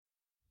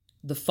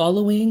The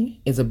following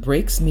is a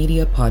Breaks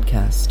Media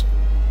podcast.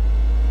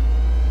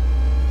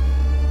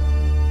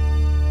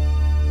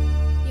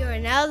 You are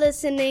now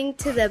listening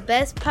to the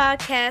best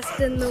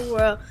podcast in the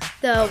world,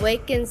 The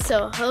Awakened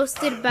Soul,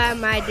 hosted by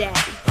my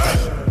daddy.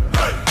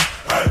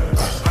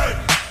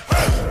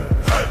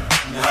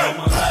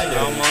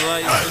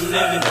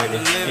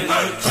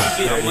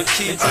 I'ma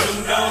keep it till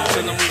I'm gone.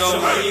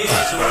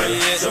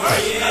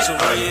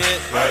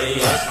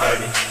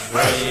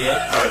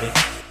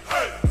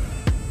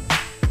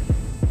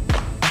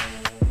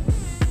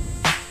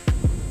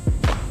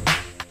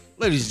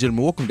 Ladies and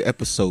gentlemen, welcome to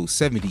episode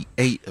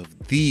 78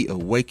 of The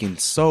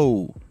Awakened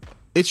Soul.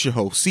 It's your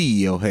host,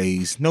 CEO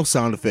Hayes. No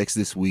sound effects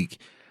this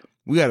week.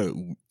 We got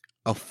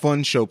a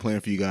fun show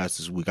planned for you guys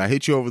this week. I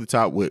hit you over the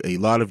top with a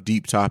lot of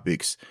deep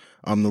topics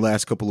the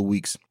last couple of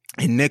weeks.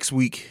 And next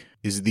week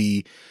is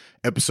the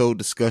episode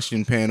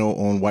discussion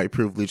panel on white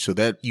privilege, so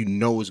that you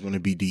know is going to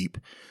be deep.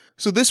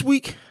 So this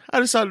week, I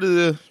decided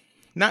to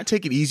not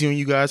take it easy on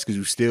you guys because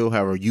we still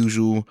have our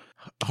usual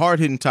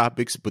hard-hitting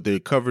topics, but they're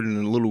covered in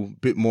a little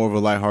bit more of a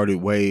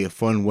lighthearted way, a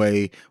fun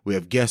way. We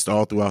have guests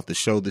all throughout the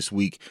show this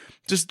week.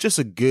 Just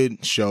a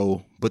good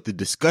show, but the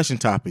discussion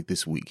topic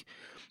this week,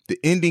 the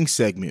ending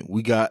segment,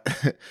 we got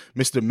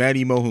Mr.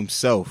 Matty Mo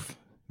himself,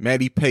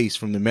 Matty Pace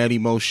from the Matty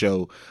Mo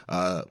Show,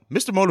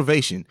 Mr.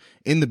 Motivation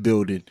in the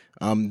building.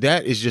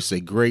 That is just a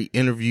great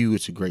interview.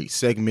 It's a great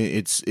segment.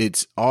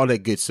 It's all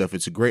that good stuff.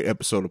 It's a great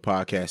episode of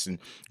podcasting,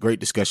 great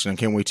discussion. I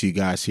can't wait till you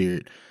guys hear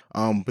it.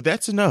 But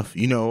that's enough.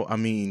 You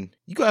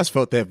guys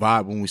felt that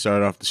vibe when we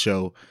started off the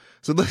show.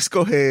 So let's go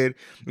ahead.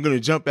 We're going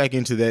to jump back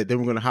into that. Then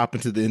we're going to hop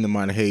into the End of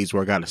Mind Hayes,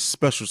 where I got a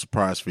special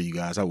surprise for you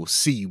guys. I will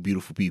see you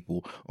beautiful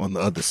people on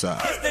the other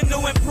side. It's the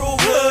new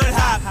improved hood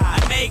hop.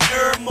 I make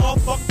her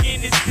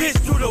motherfucking this bitch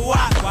through the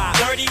wop.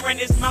 Dirty ran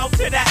his mouth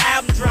to the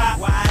album drop.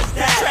 Why is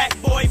that?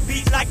 Track boy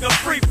beats like a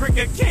free brick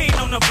of cane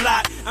on the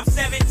block. I'm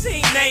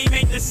 17, name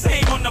ain't the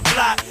same on the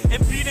block.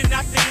 And Peter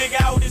knocked the nigga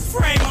out his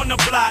frame on the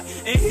block.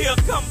 And he'll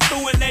come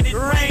through and let it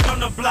rain on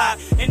the block.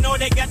 And all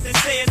they got to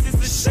say is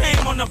it's a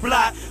shame on the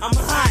block. I'm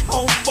hot,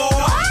 homeboy.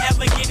 Don't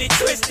ever get it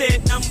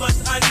twisted. Numbers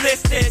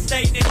unlisted.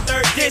 Stayed in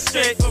 3rd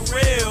district. For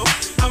real.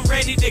 I'm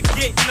ready to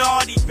get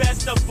naughty.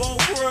 Best of both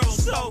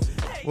worlds. So.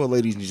 Well,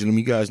 ladies and gentlemen,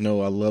 you guys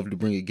know I love to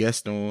bring a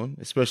guest on,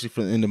 especially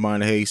for the End of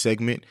Mind Hayes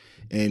segment.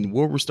 And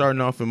where we're starting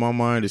off in my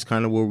mind is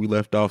kind of where we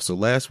left off. So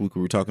last week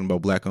we were talking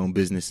about black-owned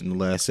business in the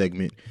last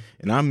segment,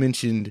 and I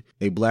mentioned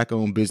a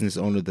black-owned business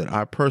owner that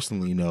I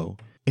personally know,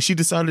 and she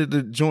decided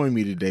to join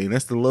me today. And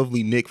that's the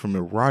lovely Nick from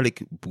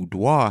Erotic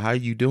Boudoir. How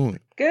you doing?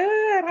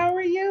 Good. How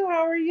are you?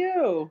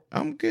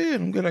 I'm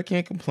good. I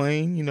can't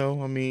complain.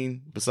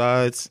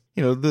 Besides,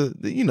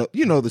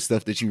 the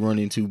stuff that you run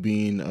into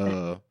being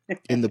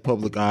in the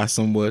public eye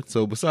somewhat.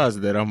 So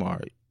besides that, I'm all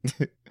right.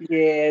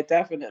 Yeah,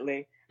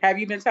 definitely. Have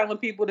you been telling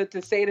people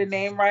to say the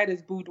name right?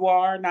 It's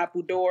boudoir, not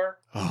boudoir.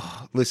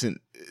 Oh,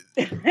 listen.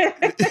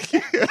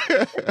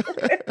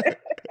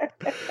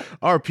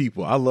 Our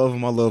people, I love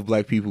them. I love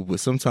black people, but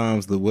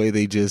sometimes the way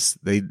they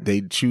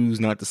choose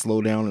not to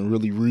slow down and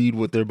really read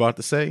what they're about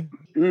to say.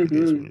 It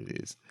is what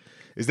it is.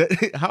 Is that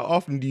how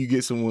often do you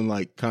get someone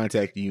like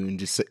contact you and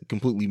just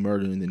completely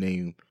murdering the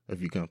name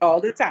of your company? All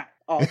the time.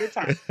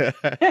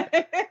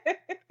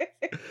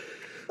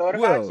 Thought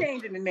about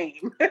changing the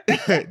name.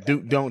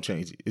 Don't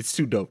change it. It's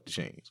too dope to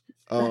change.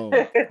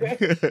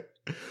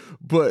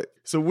 But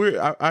so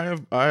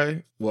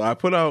I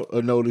put out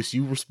a notice.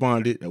 You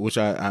responded, which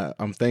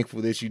I'm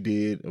thankful that you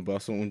did,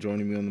 about someone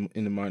joining me on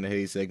in the Mind of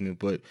Hayes segment.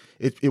 But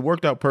it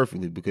worked out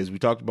perfectly because we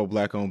talked about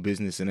black-owned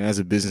business, and as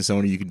a business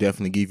owner, you can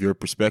definitely give your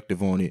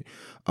perspective on it.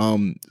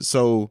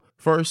 So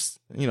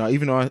first,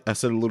 even though I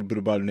said a little bit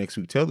about it next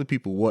week, tell the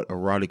people what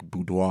Erotic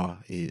Boudoir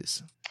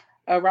is.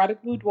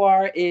 Erotic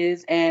Boudoir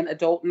is an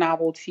adult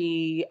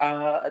novelty,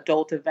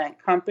 adult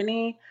event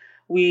company.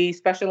 We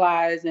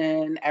specialize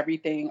in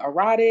everything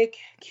erotic,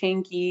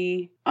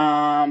 kinky,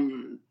 a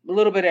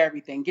little bit of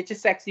everything. Get your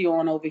sexy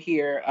on over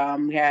here.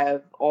 We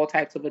have all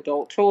types of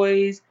adult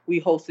toys. We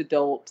host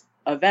adult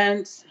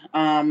events.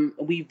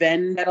 We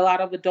vend at a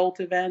lot of adult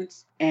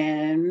events.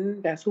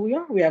 And that's who we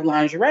are. We have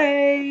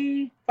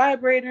lingerie,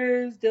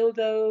 vibrators,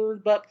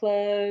 dildos, butt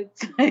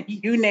plugs,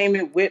 you name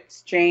it,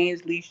 whips,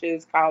 chains,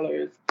 leashes,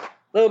 collars.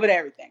 A little bit of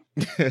everything.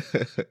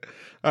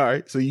 All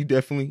right. So you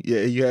definitely,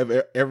 you have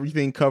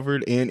everything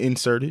covered and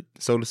inserted,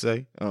 so to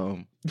say.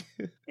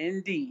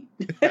 Indeed.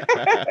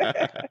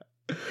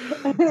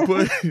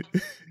 But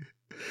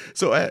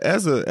so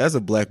as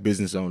a black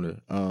business owner,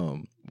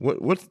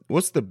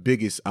 what's the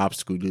biggest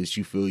obstacle that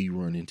you feel you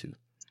run into?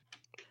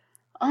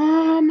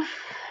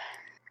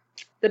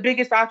 The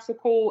biggest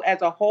obstacle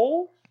as a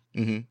whole?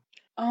 Mm-hmm.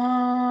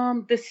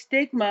 The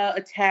stigma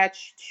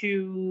attached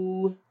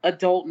to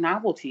adult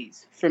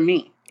novelties for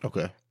me.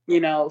 Okay.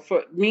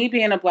 For me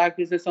being a black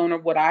business owner,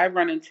 what I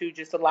run into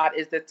just a lot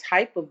is the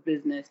type of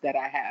business that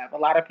I have. A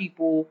lot of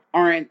people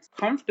aren't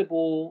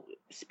comfortable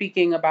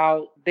speaking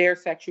about their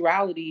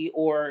sexuality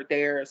or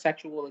their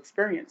sexual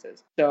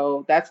experiences.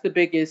 So that's the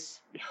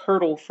biggest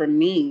hurdle for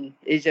me,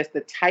 is just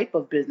the type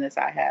of business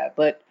I have.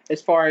 But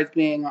as far as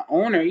being an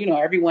owner,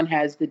 everyone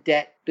has the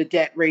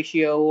debt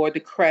ratio or the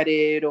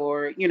credit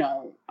or,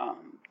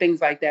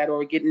 things like that,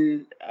 or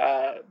getting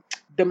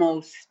the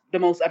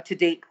most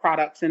up-to-date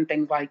products and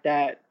things like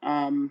that.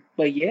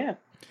 But yeah.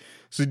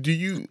 So do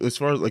you, as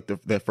far as like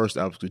that first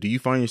obstacle, do you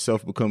find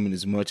yourself becoming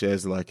as much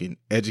as like an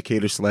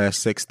educator /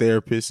 sex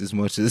therapist as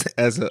much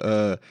as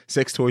a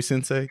sex toy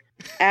sensei?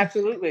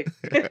 Absolutely.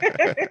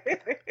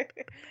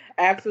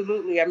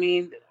 Absolutely. I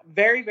mean,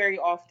 very, very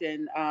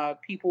often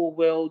people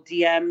will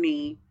DM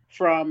me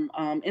from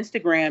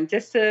Instagram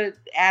just to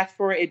ask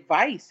for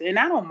advice. And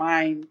I don't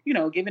mind,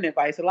 giving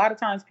advice. A lot of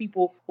times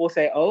people will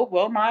say, oh,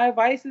 well, my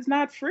advice is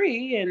not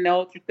free. And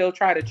they'll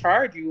try to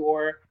charge you,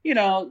 or,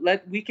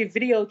 we could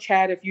video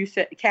chat if you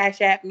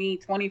cash at me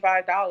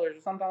 $25 or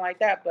something like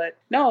that. But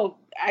no,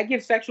 I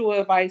give sexual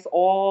advice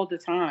all the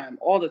time.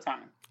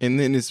 And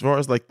then as far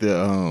as like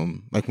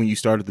the, like when you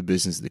started the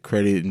business, the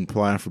credit and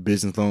applying for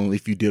business loan,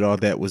 if you did all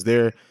that, was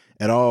there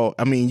at all?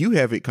 I mean, you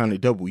have it kind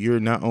of double. You're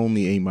not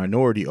only a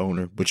minority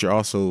owner, but you're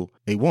also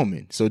a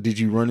woman. So did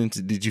you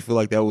feel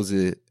like that was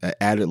an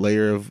added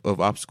layer of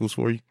obstacles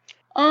for you?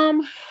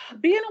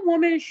 Being a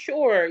woman,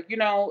 sure.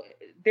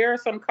 There are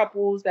some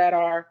couples that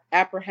are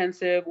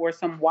apprehensive, or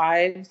some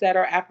wives that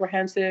are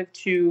apprehensive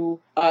to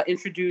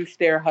introduce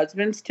their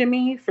husbands to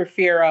me for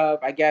fear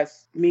of, I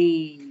guess,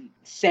 me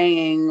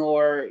saying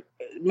or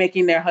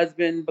making their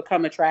husband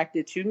become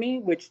attracted to me,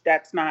 which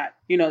that's not,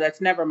 that's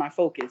never my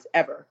focus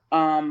ever.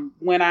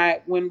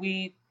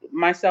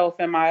 Myself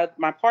and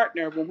my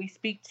partner, when we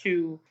speak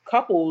to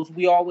couples,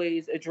 we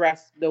always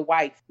address the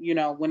wife.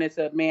 When it's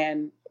a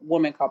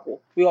man-woman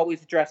couple, we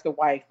always address the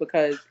wife,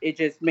 because it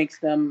just makes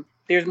them,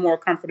 there's more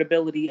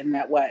comfortability in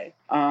that way.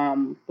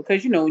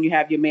 Because, when you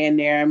have your man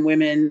there and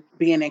women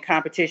being in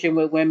competition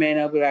with women,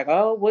 they'll be like,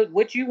 oh,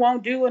 what you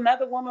won't do,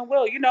 another woman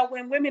will.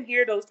 When women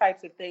hear those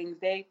types of things,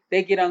 they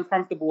get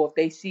uncomfortable. If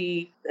they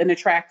see an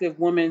attractive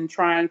woman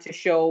trying to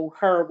show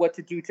her what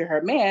to do to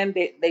her man,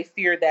 they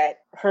fear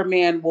that her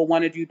man will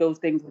want to do those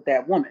things with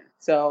that woman.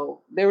 So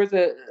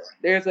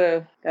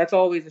that's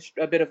always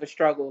a bit of a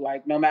struggle.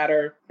 Like, no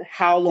matter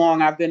how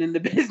long I've been in the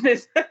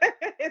business,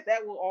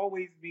 that will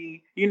always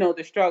be,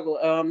 the struggle.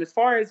 As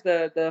far as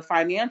the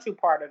financial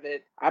part of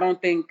it, I don't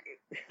think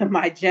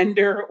my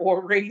gender or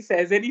race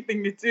has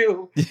anything to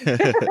do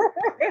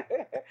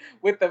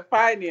with the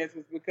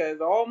finances,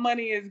 because all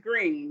money is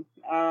green.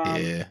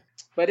 Yeah.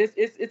 But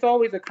it's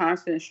always a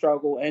constant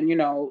struggle. And,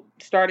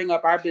 starting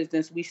up our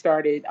business, we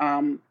started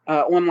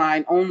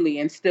online only,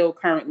 and still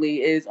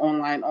currently is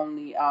online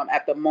only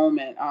at the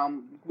moment.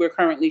 We're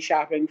currently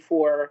shopping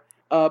for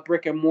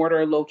brick and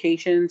mortar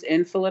locations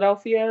in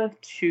Philadelphia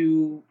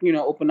to,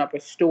 open up a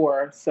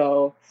store.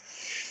 So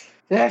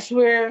that's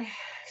where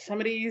some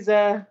of these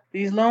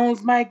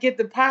loans might get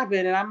the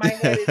popping, and I might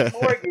have this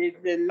mortgage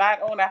and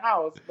not own a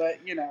house, but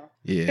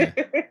Yeah.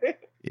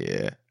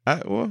 Yeah.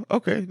 Well,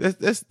 okay.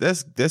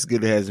 That's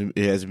good. It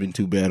hasn't been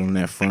too bad on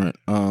that front.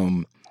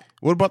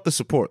 What about the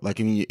support? Like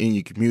in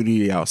your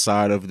community,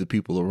 outside of the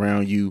people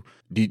around you,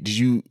 did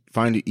you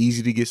find it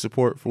easy to get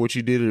support for what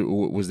you did,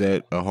 or was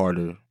that a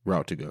harder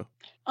route to go?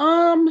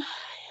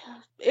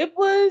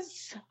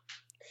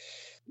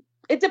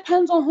 It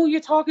depends on who you're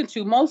talking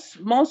to.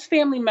 Most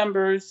family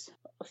members,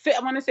 I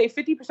want to say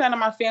 50% of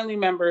my family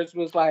members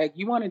was like,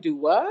 you want to do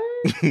what?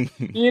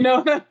 You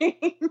know what I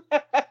mean?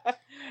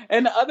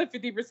 And the other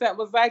 50%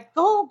 was like,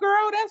 go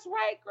girl, that's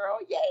right, girl.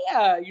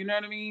 Yeah. You know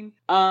what I mean?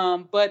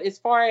 But as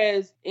far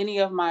as any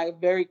of my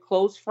very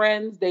close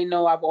friends, they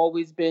know I've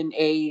always been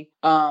a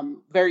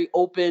very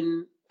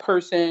open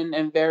person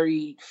and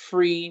very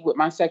free with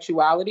my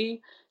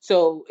sexuality.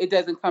 So it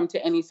doesn't come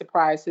to any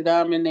surprise to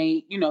them. And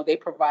they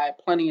provide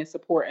plenty of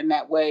support in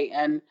that way,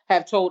 and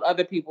have told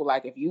other people,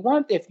 like, if you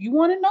want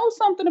to know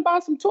something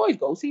about some toys,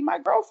 go see my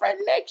girlfriend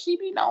Nick. She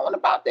be knowing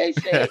about that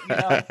shit,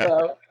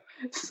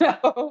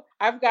 So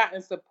I've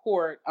gotten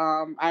support.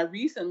 I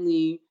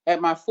recently,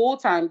 at my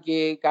full-time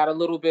gig, got a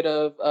little bit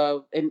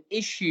of an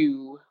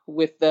issue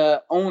with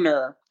the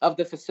owner of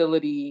the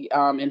facility,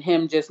 and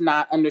him just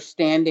not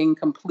understanding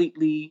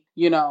completely,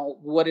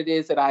 what it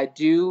is that I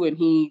do. And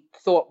he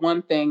thought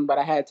one thing, but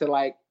I had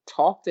to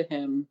talk to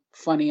him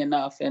funny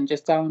enough and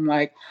just tell him,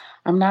 like,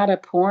 I'm not a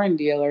porn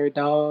dealer,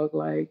 dog.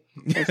 Like,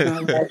 that's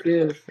not what I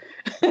do.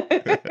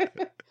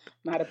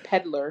 Not a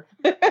peddler,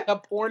 a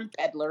porn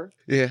peddler.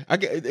 Yeah, I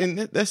get, and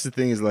that's the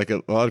thing, is like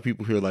a lot of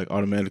people hear like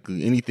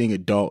automatically anything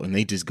adult, and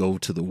they just go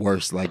to the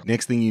worst. Like,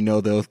 next thing you know,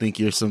 they'll think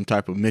you're some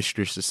type of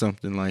mistress or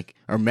something, like,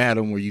 or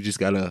madam, where you just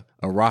got a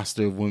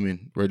roster of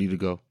women ready to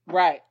go.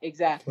 Right.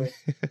 Exactly.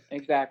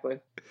 Exactly.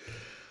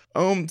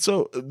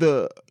 So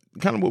the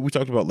kind of what we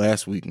talked about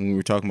last week when we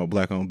were talking about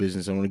Black-owned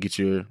business, I want to get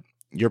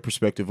your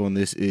perspective on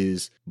this.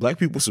 Is Black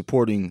people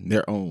supporting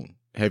their own?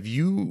 Have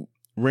you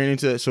ran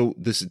into that? So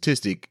the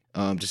statistic,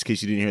 just in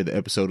case you didn't hear the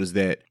episode, is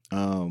that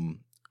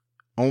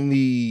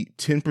only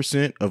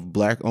 10% of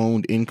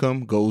Black-owned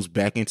income goes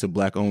back into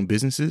Black-owned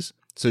businesses.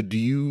 So do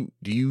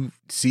you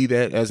see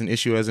that as an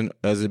issue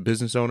as a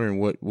business owner, and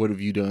what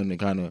have you done to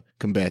kind of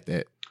combat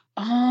that?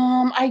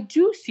 I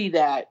do see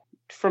that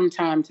from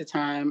time to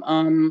time.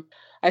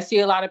 I see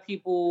a lot of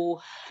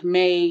people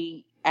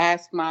may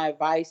ask my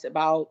advice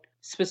about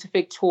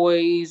specific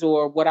toys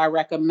or what I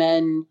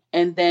recommend,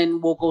 and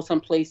then we'll go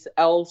someplace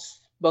else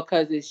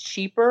because it's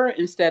cheaper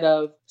instead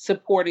of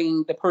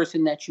supporting the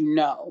person that you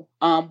know,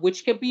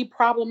 which can be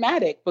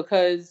problematic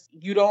because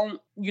you don't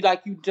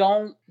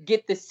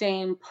get the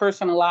same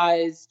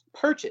personalized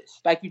purchase.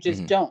 Like you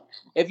just don't.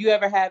 If you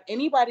ever have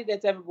anybody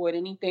that's ever bought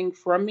anything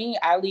from me,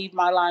 I leave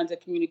my lines of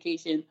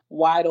communication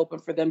wide open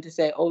for them to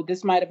say, oh,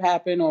 this might have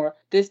happened, or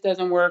this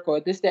doesn't work, or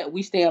this, that.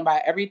 We stand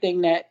by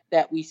everything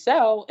that we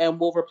sell, and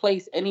we'll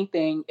replace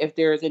anything if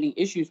there's any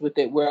issues with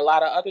it, where a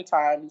lot of other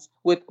times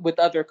with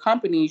other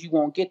companies, you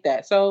won't get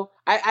that. So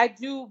I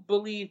do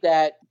believe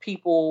that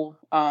people,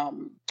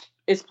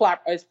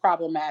 it's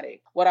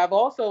problematic. What I've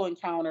also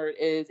encountered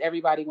is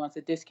everybody wants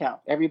a discount.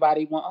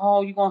 Everybody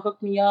oh, you're going to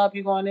hook me up,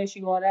 you're going this,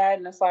 you're going that.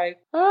 And it's like,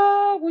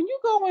 when you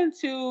go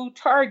into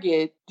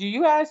Target, do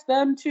you ask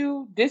them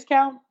to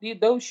discount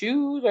those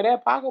shoes or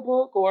that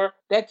pocketbook or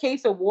that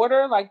case of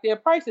water? Like their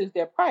price is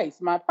their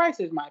price. My price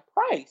is my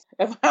price.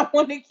 If I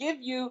want to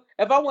give you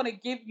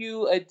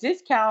a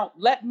discount,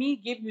 let me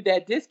give you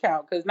that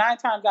discount. Because 9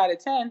 times out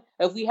of 10,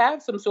 if we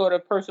have some sort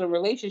of personal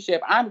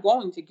relationship, I'm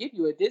going to give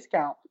you a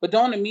discount. But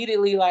don't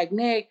immediately like,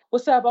 Nick,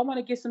 what's up? I want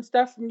to get some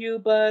stuff from you,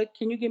 but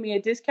can you give me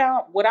a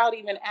discount? Without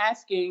even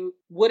asking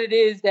what it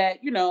is that,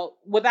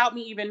 without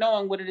me even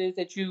knowing what it is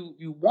that you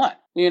want,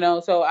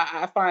 So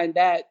I find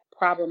that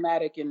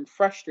problematic and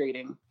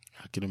frustrating.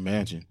 I can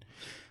imagine.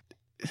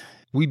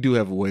 We do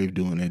have a way of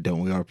doing that,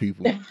 don't we, our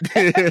people?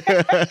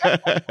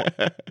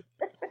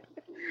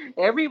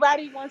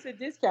 Everybody wants a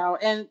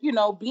discount. And,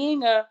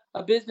 being a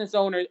business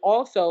owner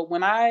also,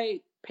 when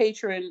I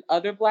patron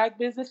other Black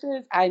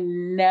businesses, I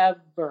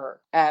never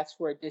ask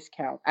for a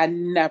discount. I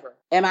never.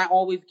 And I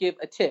always give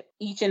a tip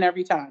each and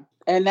every time.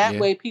 And that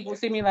way people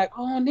see me like,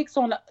 oh, Nick's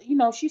on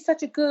the, she's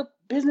such a good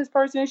business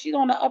person. She's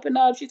on the up and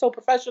up. She's so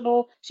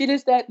professional. She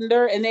this, that, and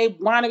there. And they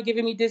wind up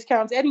giving me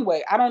discounts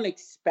anyway. I don't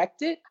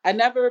expect it. I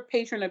never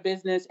patron a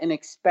business and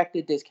expect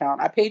a discount.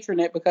 I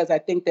patron it because I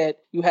think that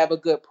you have a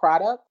good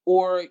product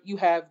or you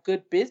have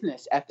good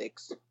business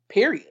ethics,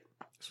 period.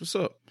 That's what's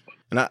up.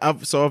 And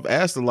I've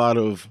asked a lot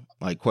of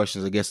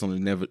questions, I guess, on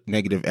the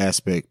negative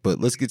aspect, but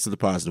let's get to the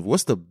positive.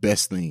 What's the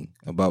best thing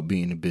about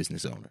being a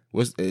business owner?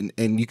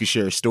 And you can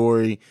share a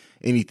story,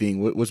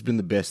 anything. What's been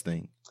the best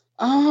thing?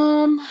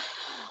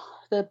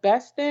 The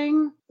best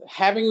thing,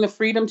 having the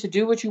freedom to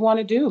do what you want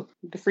to do.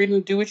 The freedom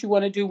to do what you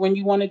want to do when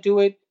you want to do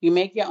it. You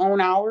make your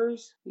own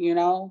hours,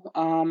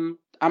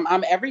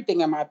 I'm everything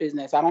in my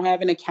business. I don't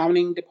have an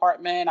accounting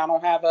department. I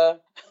don't have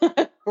a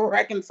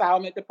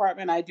reconcilement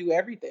department. I do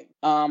everything.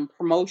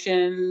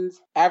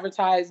 Promotions,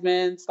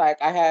 advertisements. I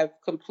have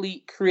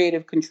complete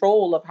creative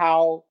control of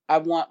how I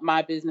want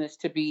my business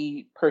to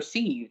be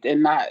perceived,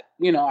 and not,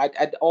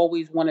 I'd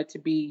always want it to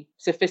be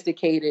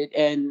sophisticated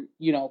and,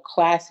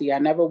 classy. I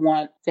never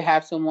want to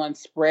have someone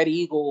spread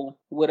eagle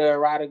with an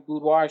erotic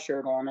boudoir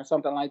shirt on or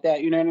something like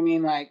that. You know what I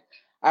mean?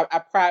 I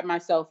pride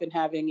myself in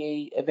having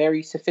a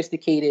very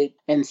sophisticated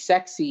and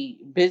sexy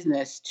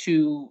business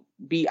to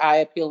be eye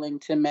appealing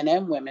to men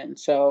and women.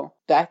 So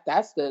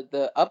that's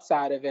the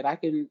upside of it. I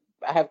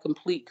have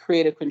complete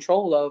creative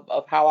control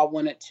of how I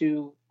want it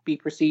to be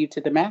perceived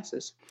to the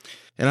masses.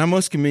 And I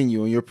must commend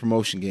you on your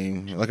promotion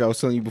game. Like I was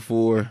telling you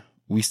before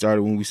we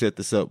started, when we set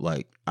this up,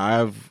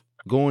 I've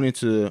going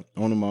into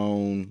owning my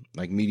own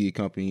media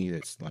company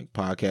that's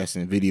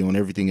podcasting, video, and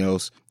everything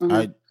else. Mm-hmm.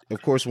 I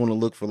of course want to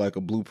look for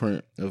a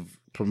blueprint of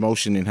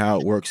promotion and how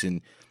it works,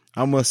 and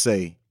I must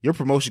say your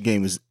promotion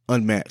game is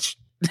unmatched.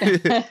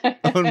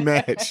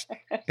 Unmatched.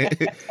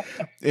 And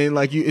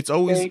it's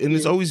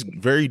always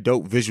very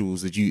dope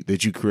visuals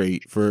that you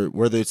create, for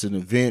whether it's an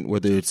event,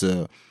 whether it's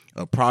a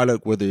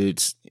product, whether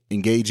it's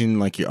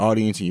engaging your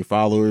audience and your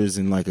followers,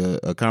 and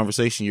a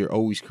conversation you're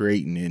always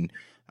creating. And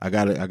I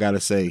gotta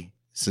say,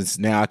 since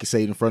now I can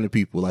say it in front of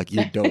people,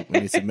 you're dope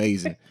and it's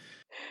amazing.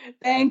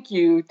 Thank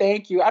you.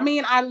 I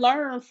mean, I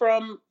learned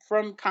from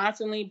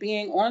constantly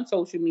being on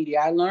social media.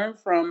 I learned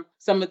from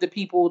some of the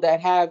people that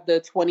have the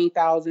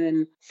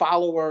 20,000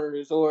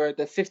 followers or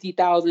the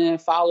 50,000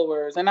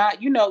 followers. And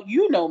you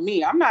know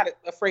me, I'm not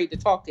afraid to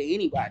talk to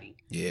anybody.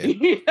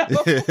 Yeah.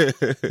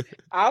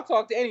 I'll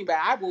talk to anybody.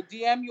 I will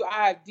DM you.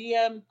 I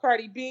DM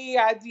Cardi B.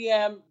 I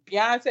DM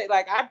Beyonce.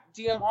 I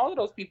DM all of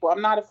those people.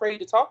 I'm not afraid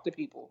to talk to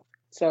people.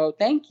 So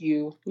thank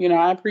you.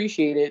 I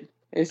appreciate it.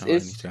 It's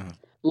anytime.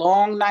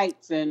 Long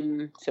nights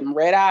and some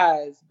red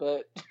eyes,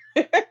 but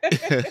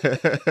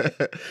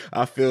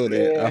I feel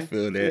that. Yeah, I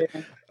feel that.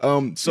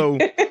 Yeah. So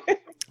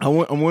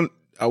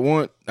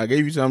I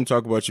gave you time to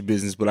talk about your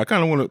business, but I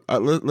kind of want to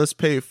let's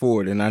pay it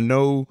forward. And I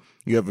know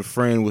you have a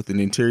friend with an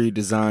interior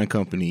design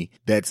company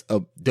that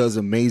does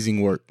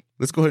amazing work.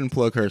 Let's go ahead and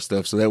plug her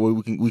stuff so that way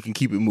we can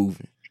keep it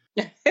moving.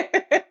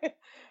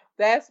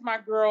 That's my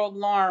girl,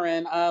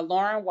 Lauren.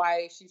 Lauren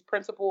White. She's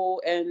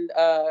principal and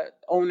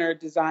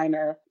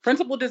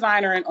principal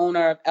designer and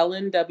owner of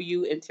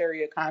LNW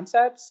Interior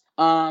Concepts.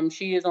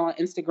 She is on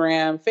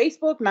Instagram,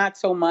 Facebook, not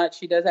so much.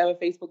 She does have a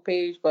Facebook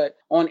page, but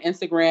on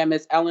Instagram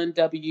it's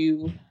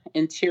LNW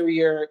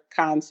Interior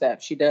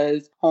Concepts. She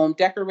does home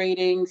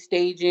decorating,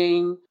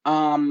 staging,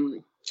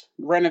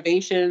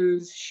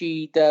 renovations.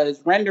 She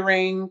does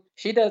rendering.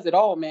 She does it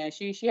all, man.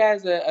 She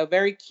has a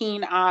very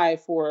keen eye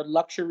for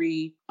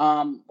luxury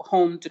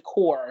home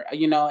decor,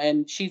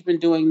 and she's been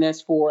doing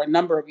this for a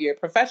number of years.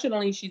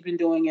 Professionally, she's been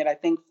doing it, I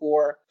think,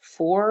 for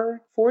four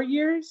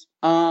years.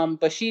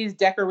 But she's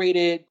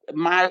decorated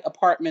my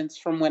apartments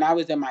from when I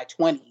was in my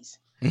 20s.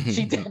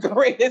 She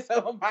decorated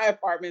some of my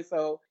apartments,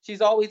 so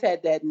she's always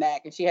had that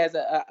knack, and she has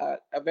a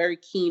very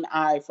keen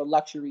eye for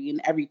luxury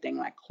and everything,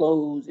 like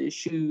clothes and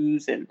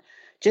shoes and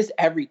just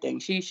everything.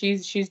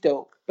 She's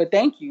dope. But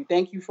thank you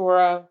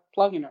for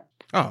plugging her.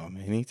 Oh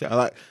man,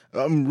 anytime.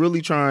 I'm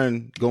really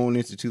trying going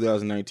into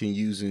 2019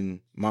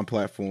 using my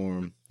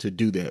platform to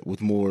do that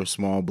with more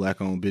small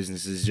Black-owned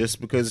businesses,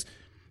 just because,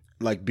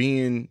 like,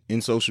 being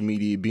in social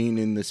media, being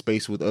in the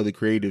space with other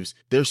creatives,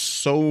 there's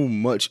so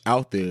much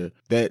out there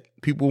that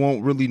people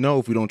won't really know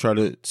if we don't try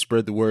to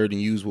spread the word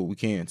and use what we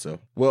can. So,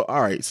 well,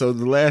 all right. So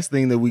the last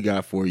thing that we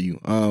got for you,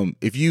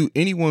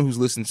 anyone who's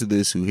listened to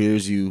this, who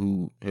hears you,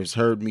 who has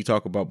heard me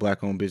talk about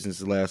Black-owned business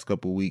the last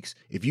couple of weeks,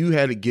 if you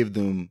had to give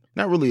them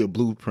not really a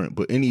blueprint,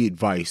 but any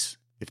advice,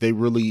 if they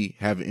really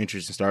have an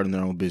interest in starting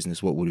their own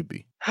business, what would it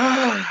be?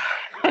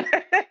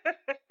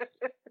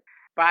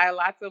 Buy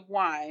lots of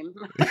wine.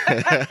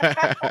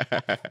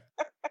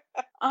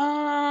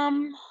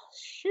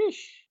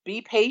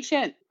 Be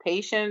patient.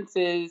 Patience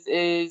is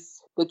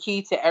the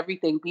key to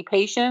everything. Be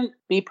patient,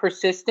 be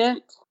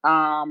persistent.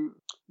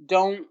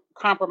 Don't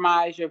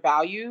compromise your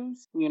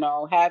values.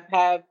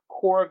 Have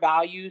core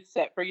values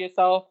set for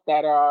yourself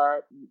that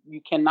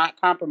you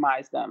cannot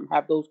compromise them.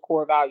 Have those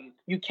core values.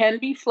 You can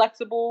be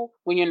flexible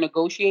when you're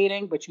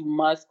negotiating, but you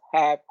must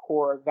have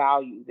core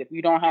values. If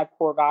you don't have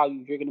core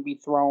values, you're going to be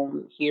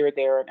thrown here,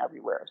 there, and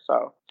everywhere.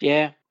 So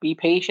yeah, be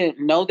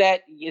patient. Know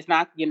that you're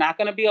not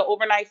going to be an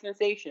overnight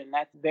sensation.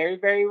 That's very,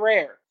 very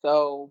rare.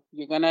 So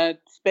you're going to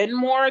spend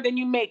more than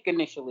you make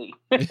initially.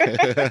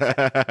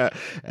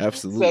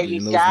 Absolutely. So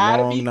you got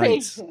to be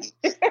patient.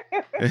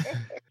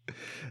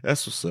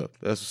 That's what's up.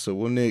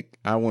 Well, Nick,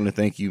 I want to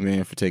thank you,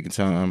 man, for taking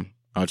time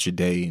out your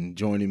day and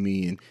joining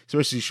me, and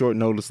especially short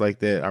notice like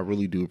that. I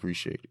really do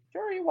appreciate it.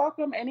 Sure, you're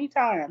welcome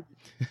anytime.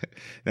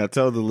 Now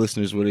tell the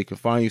listeners where they can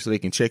find you so they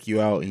can check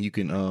you out and you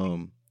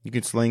can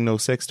sling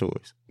those sex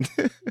toys.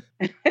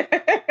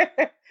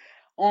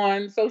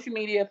 On social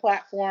media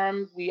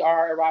platforms, we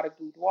are Erotic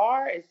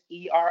Boudoir. It's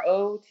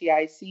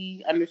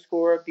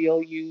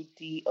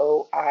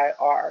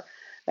EROTIC_BOUDOIR.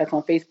 That's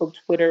on Facebook,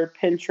 Twitter,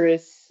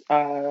 Pinterest.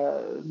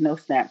 No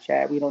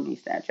Snapchat. We don't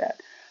need Snapchat.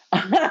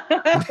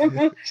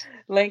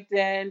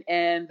 LinkedIn,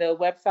 and the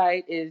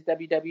website is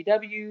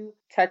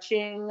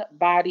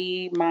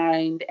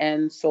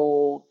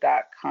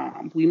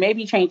www.touchingbodyminandsoul.com. We may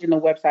be changing the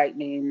website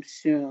name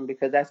soon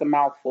because that's a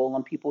mouthful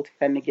and people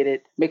tend to get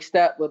it mixed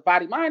up with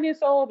body, mind, and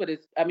soul, but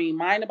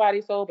mind and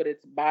body, soul, but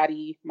it's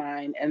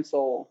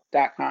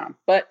bodymindandsoul.com.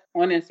 But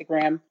on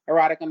Instagram,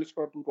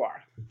 erotic_boudoir.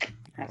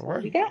 That's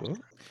all we got. Well,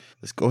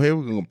 let's go ahead.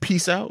 We're going to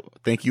peace out.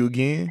 Thank you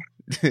again.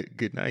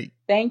 Good night.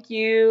 Thank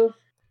you.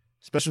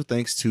 Special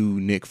thanks to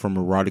Nick from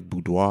Erotic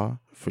Boudoir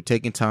for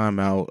taking time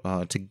out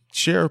to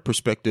share a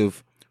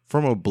perspective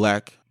from a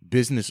Black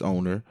business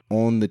owner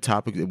on the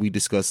topic that we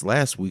discussed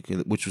last week,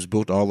 which was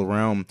built all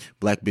around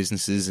Black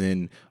businesses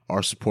and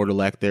our support or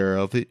lack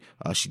thereof it.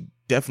 She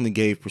definitely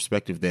gave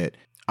perspective that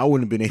I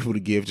wouldn't have been able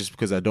to give just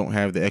because I don't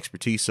have the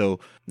expertise.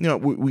 So,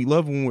 we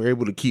love when we're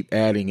able to keep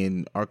adding,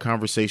 and our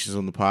conversations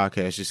on the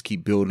podcast just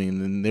keep building,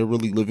 and they're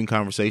really living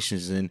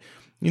conversations, and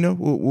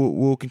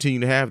we'll continue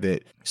to have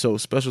that. So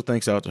special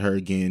thanks out to her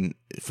again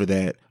for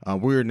that.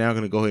 We're now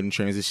going to go ahead and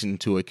transition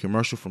to a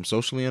commercial from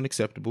Socially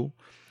Unacceptable.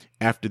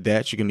 After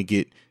that, you're going to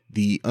get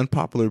the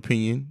Unpopular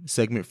Opinion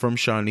segment from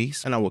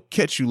Shanice, and I will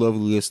catch you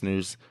lovely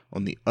listeners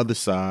on the other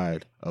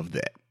side of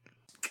that.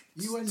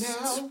 You are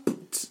now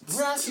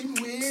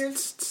rocking with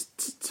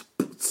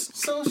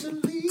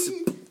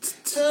Socially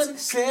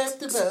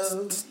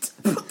Unacceptable.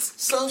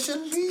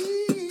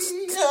 Socially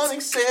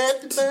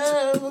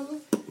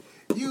Unacceptable.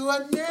 You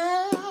are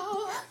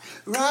now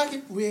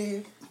rocking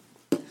with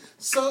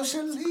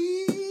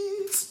Socially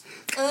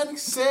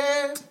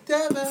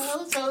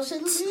Unacceptable.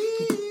 Socially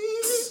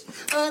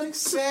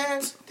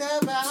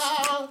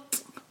Unacceptable.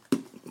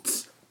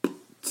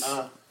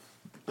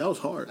 That was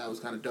hard. That was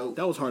kind of dope.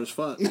 That was hard as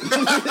fuck.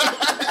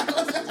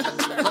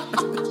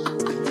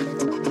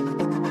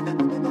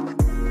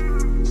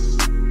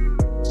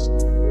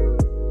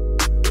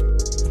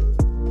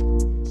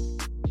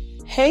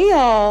 Hey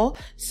y'all,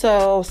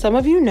 So some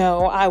of you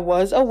know I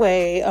was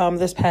away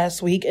this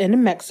past week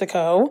in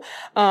Mexico,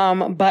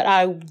 but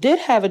I did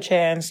have a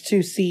chance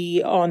to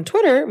see on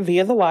Twitter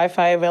via the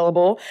Wi-Fi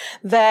available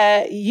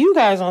that you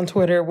guys on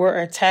Twitter were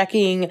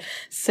attacking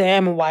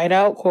Sam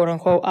Whiteout, quote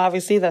unquote.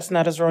 Obviously, that's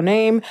not his real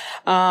name.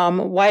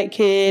 White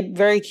kid,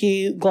 very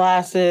cute,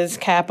 glasses,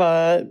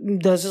 kappa,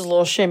 does his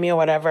little shimmy or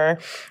whatever.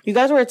 You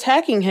guys were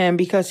attacking him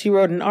because he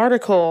wrote an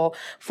article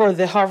for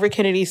the Harvard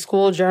Kennedy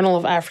School Journal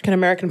of African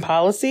American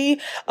Policy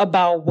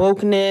about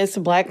wokeness,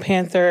 Black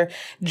Panther,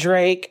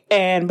 Drake,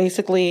 and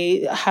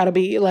basically how to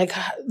be like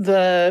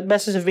the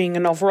message of being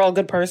an overall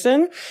good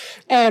person.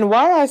 And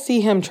while I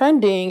see him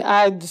trending,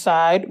 I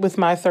decide with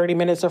my 30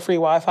 minutes of free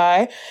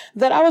Wi-Fi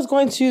that I was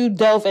going to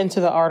delve into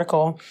the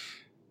article.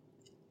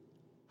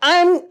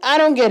 I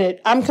don't get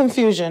it. I'm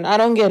confusion. I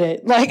don't get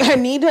it. Like, I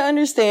need to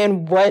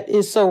understand what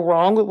is so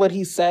wrong with what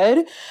he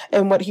said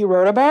and what he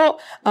wrote about.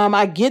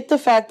 I get the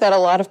fact that a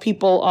lot of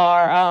people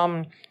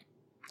are,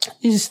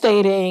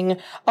 stating,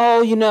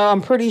 oh, you know,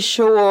 I'm pretty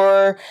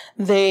sure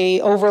they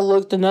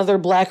overlooked another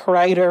Black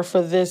writer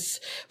for this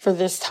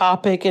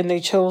topic and they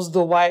chose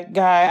the white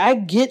guy. I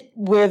get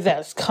where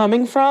that's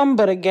coming from,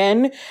 but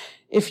again,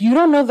 if you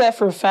don't know that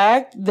for a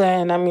fact,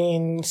 then, I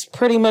mean, it's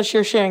pretty much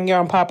you're sharing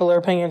your unpopular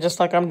opinion just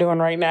like I'm doing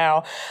right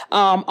now.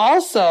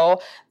 Also,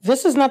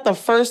 this is not the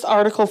first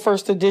article,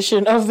 first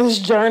edition of this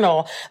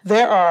journal.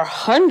 There are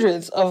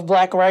hundreds of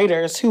Black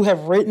writers who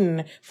have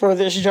written for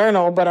this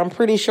journal, but I'm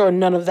pretty sure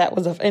none of that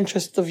was of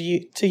interest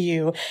to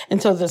you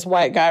until this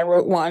white guy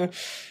wrote one.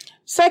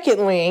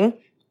 Secondly,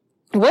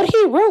 what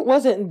he wrote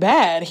wasn't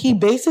bad. He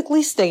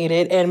basically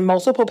stated in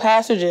multiple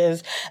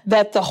passages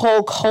that the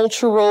whole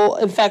cultural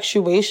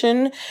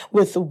infatuation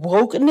with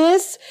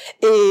wokeness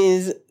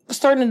is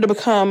starting to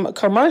become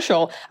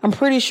commercial. I'm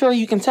pretty sure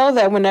you can tell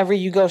that whenever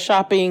you go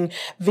shopping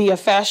via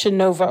Fashion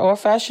Nova or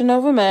Fashion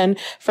Nova Men,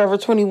 Forever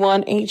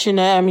 21,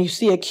 H&M, you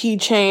see a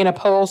keychain, a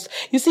post,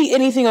 you see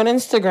anything on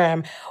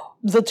Instagram.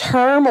 The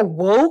term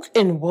woke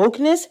and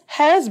wokeness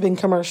has been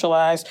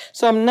commercialized.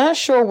 So I'm not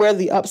sure where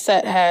the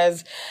upset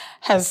has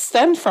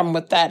stemmed from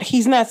with that.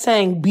 He's not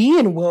saying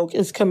being woke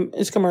is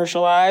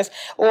commercialized,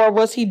 or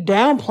was he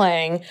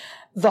downplaying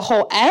the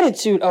whole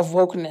attitude of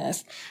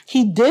wokeness?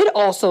 He did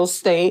also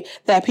state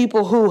that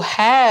people who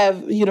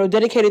have, you know,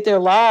 dedicated their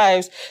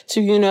lives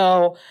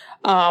to,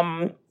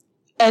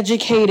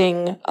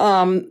 educating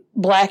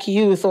Black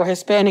youth or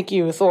Hispanic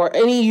youth or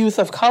any youth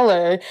of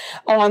color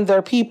on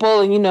their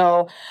people and, you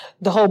know,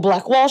 the whole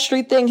Black Wall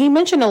Street thing. He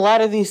mentioned a lot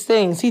of these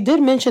things. He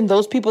did mention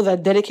those people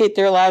that dedicate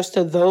their lives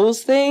to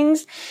those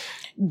things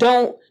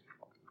don't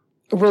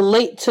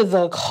relate to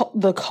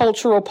the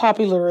cultural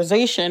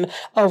popularization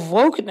of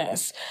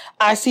wokeness.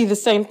 I see the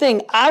same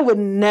thing. I would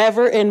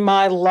never in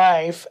my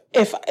life,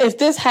 if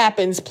this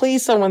happens,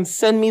 please someone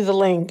send me the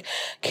link.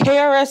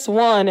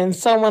 KRS-One and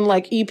someone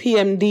like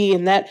EPMD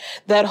and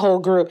that whole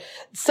group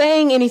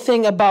saying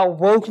anything about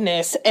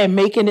wokeness and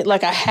making it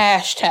like a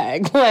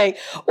hashtag, like,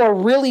 or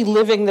really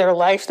living their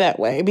life that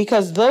way,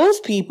 because those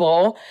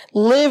people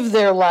live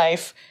their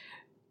life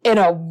in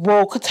a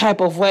woke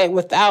type of way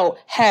without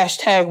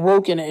hashtag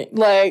woke in it.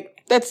 Like,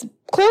 that's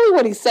clearly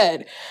what he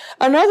said.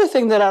 Another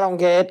thing that I don't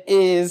get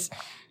is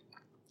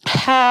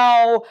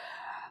how,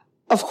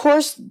 of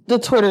course, the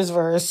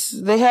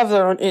Twitterverse, they have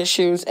their own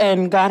issues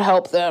and God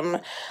help them,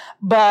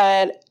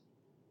 but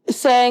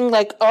saying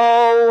like,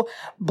 oh,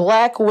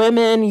 Black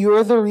women,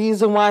 you're the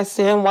reason why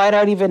Sam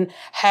Whiteout even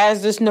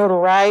has this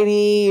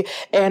notoriety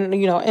and,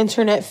 you know,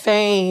 internet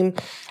fame,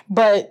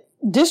 but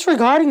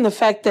disregarding the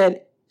fact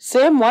that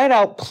Sam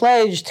Whiteout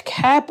pledged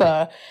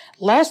Kappa.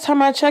 Last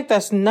time I checked,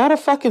 that's not a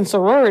fucking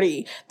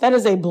sorority. That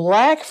is a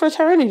Black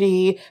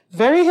fraternity,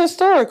 very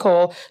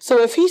historical.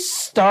 So if he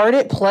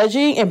started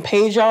pledging and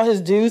paid y'all his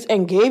dues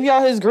and gave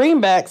y'all his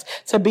greenbacks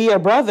to be a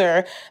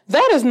brother,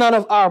 that is none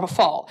of our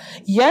fault.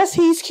 Yes,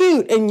 he's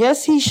cute, and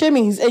yes, he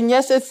shimmies, and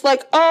yes, it's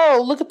like,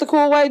 oh, look at the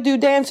cool white dude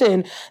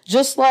dancing.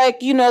 Just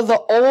like, you know, the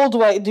old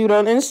white dude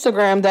on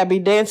Instagram that be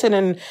dancing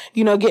and,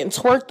 you know, getting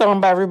twerked on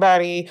by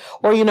everybody,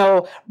 or, you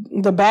know,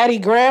 the baddie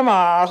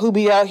grandma who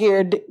be out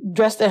here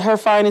dressed in her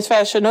finest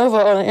Fashion Nova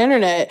on the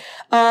internet.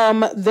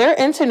 They're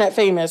internet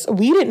famous.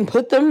 We didn't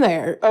put them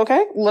there.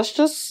 Okay. Let's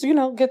just, you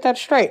know, get that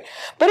straight.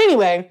 But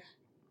anyway,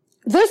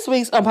 this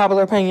week's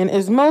unpopular opinion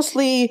is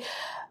mostly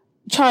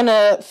trying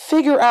to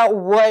figure out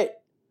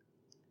what,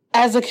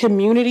 as a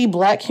community,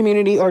 Black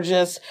community, or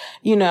just,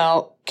 you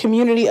know,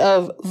 community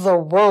of the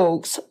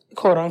wokes,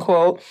 quote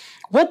unquote,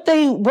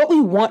 what we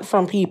want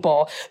from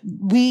people.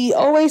 We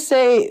always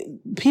say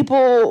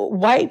people,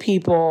 white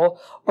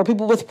people or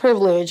people with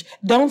privilege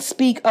don't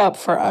speak up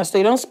for us.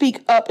 They don't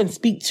speak up and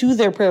speak to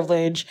their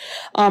privilege,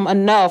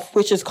 enough,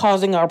 which is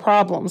causing our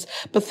problems.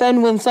 But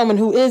then when someone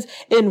who is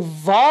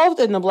involved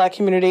in the Black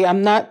community,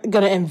 I'm not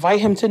going to invite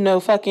him to no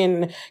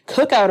fucking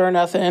cookout or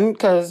nothing.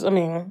 'Cause I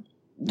mean,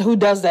 who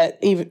does that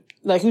even?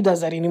 Like, who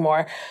does that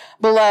anymore?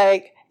 But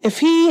like, if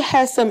he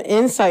has some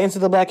insight into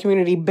the Black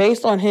community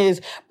based on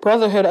his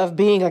brotherhood of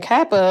being a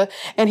Kappa,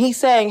 and he's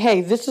saying,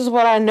 hey, this is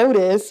what I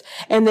noticed,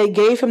 and they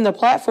gave him the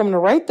platform to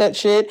write that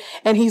shit,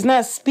 and he's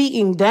not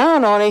speaking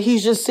down on it,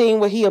 he's just seeing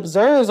what he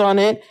observes on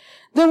it,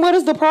 then what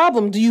is the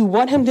problem? Do you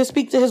want him to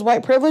speak to his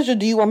white privilege, or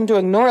do you want him to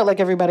ignore it like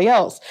everybody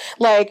else?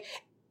 Like,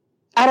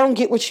 I don't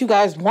get what you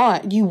guys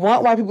want. You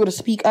want white people to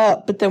speak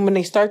up, but then when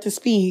they start to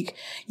speak,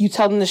 you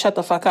tell them to shut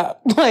the fuck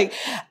up. Like,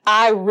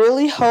 I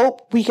really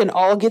hope we can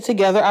all get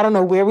together. I don't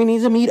know where we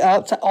need to meet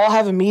up to all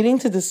have a meeting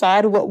to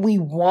decide what we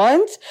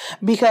want,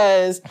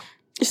 because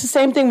it's the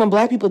same thing when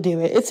Black people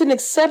do it. It's an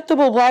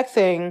acceptable Black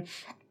thing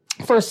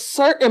for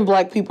certain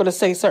Black people to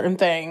say certain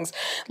things.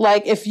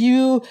 Like, if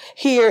you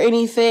hear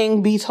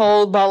anything be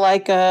told by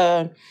like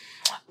a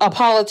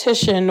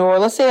politician, or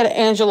let's say an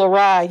Angela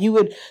Rye, you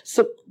would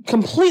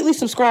completely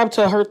subscribe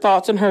to her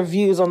thoughts and her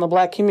views on the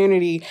Black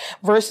community,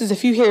 versus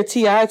if you hear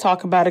T.I.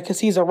 talk about it because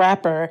he's a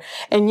rapper,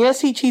 and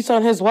yes, he cheats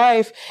on his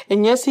wife,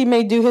 and yes, he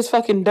may do his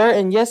fucking dirt,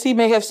 and yes, he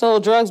may have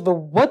sold drugs, but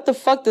what the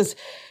fuck does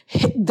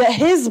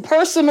his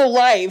personal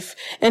life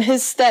and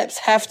his steps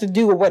have to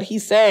do with what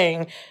he's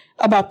saying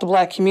about the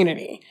Black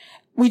community?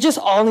 We just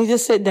all need to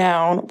sit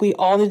down. We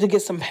all need to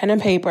get some pen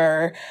and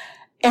paper,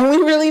 and we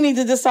really need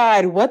to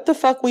decide what the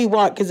fuck we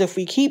want. Because if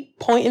we keep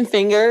pointing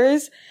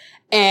fingers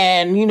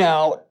and, you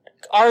know,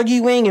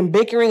 arguing and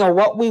bickering on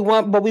what we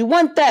want, but we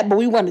want that, but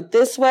we want it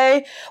this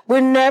way,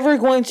 we're never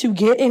going to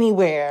get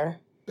anywhere.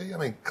 I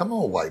mean, come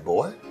on, white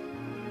boy.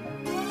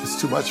 It's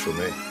too much for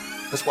me.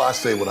 That's why I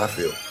say what I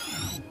feel.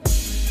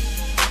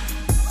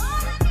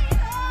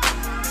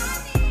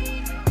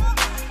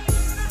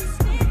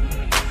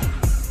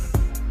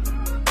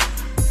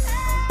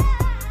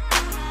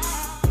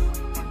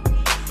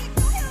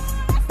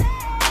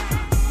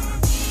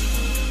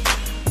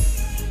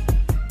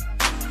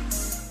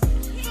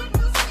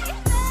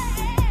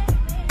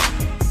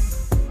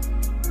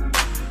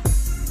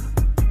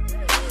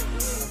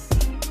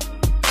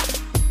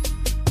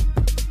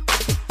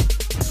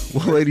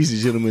 Well, ladies and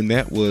gentlemen,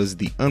 that was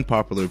the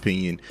unpopular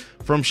opinion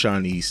from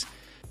Shanice.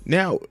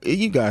 Now,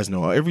 you guys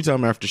know, every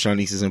time after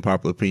Shanice's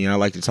unpopular opinion, I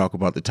like to talk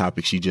about the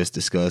topic she just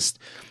discussed,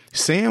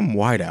 Sam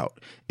Whiteout.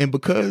 And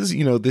because,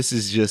 you know, this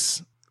is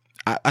just,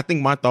 I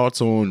think my thoughts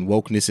on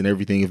wokeness and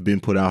everything have been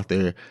put out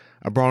there,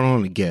 I brought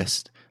on a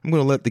guest. I'm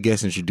going to let the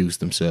guests introduce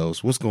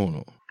themselves. What's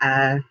going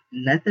on?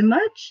 Nothing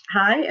much.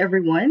 Hi,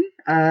 everyone.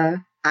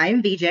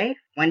 I'm VJ,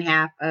 one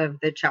half of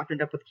the Chopping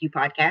It Up with Q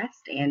podcast,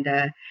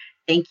 and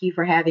thank you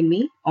for having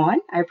me on.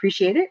 I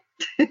appreciate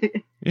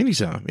it.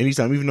 Anytime.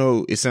 Even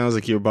though it sounds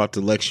like you're about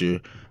to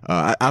lecture,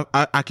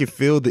 I can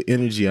feel the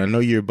energy. I know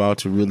you're about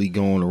to really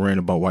go on a rant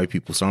about white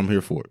people, so I'm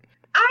here for it.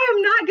 I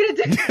am not going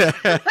to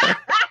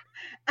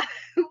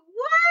do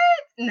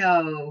What?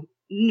 No,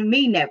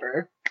 me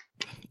never.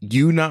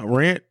 You not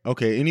rant?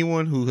 Okay,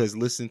 anyone who has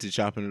listened to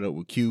Chopping It Up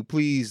with Q,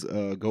 please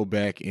go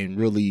back and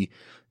really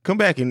come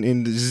back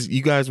and just,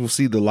 you guys will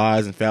see the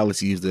lies and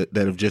fallacies that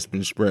have just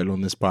been spread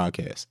on this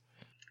podcast.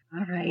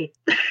 All right.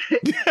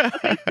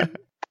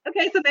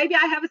 Okay, so maybe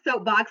I have a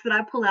soapbox that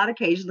I pull out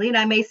occasionally, and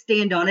I may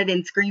stand on it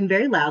and scream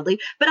very loudly,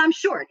 but I'm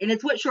short, and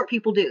it's what short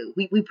people do.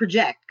 We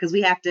project because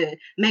we have to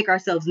make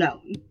ourselves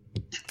known.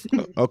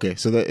 Okay,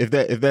 so if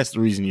that's the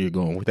reason you're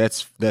going with,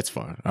 that's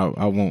fine.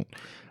 I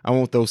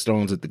won't throw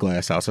stones at the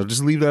glass house. I'll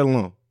just leave that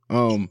alone.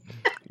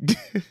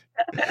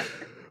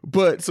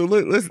 But so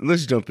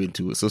let's jump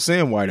into it. So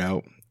Sam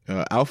Whiteout,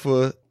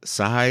 Alpha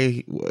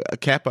Psi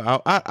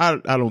Kappa.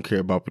 I don't care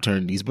about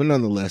fraternities, but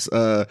nonetheless,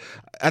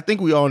 I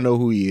think we all know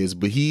who he is.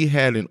 But he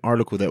had an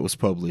article that was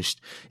published,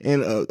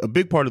 and a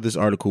big part of this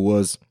article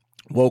was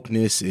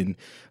wokeness,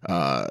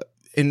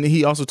 and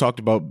he also talked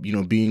about, you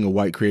know, being a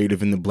white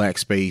creative in the Black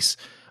space.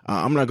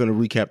 I'm not going to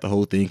recap the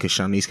whole thing because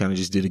Shanice kind of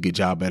just did a good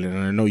job at it, and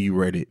I know you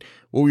read it.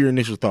 What were your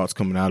initial thoughts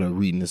coming out of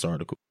reading this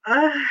article?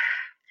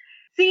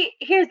 See,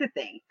 here's the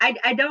thing.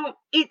 I don't,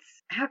 it's,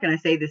 how can I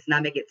say this and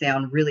not make it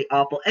sound really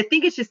awful? I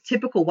think it's just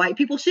typical white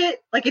people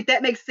shit. Like, if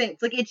that makes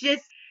sense. Like, it's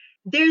just,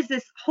 there's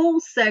this whole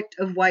sect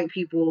of white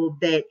people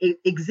that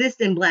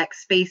exist in Black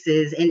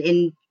spaces,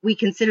 and we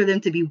consider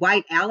them to be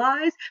white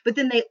allies, but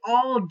then they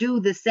all do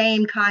the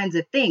same kinds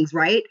of things,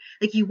 right?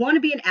 Like, you want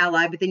to be an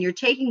ally, but then you're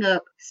taking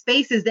up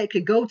spaces that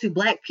could go to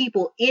Black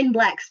people in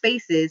Black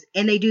spaces,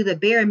 and they do the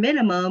bare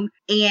minimum,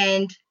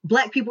 and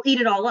Black people eat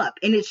it all up.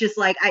 And it's just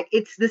like,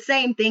 it's the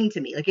same thing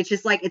to me. Like, it's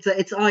just like,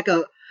 it's like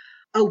a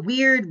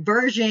weird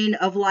version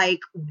of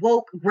like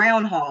woke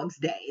Groundhog's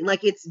Day.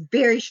 Like, it's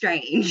very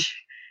strange.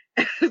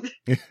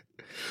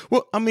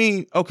 Well, I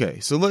mean, okay,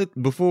 so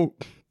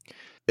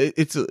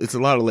it's a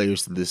lot of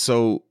layers to this.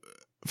 So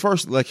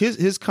first, like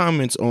his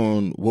comments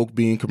on woke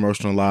being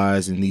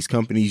commercialized and these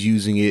companies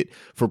using it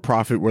for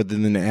profit rather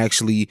than to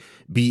actually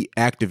be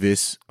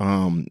activists.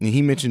 And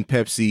he mentioned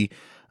Pepsi.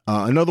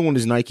 Another one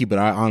is Nike, but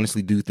I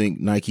honestly do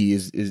think Nike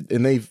is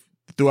and they've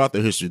throughout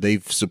their history,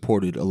 they've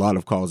supported a lot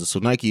of causes. So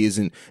Nike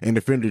isn't an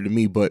offender to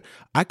me, but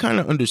I kind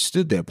of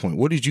understood that point.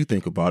 What did you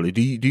think about it?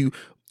 Do you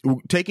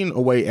taking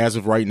away as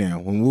of right now,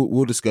 when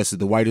we'll discuss it,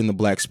 the white and the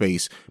Black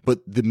space, but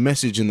the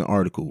message in the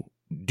article,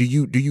 do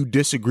you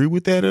disagree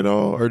with that at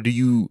all, or do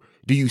you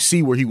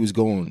see where he was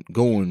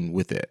going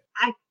with that?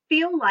 I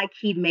feel like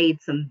he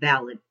made some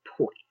valid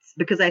points,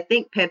 because I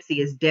think Pepsi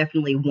is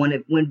definitely one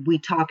of, when we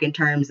talk in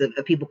terms of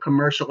people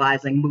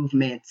commercializing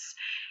movements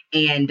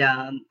and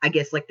I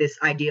guess like this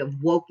idea of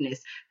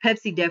wokeness,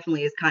 Pepsi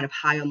definitely is kind of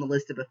high on the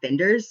list of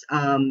offenders.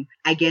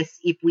 I guess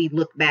if we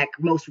look back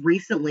most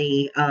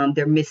recently,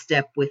 their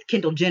misstep with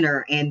Kendall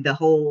Jenner and the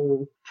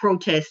whole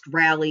protest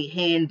rally,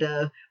 hand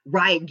the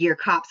riot gear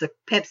cops of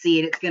Pepsi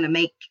and it's going to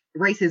make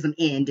racism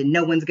end and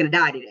no one's going to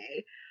die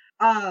today.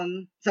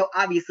 So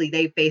obviously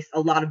they faced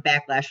a lot of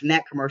backlash from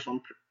that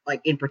commercial,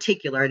 like in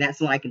particular, and that's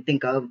the one I can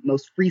think of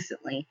most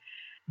recently.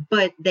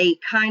 But they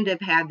kind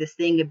of have this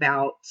thing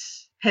about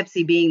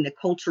Pepsi being the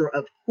culture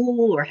of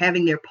cool, or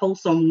having their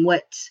pulse on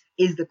what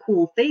is the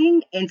cool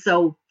thing. And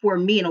so for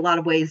me, in a lot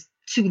of ways,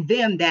 to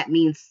them, that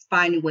means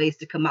finding ways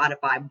to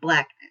commodify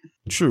blackness.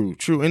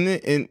 True.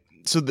 And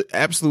so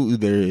absolutely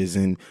there is.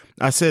 And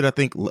I said, I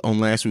think on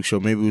last week's show,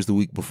 maybe it was the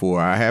week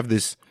before, I have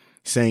this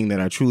saying that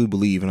I truly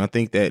believe. And I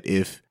think that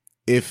if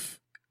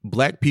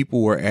Black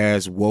people were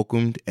as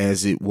welcomed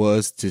as it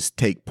was to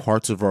take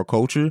parts of our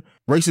culture,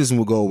 racism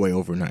would go away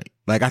overnight.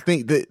 Like, I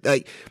think that,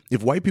 like,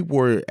 if white people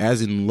were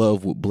as in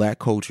love with Black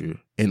culture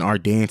and our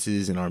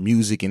dances and our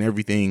music and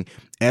everything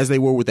as they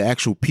were with the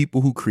actual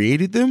people who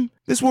created them,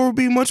 this world would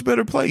be a much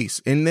better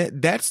place. And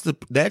that's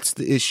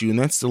the issue, and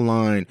that's the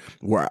line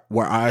where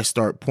I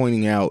start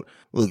pointing out,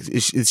 look,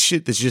 it's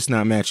shit that's just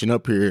not matching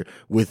up here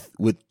with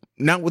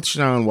not with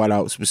Sean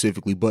Whiteout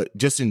specifically, but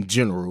just in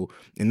general.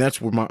 And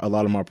that's where a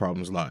lot of my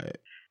problems lie at.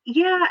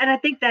 Yeah, and I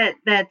think that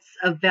that's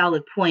a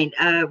valid point.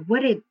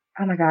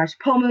 Oh my gosh,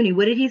 Paul Mooney,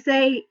 what did he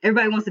say?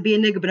 Everybody wants to be a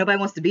nigga, but nobody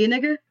wants to be a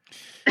nigga?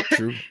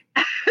 True.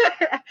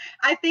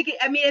 I think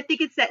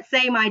it's that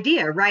same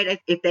idea, right?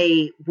 If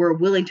they were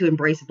willing to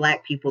embrace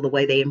Black people the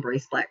way they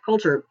embrace Black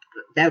culture,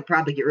 that would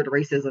probably get rid of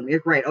racism.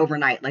 You're right,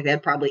 overnight. Like,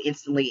 that'd probably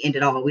instantly end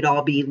it all. We'd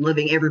all be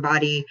loving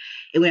everybody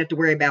and we wouldn't have to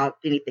worry about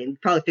anything.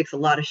 We'd probably fix a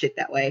lot of shit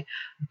that way.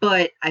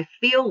 But I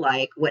feel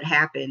like what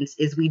happens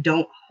is we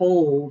don't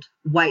hold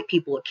white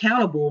people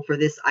accountable for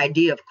this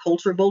idea of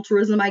culture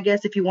vulturism, I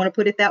guess, if you want to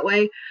put it that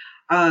way.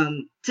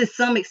 To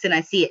some extent,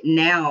 I see it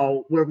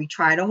now where we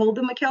try to hold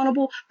them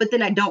accountable, but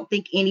then I don't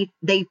think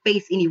they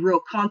face any real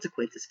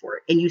consequences for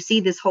it. And you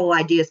see this whole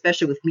idea,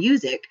 especially with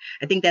music.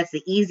 I think that's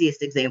the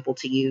easiest example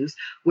to use,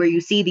 where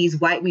you see these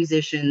white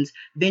musicians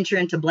venture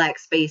into Black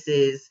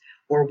spaces,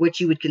 or what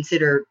you would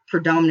consider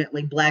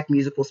predominantly Black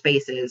musical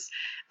spaces,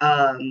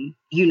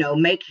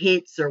 make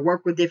hits or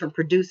work with different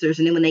producers.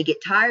 And then when they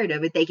get tired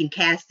of it, they can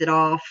cast it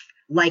off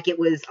like it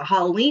was a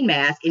Halloween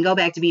mask and go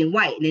back to being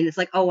white. And then it's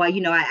like, oh, I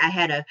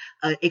had a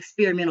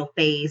experimental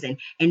phase and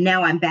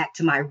now I'm back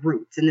to my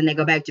roots. And then they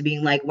go back to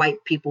being like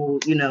white people,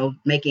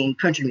 making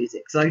country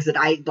music. So like I said,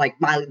 I like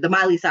the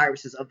Miley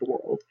Cyruses of the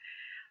world.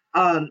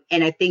 And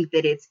I think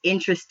that it's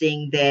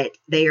interesting that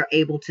they are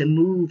able to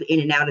move in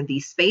and out of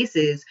these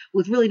spaces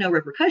with really no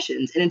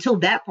repercussions. And until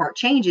that part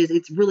changes,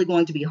 it's really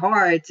going to be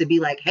hard to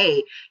be like,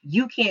 hey,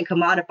 you can't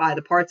commodify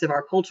the parts of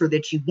our culture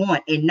that you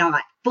want and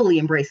not fully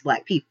embrace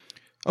Black people.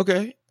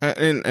 Okay,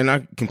 and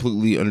I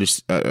completely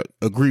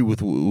agree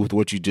with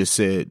what you just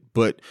said,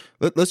 but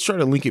let's try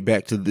to link it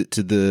back to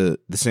the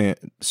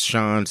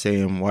Sean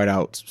Sam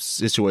Whiteout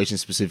situation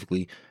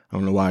specifically. I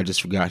don't know why I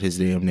just forgot his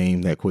damn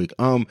name that quick.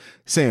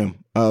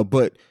 Sam.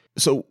 But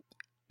so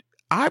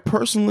I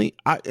personally,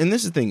 and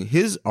this is the thing,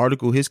 his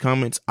article, his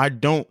comments, I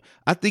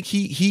think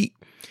he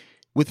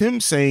with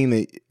him saying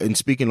that and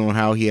speaking on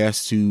how he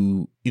has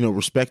to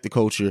respect the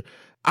culture.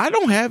 I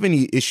don't have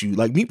any issue,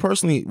 like me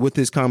personally, with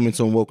his comments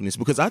on wokeness,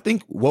 because I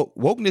think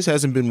wokeness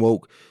hasn't been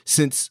woke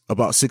since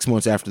about 6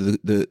 months after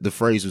the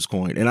phrase was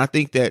coined. And I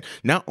think that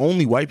not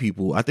only white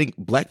people, I think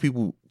Black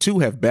people too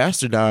have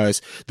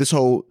bastardized this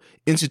whole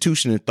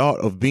institution and thought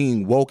of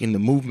being woke and the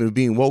movement of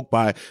being woke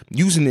by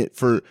using it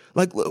for,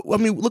 like, I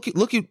mean, look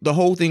at the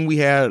whole thing we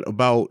had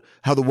about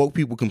how the woke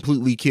people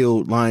completely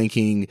killed Lion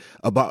King,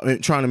 about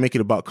trying to make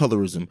it about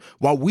colorism.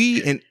 While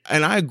and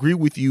I agree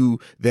with you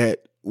that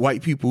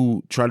white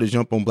people try to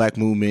jump on Black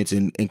movements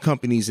and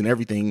companies and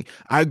everything.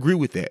 I agree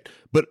with that.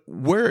 But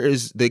where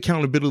is the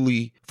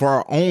accountability for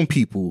our own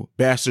people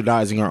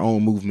bastardizing our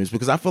own movements?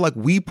 Because I feel like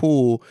we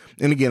pull,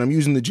 and again, I'm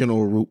using the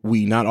general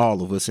we, not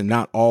all of us and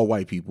not all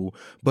white people,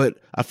 but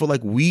I feel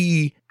like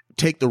we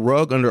take the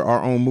rug under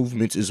our own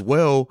movements as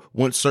well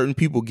once certain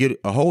people get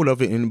a hold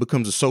of it and it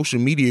becomes a social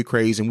media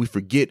craze and we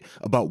forget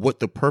about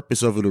what the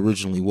purpose of it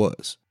originally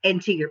was.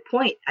 And to your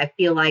point, I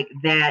feel like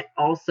that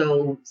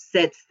also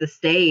sets the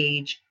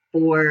stage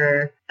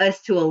for us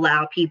to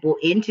allow people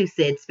into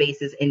said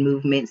spaces and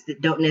movements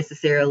that don't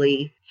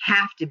necessarily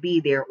have to be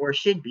there or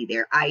should be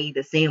there, i.e.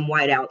 the Sam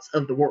Whiteouts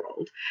of the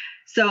world.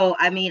 So,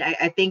 I mean,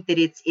 I think that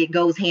it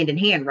goes hand in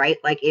hand, right?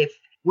 Like if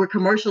we're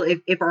commercial,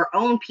 if our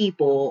own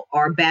people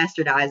are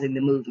bastardizing the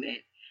movement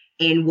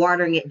and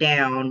watering it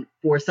down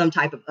for some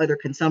type of other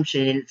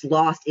consumption and it's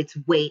lost its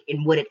weight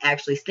in what it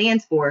actually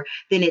stands for,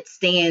 then it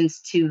stands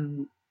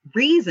to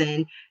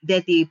reason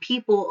that the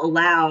people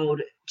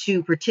allowed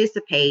to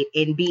participate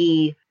and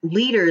be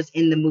leaders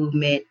in the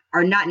movement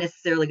are not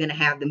necessarily going to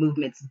have the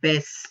movement's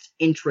best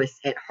interests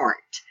at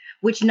heart.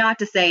 Which, not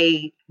to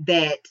say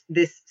that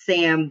this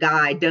Sam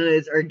guy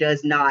does or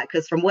does not,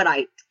 because from what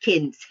I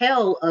can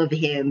tell of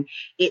him,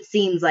 it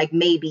seems like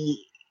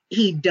maybe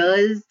he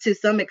does to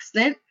some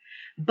extent.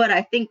 But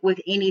I think with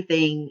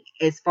anything,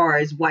 as far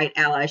as white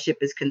allyship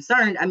is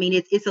concerned, I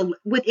mean,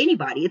 with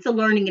anybody, it's a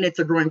learning and it's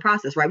a growing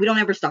process, right? We don't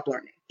ever stop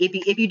learning.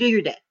 If you do,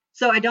 you're dead.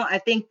 So I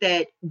think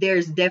that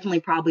there's definitely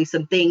probably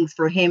some things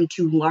for him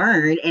to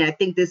learn. And I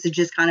think this is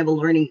just kind of a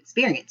learning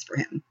experience for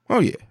him.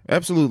 Oh, yeah,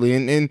 absolutely.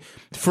 And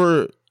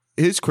for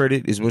his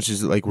credit, as much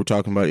as like we're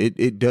talking about,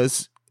 it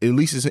does, at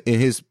least in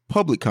his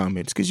public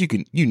comments, because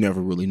you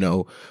never really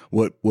know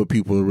what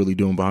people are really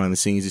doing behind the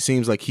scenes. It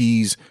seems like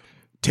he's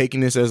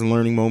taking this as a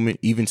learning moment,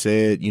 even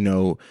said,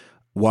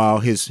 while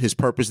his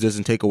purpose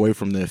doesn't take away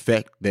from the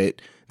effect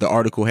that the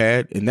article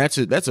had. And that's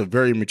a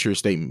very mature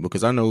statement,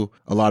 because I know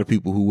a lot of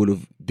people who would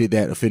have did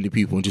that, offended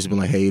people, and just been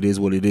like, hey, it is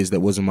what it is. That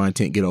wasn't my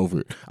intent. Get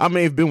over it. I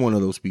may have been one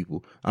of those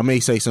people. I may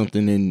say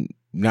something and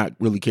not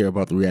really care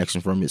about the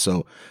reaction from it.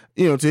 So,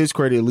 to his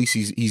credit, at least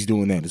he's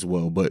doing that as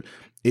well. But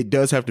it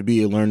does have to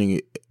be a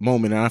learning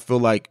moment. And I feel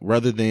like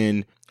rather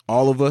than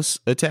all of us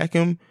attack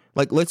him,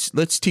 like let's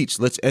teach,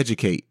 let's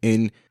educate.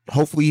 And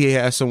hopefully he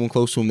has someone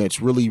close to him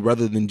that's really,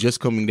 rather than just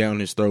coming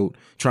down his throat,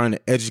 trying to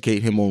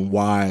educate him on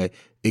why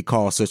it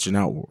caused such an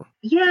outroar.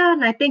 Yeah,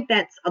 and I think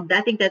that's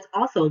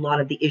also a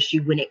lot of the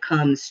issue when it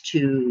comes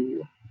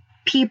to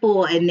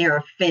people and their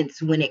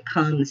offense when it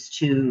comes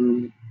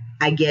to,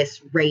 I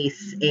guess,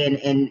 race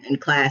and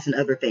class and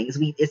other things.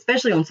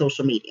 Especially on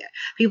social media,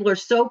 people are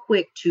so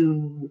quick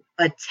to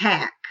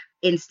attack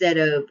instead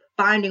of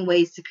finding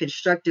ways to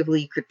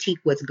constructively critique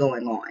what's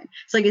going on.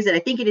 So like I said, I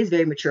think it is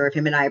very mature of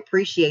him, and I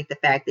appreciate the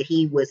fact that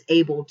he was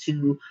able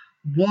to,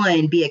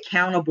 one, be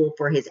accountable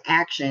for his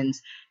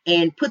actions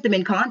and put them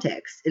in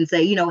context and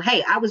say,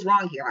 hey, I was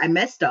wrong here. I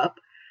messed up.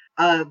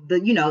 But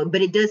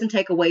it doesn't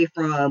take away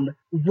from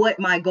what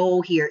my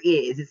goal here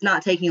is. It's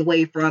not taking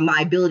away from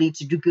my ability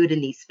to do good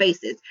in these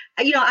spaces.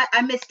 I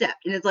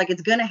misstepped, and it's like,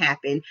 it's going to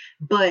happen,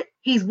 but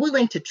he's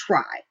willing to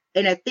try.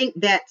 And I think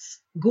that's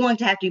going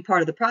to have to be part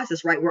of the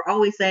process, right? We're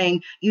always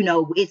saying,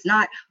 it's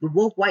not the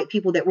woke white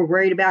people that we're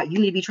worried about. You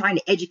need to be trying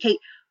to educate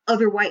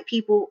other white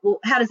people. Well,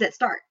 how does that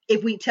start?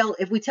 If we tell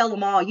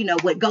them all,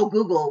 go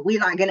Google, we're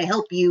not going to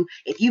help you.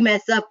 If you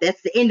mess up,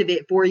 that's the end of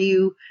it for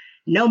you.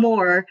 No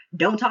more.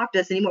 Don't talk to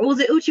us anymore. Was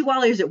it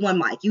Uchiwali or is it one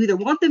mic? You either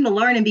want them to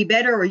learn and be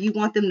better, or you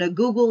want them to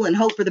Google and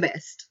hope for the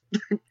best.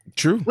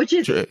 True. Which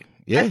is true.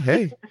 Yeah.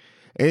 Hey,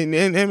 and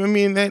I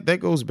mean that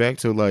goes back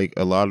to like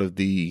a lot of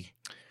the.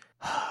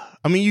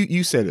 I mean,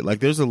 you said it. Like,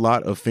 there's a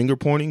lot of finger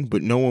pointing,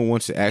 but no one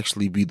wants to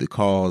actually be the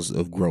cause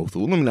of growth.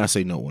 Well, let me not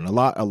say no one. A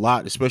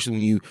lot,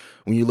 especially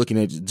when you're looking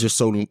at just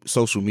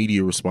social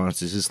media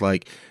responses. It's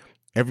like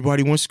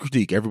everybody wants to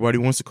critique, everybody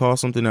wants to call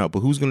something out, but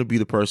who's going to be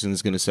the person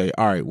that's going to say,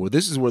 all right, well,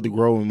 this is where the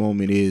growing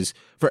moment is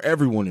for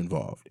everyone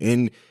involved.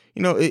 And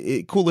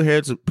cooler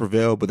heads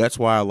prevail, but that's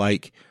why I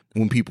like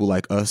when people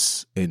like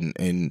us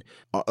and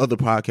other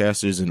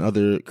podcasters and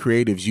other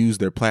creatives use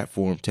their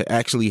platform to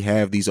actually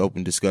have these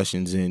open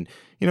discussions. And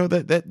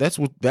that's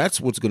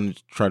what's going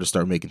to try to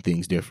start making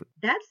things different.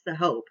 That's the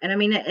hope. And I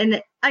mean,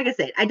 and like I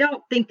said, I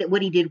don't think that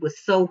what he did was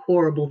so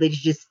horrible that it's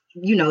just,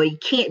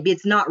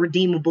 it's not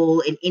redeemable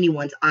in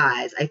anyone's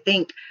eyes. I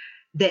think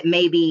that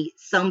maybe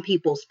some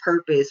people's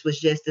purpose was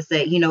just to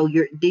say,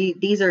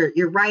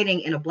 you're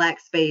writing in a Black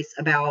space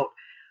about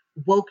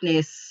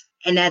wokeness,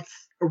 and that's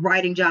a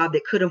writing job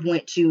that could have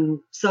went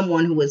to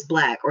someone who is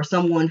Black or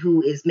someone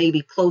who is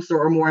maybe closer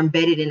or more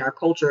embedded in our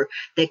culture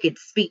that could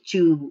speak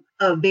to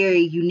a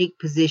very unique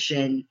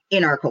position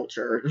in our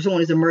culture, or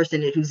someone who's immersed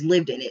in it, who's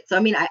lived in it. So,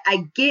 I mean,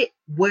 I get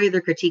where the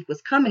critique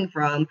was coming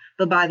from,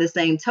 but by the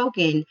same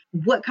token,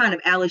 what kind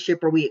of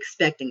allyship are we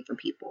expecting from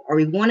people? Are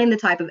we wanting the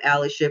type of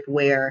allyship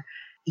where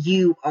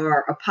you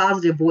are a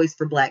positive voice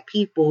for Black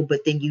people,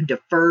 but then you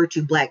defer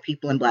to Black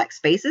people in Black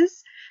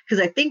spaces?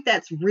 Because I think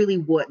that's really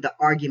what the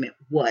argument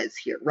was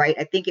here, right?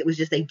 I think it was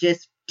they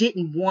just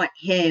didn't want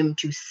him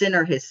to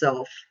center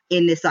himself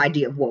in this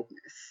idea of wokeness.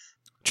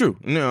 True.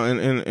 No,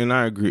 and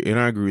I agree. And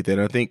I agree with that.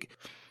 I think,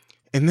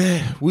 and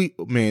then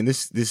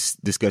this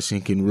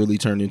discussion can really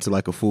turn into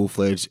like a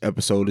full-fledged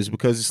episode, is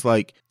because it's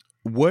like,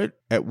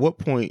 at what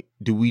point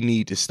do we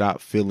need to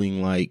stop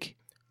feeling like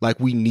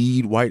we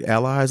need white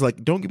allies?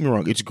 Like, don't get me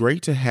wrong, it's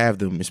great to have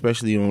them,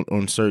 especially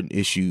on certain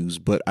issues,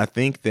 but I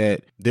think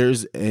that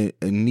there's a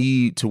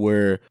need to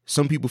where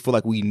some people feel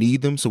like we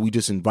need them, so we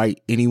just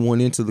invite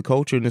anyone into the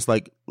culture. And it's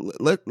like,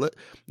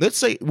 let's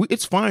say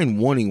it's fine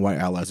wanting white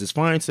allies, it's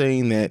fine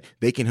saying that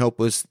they can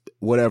help us,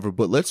 whatever,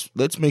 but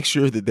let's make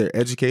sure that they're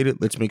educated,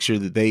 let's make sure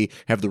that they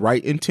have the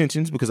right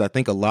intentions, because I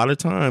think a lot of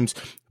times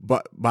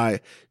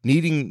by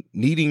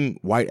needing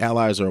white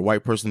allies or a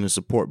white person to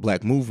support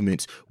Black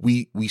movements,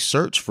 we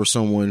search for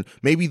someone,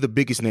 maybe the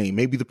biggest name,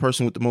 maybe the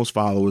person with the most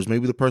followers,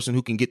 maybe the person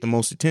who can get the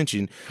most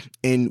attention,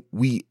 and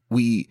we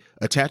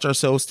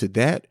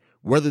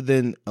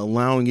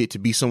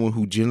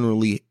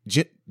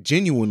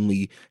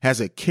genuinely has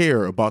a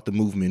care about the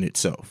movement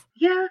itself.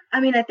 Yeah, I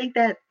mean, I think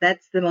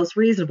that's the most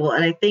reasonable.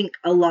 And I think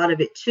a lot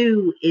of it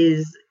too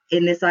is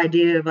in this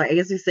idea of, like, I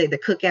guess you say the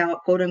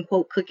cookout, quote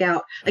unquote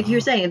cookout, like you're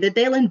saying, that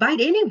they'll invite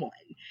anyone.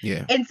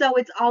 Yeah. And so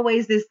it's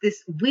always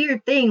this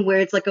weird thing where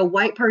it's like a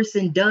white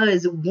person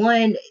does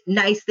one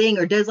nice thing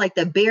or does like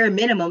the bare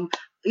minimum,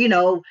 you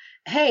know,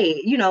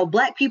 hey, you know,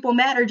 Black people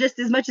matter just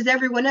as much as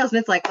everyone else. And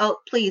it's like, oh,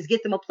 please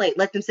get them a plate.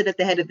 Let them sit at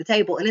the head of the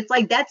table. And it's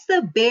like, that's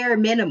the bare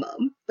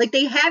minimum. Like,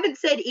 they haven't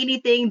said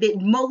anything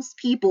that most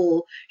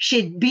people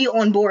should be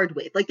on board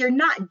with. Like, they're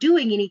not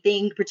doing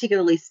anything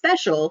particularly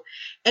special.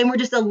 And we're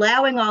just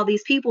allowing all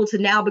these people to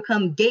now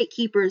become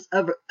gatekeepers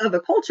of a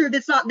culture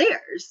that's not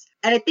theirs.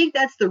 And I think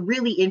that's the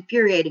really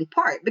infuriating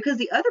part, because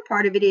the other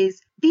part of it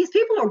is these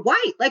people are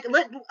white. Like,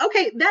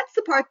 okay, that's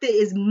the part that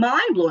is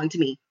mind blowing to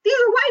me. These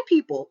are white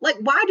people. Like,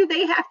 why do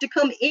they have to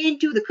come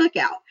into the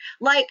cookout?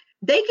 Like,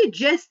 they could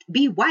just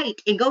be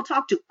white and go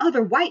talk to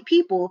other white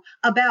people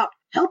about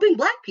helping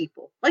Black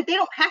people. Like, they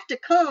don't have to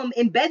come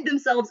embed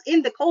themselves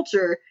in the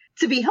culture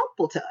to be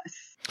helpful to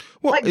us.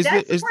 Well, like,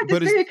 that's the part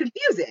that's very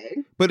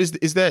confusing. But is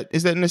that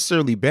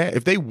necessarily bad?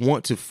 If they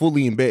want to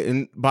fully embed,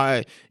 and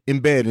by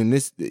embed, and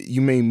this,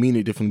 you may mean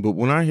it differently, but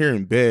when I hear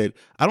embed,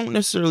 I don't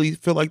necessarily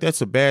feel like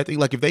that's a bad thing.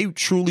 Like, if they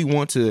truly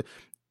want to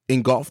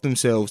engulf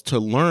themselves to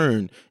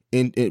learn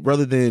in it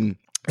rather than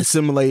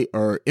assimilate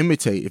or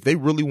imitate, if they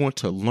really want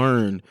to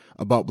learn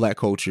about Black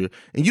culture,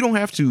 and you don't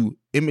have to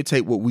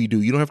imitate what we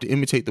do, you don't have to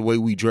imitate the way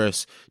we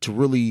dress to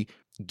really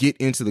get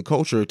into the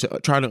culture, to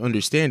try to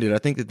understand it. I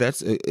think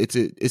that's it's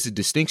a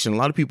distinction. A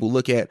lot of people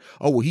look at,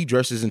 oh, well, he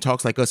dresses and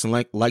talks like us and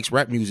likes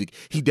rap music,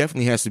 he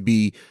definitely has to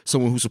be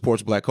someone who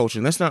supports Black culture,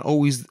 and that's not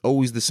always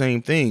the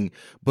same thing.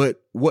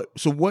 But what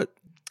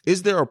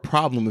is there a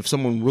problem if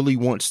someone really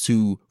wants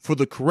to, for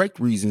the correct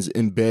reasons,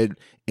 embed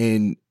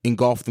and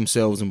engulf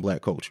themselves in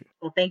Black culture?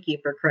 Well, thank you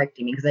for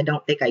correcting me, because I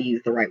don't think I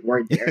used the right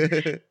word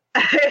there.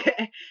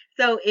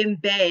 So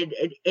embed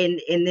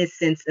in this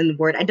sense in the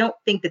word, I don't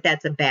think that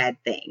that's a bad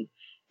thing.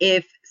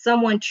 If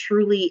someone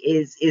truly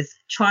is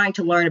trying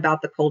to learn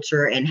about the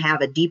culture and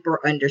have a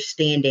deeper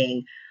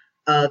understanding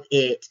of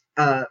it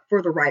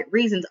for the right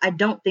reasons, I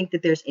don't think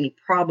that there's any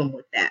problem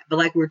with that. But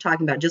like we were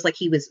talking about, just like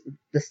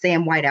the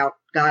Sam Whiteout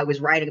guy was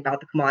writing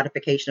about the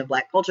commodification of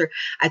Black culture,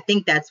 I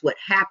think that's what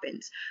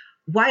happens.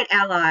 White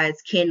allies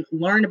can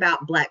learn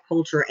about Black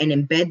culture and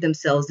embed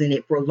themselves in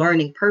it for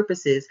learning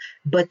purposes,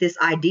 but this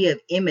idea of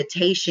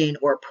imitation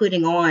or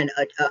putting on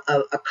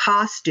a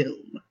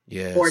costume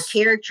or a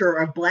character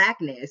of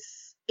Blackness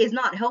is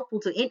not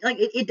helpful to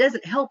it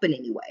doesn't help in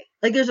any way.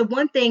 Like, there's a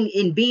one thing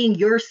in being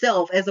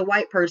yourself as a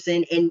white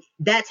person, and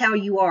that's how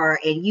you are,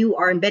 and you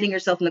are embedding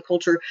yourself in the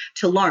culture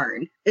to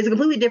learn. It's a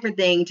completely different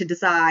thing to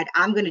decide,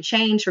 I'm going to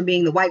change from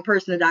being the white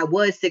person that I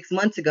was 6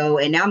 months ago,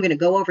 and now I'm going to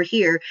go over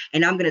here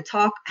and I'm going to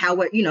talk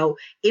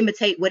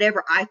imitate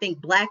whatever I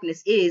think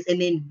Blackness is, and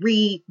then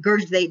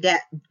regurgitate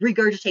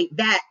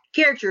that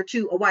character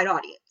to a white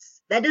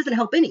audience. That doesn't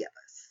help any of us.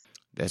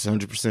 That's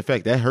 100%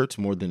 fact. That hurts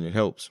more than it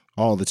helps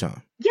all the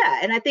time.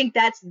 Yeah, and I think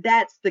that's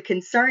the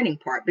concerning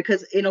part,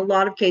 because in a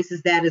lot of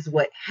cases that is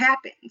what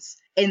happens.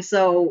 And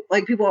so,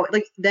 like, people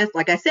like that's,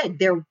 like I said,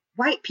 they're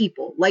white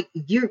people. Like,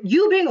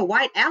 you being a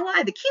white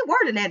ally, the key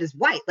word in that is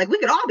white. Like, we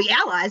could all be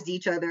allies to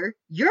each other.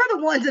 You're the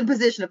ones in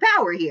position of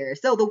power here.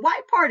 So the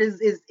white part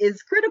is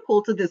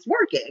critical to this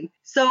working.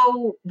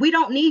 So we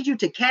don't need you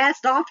to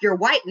cast off your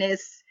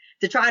whiteness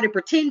to try to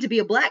pretend to be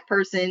a Black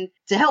person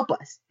to help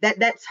us.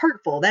 That's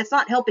hurtful. That's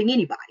not helping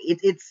anybody.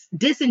 It's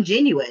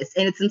disingenuous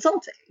and it's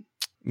insulting.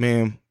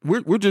 Man,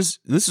 we're just,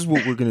 this is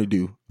what we're gonna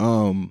do.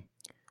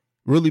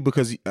 Really,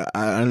 because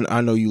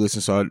I know you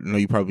listen, so I know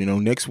you probably know.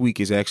 Next week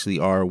is actually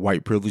our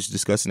white privilege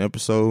discussing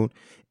episode,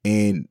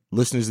 and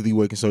listeners of the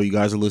Awakened Soul, you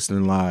guys are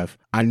listening live.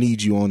 I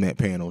need you on that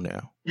panel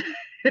now.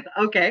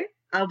 Okay,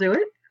 I'll do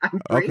it. I'm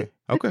free.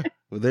 Okay.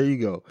 Well, there you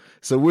go.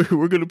 So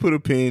we're gonna put a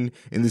pin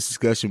in this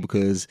discussion,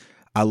 because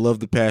I love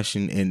the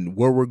passion, and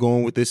where we're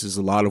going with this is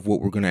a lot of what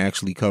we're going to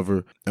actually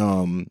cover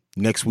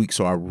next week.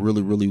 So I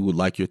really, really would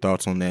like your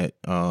thoughts on that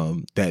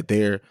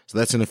there. So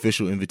that's an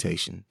official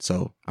invitation.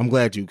 So I'm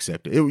glad you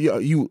accepted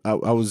it. You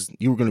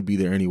were going to be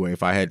there anyway.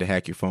 If I had to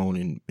hack your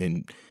phone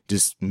and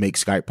just make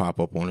Skype pop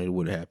up on it, it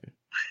would have happened.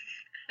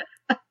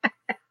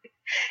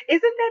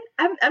 Isn't that,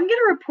 I'm going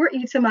to report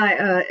you to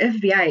my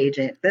FBI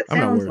agent. That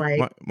sounds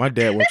like. My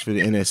dad works for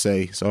the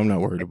NSA, so I'm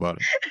not worried about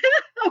it.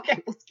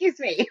 Okay, well, excuse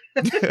me.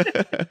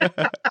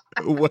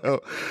 Well,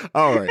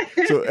 all right.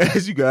 So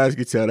as you guys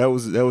can tell, that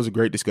was a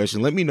great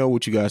discussion. Let me know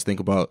what you guys think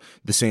about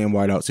the Sam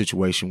Whiteout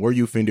situation. Were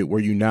you offended?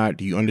 Were you not?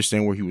 Do you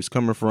understand where he was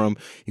coming from?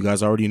 You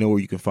guys already know where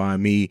you can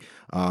find me.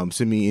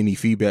 Send me any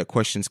feedback,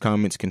 questions,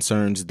 comments,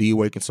 concerns,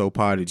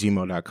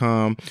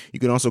 theawakensoulpod@gmail.com. You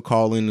can also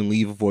call in and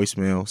leave a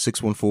voicemail,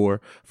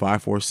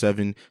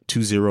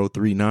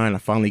 614-547-2039. I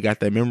finally got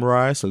that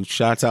memorized, so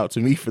shouts out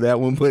to me for that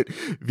one. But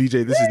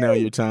VJ, this is now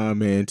your time,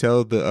 man.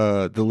 Tell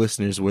the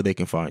listeners where they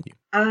can find you.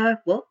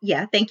 Well,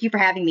 yeah, thank you for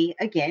having me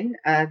again.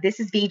 This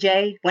is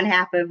VJ, one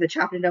half of the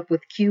Chopping It Up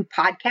with Q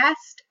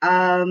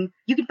podcast.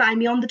 You can find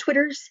me on the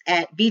Twitters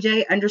at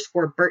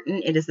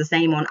VJ_Burton. It is the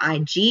same on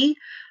IG.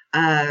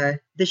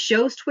 The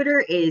show's Twitter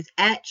is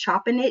at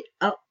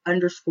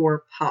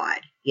choppingitup_pod.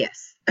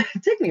 Yes.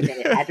 It took me a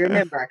minute. I had to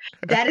remember.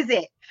 That is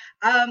it.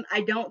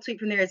 I don't tweet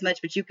from there as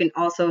much, but you can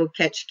also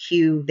catch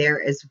Q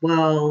there as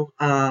well.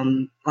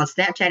 On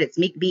Snapchat, it's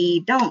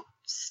MeekB. Don't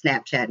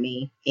Snapchat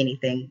me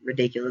anything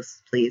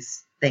ridiculous,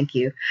 please. Thank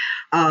you.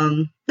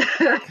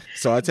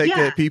 So I take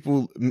that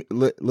people,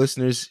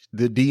 listeners,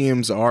 the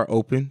DMs are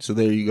open. So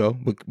there you go.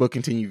 But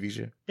continue,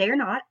 Visha. They are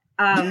not.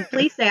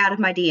 Please stay out of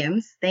my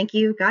DMs. Thank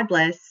you. God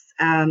bless.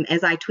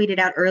 As I tweeted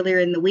out earlier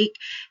in the week,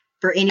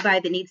 for anybody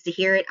that needs to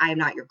hear it, I am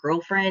not your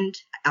girlfriend.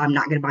 I'm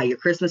not going to buy you a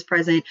Christmas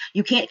present.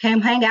 You can't come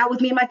hang out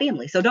with me and my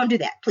family. So don't do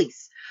that,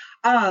 please.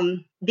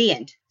 The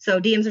end. So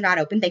DMs are not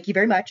open. Thank you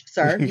very much,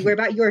 sir. You worry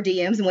about your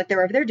DMs and what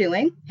they're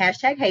doing.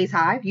 Hashtag Haze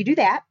Hive. You do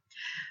that.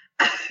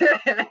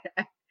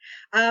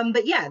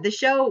 But yeah, the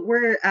show,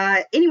 we're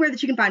anywhere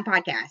that you can find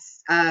podcasts.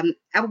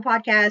 Apple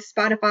Podcasts,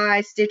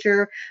 Spotify,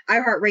 Stitcher,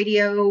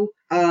 iHeartRadio,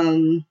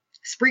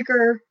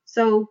 Spreaker.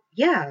 So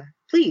yeah,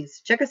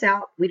 please check us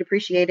out. We'd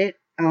appreciate it.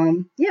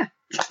 Yeah.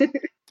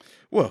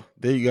 Well,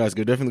 there you guys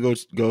go. Definitely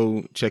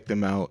go check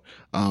them out.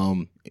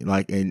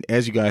 And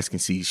as you guys can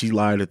see, she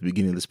lied at the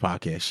beginning of this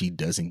podcast. She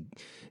doesn't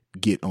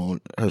get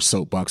on her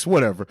soapbox,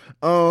 whatever.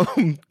 Go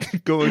and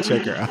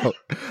check her out.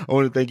 I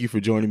want to thank you for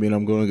joining me, and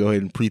I'm going to go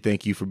ahead and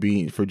pre-thank you for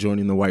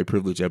joining the White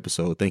Privilege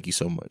episode. Thank you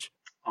so much.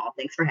 Oh,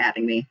 thanks for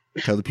having me.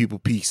 Tell the people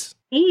peace.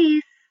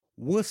 Peace.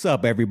 What's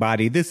up,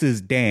 everybody? This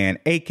is Dan,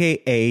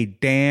 a.k.a.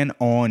 Dan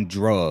on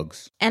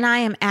Drugs. And I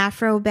am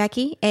Afro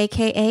Becky,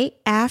 a.k.a.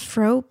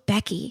 Afro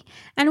Becky.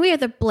 And we are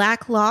the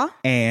Black Law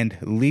and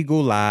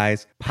Legal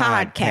Lies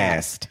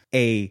Podcast,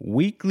 a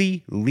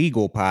weekly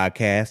legal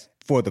podcast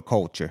for the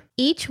culture.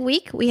 Each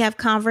week, we have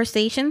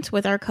conversations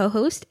with our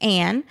co-host,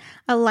 Anne,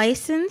 a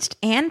licensed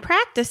and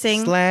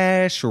practicing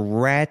 /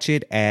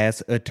 ratchet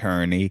ass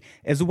attorney,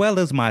 as well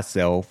as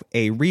myself,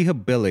 a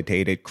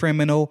rehabilitated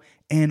criminal,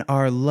 and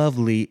our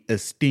lovely,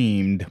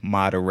 esteemed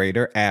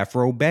moderator,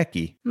 Afro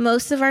Becky.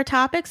 Most of our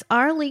topics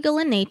are legal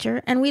in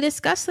nature, and we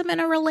discuss them in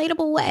a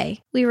relatable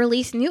way. We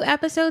release new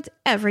episodes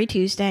every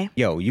Tuesday.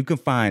 Yo, you can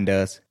find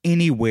us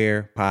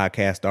anywhere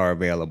podcasts are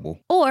available.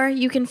 Or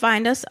you can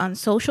find us on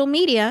social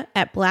media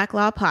at Black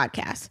Law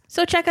Podcast.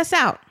 So check us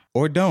out.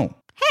 Or don't.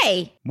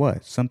 Hey!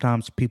 What?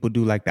 Sometimes people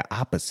do like the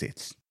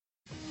opposites.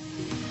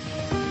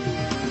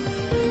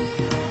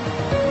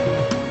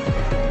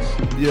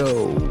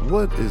 Yo,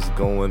 what is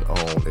going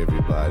on,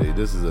 everybody?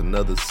 This is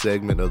another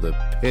segment of the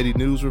Petty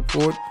News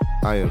Report.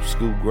 I am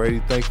Scoop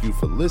Grady. Thank you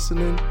for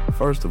listening.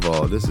 First of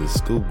all, this is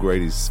Scoop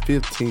Grady's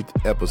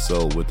 15th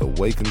episode with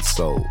Awakened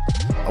Soul.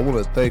 I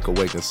want to thank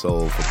Awakened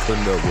Soul for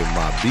putting up with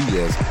my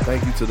BS.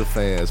 Thank you to the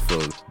fans for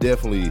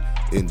definitely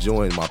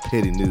enjoying my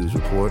Petty News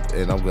Report,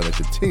 and I'm going to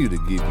continue to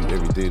give you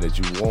everything that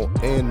you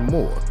want and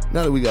more.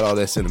 Now that we got all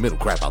that sentimental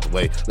crap out the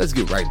way, let's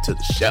get right into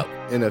the show.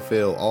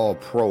 NFL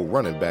All-Pro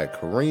running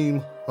back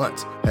Kareem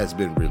Hunt has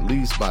been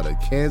released by the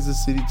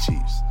Kansas City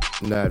Chiefs.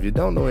 Now, if you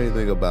don't know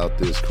anything about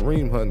this,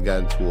 Kareem Hunt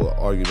got into an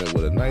argument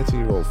with a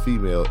 19-year-old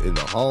female in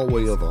the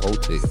hallway of a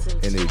hotel,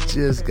 and it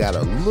just got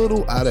a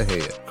little out of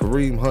hand.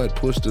 Kareem Hunt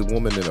pushed the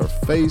woman in her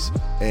face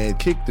and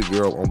kicked the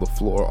girl on the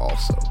floor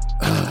also.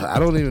 I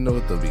don't even know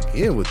what to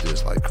begin with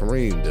this. Like,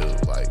 Kareem,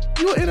 dude, like,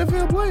 you an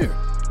NFL player.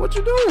 What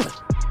you doing?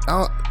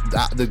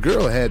 The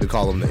girl had to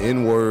call him the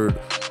N-word,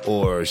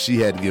 or she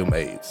had to give him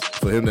AIDS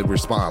for him to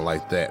respond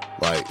like that.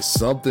 Like,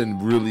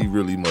 something really,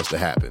 really must have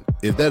happened.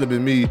 If that had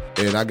been me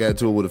and I got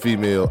into it with a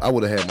female, I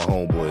would have had my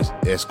homeboys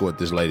escort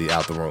this lady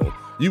out the room.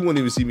 You wouldn't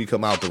even see me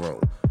come out the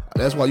room.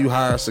 That's why you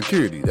hire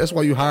security. That's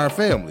why you hire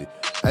family.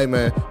 Hey,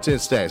 man, 10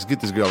 stacks,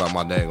 get this girl out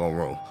my dang on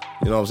room.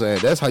 You know what I'm saying?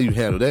 That's how you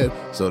handle that.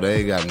 So they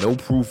ain't got no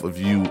proof of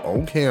you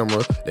on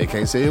camera. They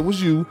can't say it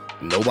was you.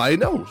 Nobody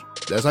knows.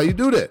 That's how you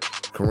do that.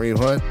 Kareem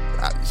Hunt,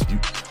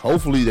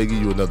 hopefully they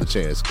give you another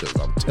chance, because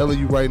I'm telling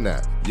you right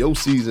now, your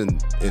season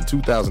in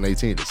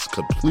 2018 is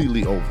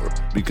completely over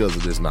because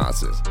of this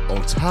nonsense.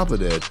 On top of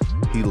that,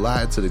 he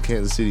lied to the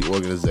Kansas City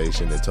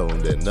organization and told them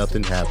that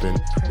nothing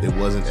happened. It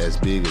wasn't as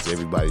big as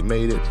everybody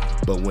made it.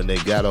 But when they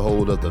got a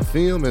hold of the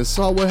film and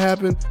saw what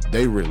happened,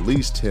 they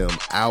released him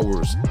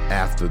hours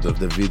after the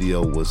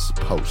video was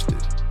posted.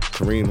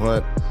 Kareem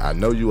Hunt, I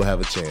know you will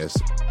have a chance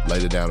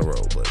later down the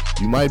road, but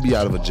you might be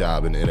out of a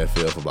job in the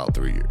NFL for about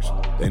 3 years.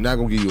 They're not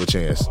going to give you a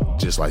chance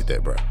just like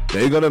that, bro.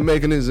 They're going to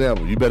make an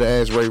example. You better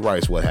ask Ray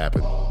Rice what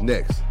happened.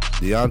 Next,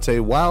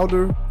 Deontay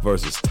Wilder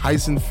versus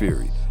Tyson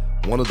Fury.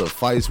 One of the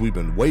fights we've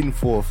been waiting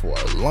for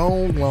a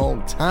long,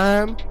 long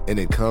time, and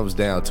it comes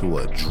down to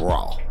a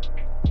draw.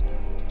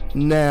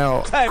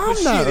 Now,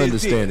 I'm not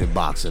understanding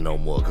boxing no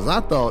more, because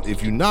I thought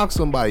if you knock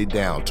somebody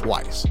down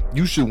twice,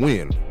 you should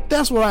win.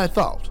 That's what I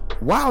thought.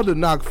 Wilder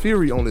knocked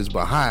Fury on his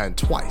behind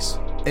twice.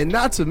 And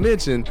not to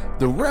mention,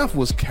 the ref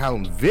was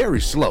counting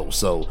very slow,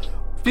 so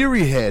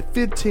Fury had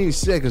 15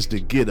 seconds to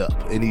get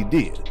up, and he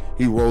did.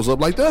 He rose up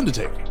like The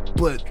Undertaker.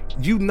 But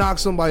You knock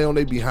somebody on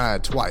their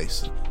behind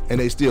twice, and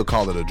they still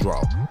call it a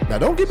draw. Now,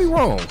 don't get me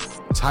wrong.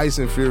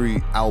 Tyson Fury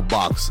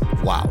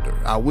outboxed Wilder.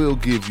 I will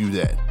give you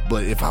that.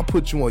 But if I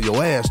put you on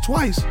your ass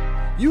twice,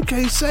 you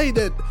can't say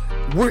that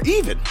we're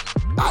even.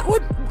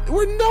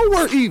 We're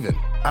nowhere even.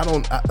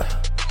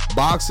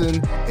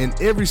 Boxing and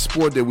every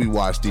sport that we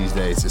watch these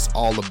days is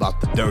all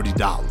about the dirty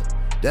dollar.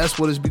 That's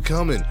what it's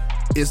becoming.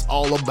 It's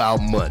all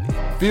about money.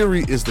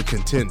 Fury is the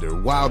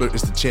contender. Wilder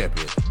is the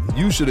champion.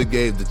 You should have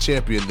gave the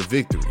champion the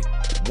victory.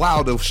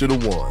 Wilder should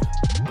have won.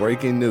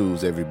 Breaking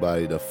news,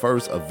 everybody. The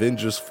first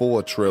Avengers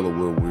 4 trailer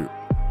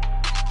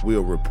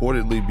will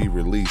reportedly be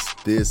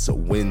released this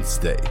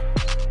Wednesday.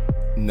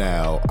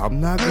 Now, I'm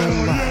not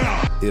gonna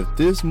lie. If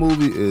this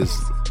movie is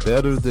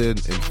better than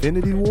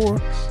Infinity War,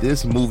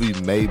 this movie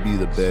may be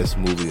the best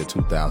movie of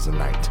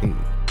 2019.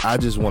 I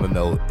just want to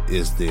know,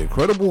 is the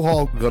Incredible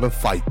Hulk gonna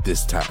fight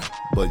this time?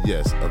 But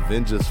yes,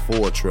 Avengers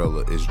 4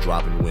 trailer is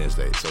dropping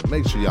Wednesday, so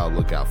make sure y'all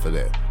look out for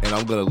that. And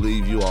I'm gonna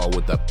leave you all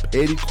with the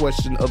petty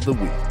question of the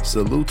week.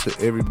 Salute to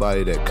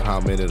everybody that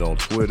commented on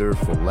Twitter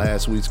for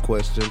last week's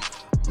question.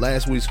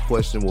 Last week's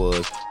question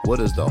was, what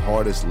is the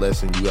hardest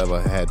lesson you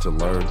ever had to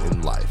learn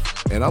in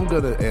life? And I'm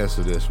gonna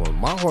answer this one.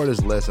 My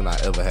hardest lesson I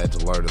ever had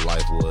to learn in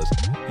life was,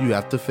 you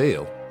have to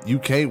fail. You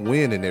can't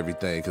win in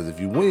everything, because if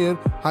you win,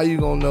 how you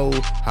gonna know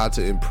how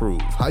to improve?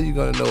 How you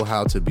gonna know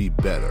how to be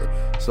better?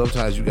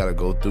 Sometimes you gotta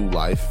go through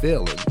life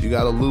failing. You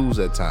gotta lose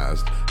at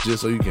times,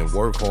 just so you can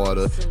work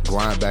harder,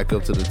 grind back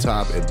up to the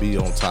top, and be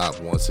on top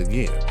once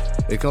again.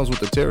 It comes with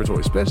the territory,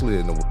 especially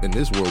in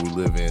this world we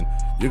live in.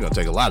 You're gonna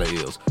take a lot of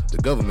L's. The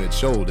government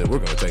showed that we're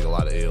gonna take a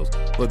lot of L's.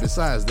 But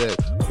besides that,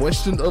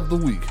 question of the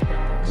week: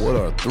 what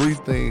are 3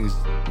 things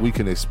we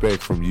can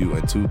expect from you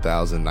in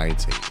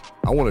 2019?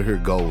 I want to hear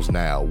goals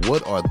now.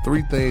 What are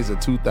 3 things in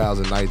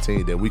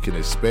 2019 that we can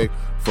expect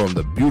from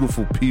the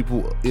beautiful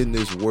people in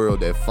this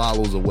world that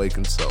follows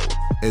Awakened Soul?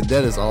 And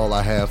that is all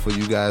I have for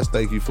you guys.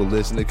 Thank you for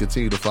listening.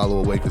 Continue to follow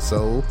Awakened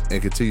Soul and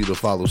continue to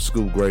follow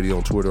Scoop Grady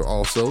on Twitter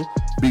also.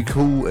 Be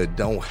cool and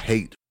don't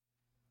hate.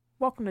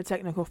 Welcome to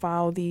Technical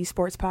File, the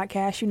sports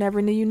podcast you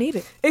never knew you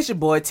needed. It's your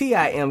boy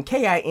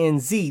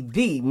TIMKINZ,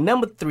 the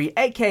number 3,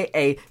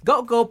 a.k.a.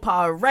 Go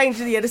Power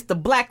Ranger. Yeah, this the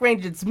Black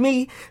Ranger. It's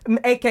me,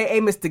 a.k.a.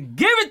 Mr.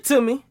 Give It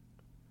To Me.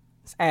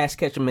 It's Ash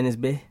Ketchum in this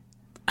bed.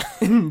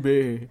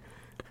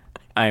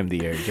 I am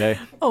the Eric J.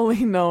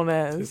 Only known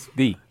as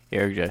The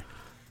Eric J.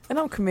 And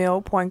I'm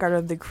Camille, point guard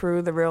of the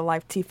crew, the real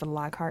life Tifa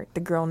Lockhart,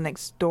 the girl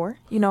next door.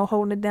 You know,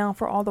 holding it down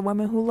for all the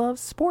women who love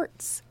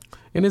sports.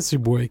 And it's your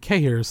boy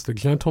K Harris, the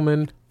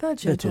gentleman. The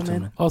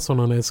gentleman. Also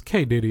known as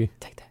K Diddy.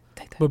 Take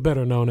that. But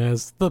better known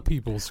as the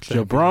People's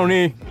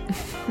Jabroni.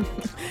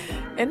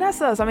 And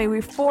that's us. I mean,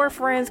 we're 4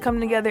 friends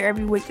coming together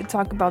every week to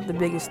talk about the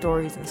biggest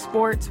stories in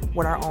sports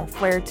with our own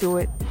flair to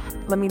it.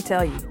 Let me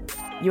tell you,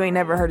 you ain't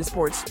never heard a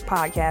sports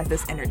podcast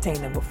that's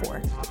entertaining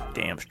before.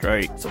 Damn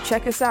straight. So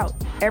check us out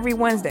every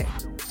Wednesday.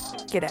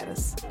 Get at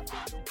us.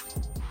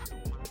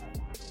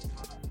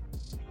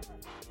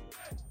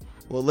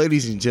 Well,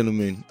 ladies and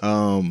gentlemen,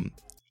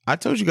 I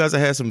told you guys I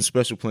had something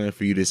special planned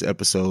for you this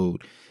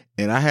episode,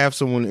 and I have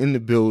someone in the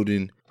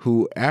building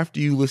who, after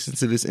you listen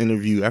to this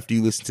interview, after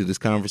you listen to this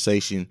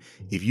conversation,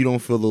 if you don't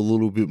feel a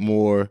little bit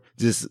more,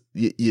 just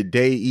your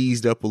day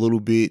eased up a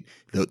little bit,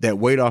 that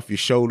weight off your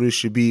shoulders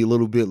should be a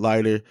little bit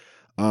lighter.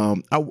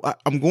 I'm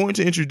going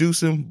to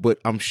introduce him, but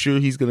I'm sure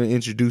he's going to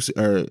introduce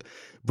or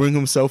bring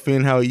himself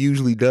in how he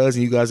usually does,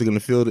 and you guys are going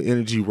to feel the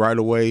energy right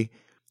away.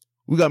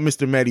 We got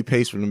Mr. Matty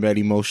Pace from the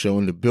Matty Mo Show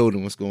in the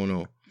building. What's going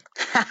on?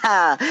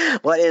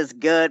 What is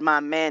good, my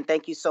man?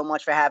 Thank you so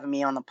much for having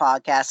me on the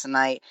podcast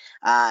tonight.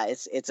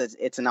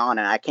 It's an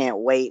honor. I can't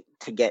wait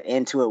to get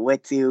into it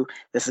with you.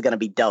 This is going to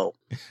be dope.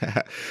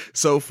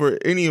 So for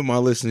any of my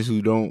listeners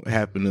who don't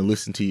happen to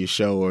listen to your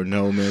show or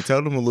know, man,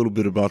 tell them a little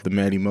bit about the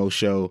Matty Mo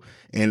Show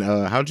and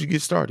how'd you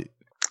get started?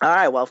 All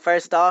right. Well,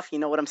 first off, you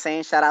know what I'm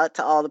saying? Shout out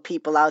to all the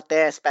people out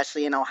there,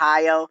 especially in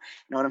Ohio.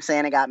 You know what I'm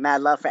saying? I got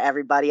mad love for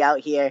everybody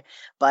out here.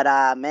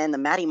 But, man, the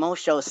Matty Mo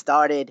Show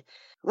started,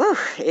 it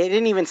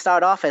didn't even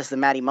start off as the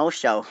Matty Mo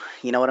Show.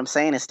 You know what I'm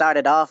saying? It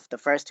started off, the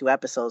first 2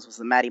 episodes was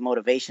the Matty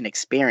Motivation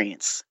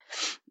Experience.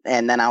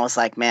 And then I was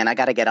like, man, I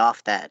got to get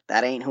off that.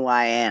 That ain't who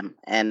I am.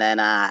 And then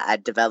I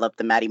developed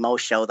the Matty Mo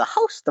Show, the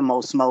host, the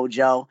Most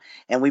Mojo.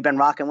 And we've been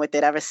rocking with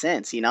it ever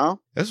since, you know?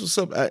 That's what's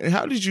up.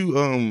 How did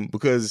you,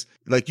 because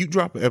like you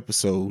drop an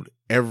episode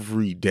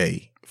every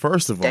day,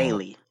 first of all.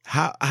 Daily.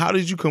 How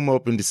did you come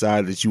up and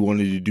decide that you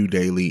wanted to do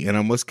daily? And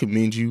I must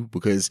commend you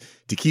because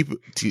to keep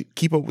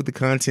up with the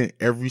content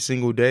every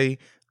single day,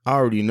 I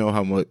already know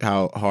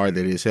how hard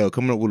that is. Hell,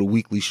 coming up with a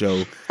weekly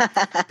show,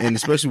 and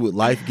especially with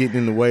life getting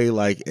in the way,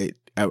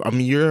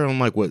 you're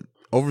on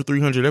over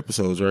 300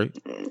 episodes, right?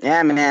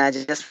 Yeah, man. I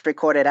just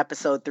recorded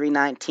episode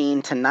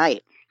 319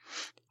 tonight.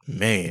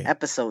 Man.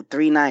 Episode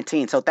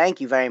 319. So thank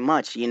you very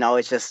much. You know,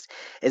 it's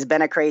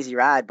been a crazy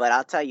ride, but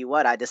I'll tell you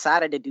what, I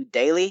decided to do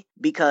daily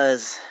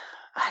because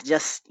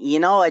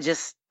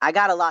I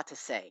got a lot to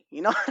say.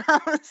 You know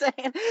what I'm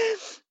saying?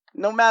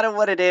 No matter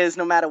what it is,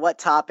 no matter what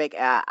topic,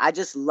 I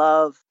just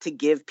love to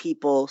give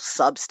people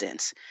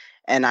substance.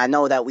 And I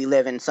know that we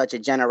live in such a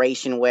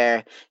generation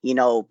where, you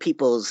know,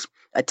 people's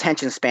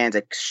attention spans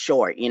are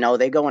short. You know,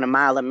 they going a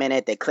mile a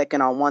minute, they're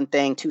clicking on one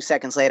thing, 2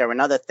 seconds later,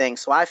 another thing.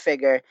 So I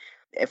figure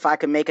if I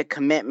could make a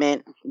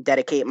commitment,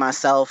 dedicate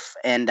myself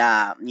and,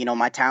 you know,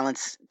 my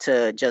talents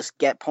to just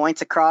get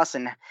points across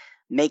and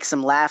make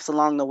some laughs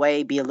along the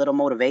way, be a little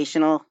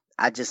motivational.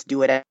 I just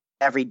do it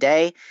every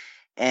day.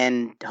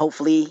 And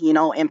hopefully, you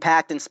know,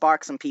 impact and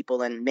spark some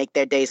people and make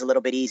their days a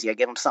little bit easier.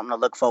 Give them something to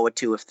look forward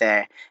to if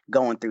they're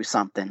going through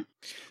something.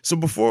 So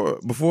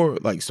before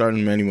like starting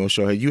the Manny Mo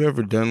show, had you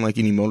ever done like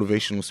any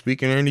motivational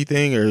speaking or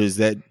anything, or is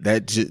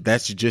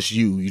that's just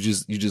you? You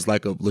just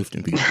like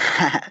uplifting people?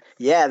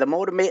 Yeah, the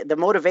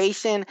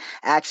motivation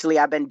actually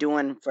I've been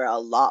doing for a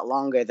lot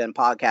longer than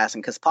podcasting,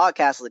 because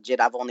podcast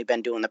legit I've only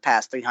been doing the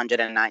past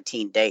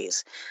 319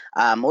 days.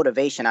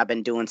 Motivation I've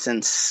been doing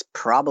since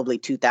probably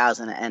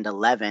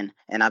 2011,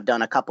 and I've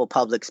done a couple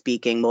public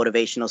speaking,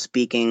 motivational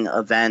speaking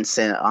events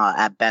and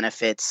at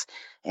benefits.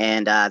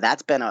 And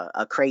that's been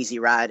a crazy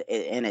ride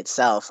in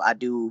itself. I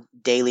do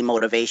daily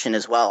motivation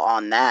as well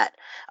on that.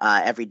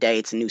 Every day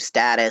it's a new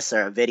status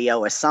or a video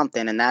or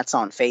something. And that's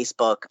on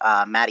Facebook,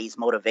 Maddie's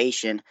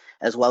Motivation,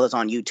 as well as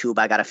on YouTube.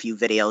 I got a few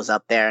videos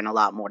up there and a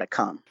lot more to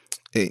come.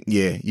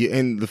 Yeah.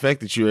 And the fact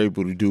that you're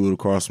able to do it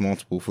across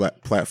multiple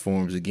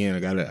platforms, again,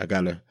 I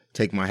gotta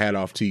take my hat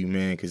off to you,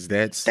 man, because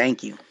that's...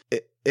 Thank you.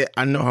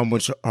 I know how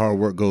much hard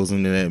work goes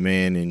into that,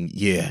 man. And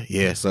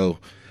yeah.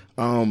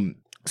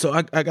 So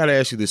I got to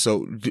ask you this.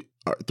 So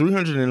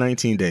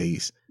 319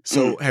 days.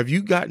 So have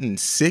you gotten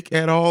sick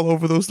at all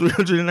over those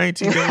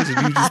 319 days, or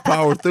do you just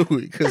power through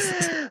it?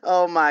 'Cause...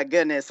 Oh my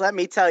goodness. Let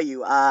me tell you.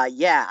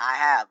 Yeah, I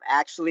have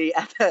actually.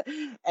 At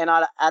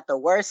the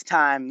worst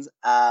times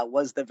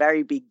was the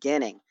very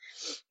beginning.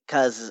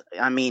 Because,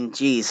 I mean,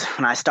 geez,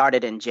 when I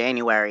started in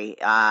January,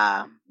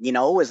 you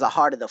know, it was the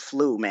heart of the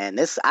flu, man.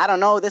 This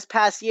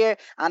past year,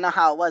 I know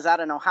how it was out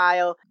in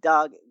Ohio,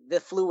 dog. The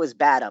flu was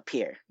bad up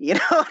here. You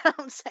know what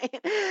I'm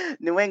saying?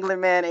 New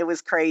England, man, it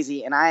was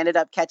crazy. And I ended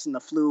up catching the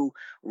flu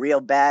real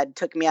bad.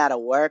 Took me out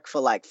of work for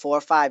like 4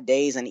 or 5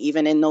 days. And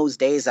even in those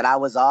days that I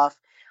was off,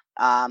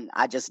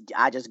 I just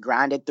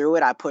grinded through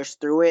it. I pushed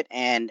through it.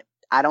 And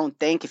I don't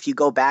think if you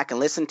go back and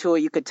listen to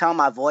it, you could tell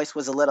my voice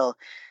was a little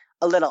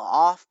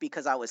off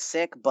because I was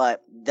sick,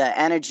 but the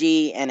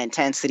energy and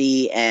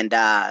intensity and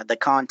the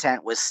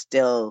content was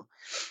still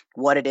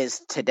what it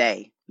is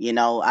today. You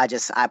know,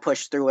 I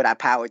pushed through it, I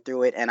powered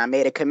through it, and I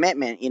made a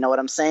commitment. You know what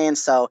I'm saying?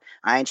 So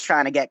I ain't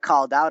trying to get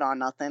called out on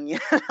nothing. You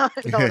know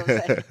what I'm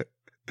saying?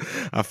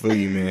 I feel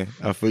you, man.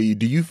 I feel you.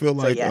 Do you feel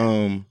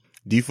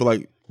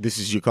like this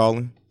is your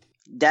calling?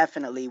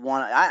 Definitely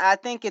one. I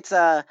think it's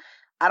I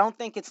don't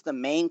think it's the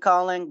main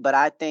calling, but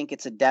I think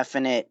it's a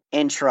definite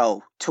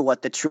intro to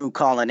what the true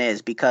calling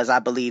is, because I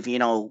believe, you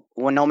know,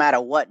 no matter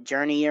what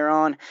journey you're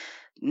on,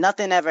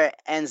 nothing ever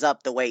ends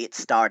up the way it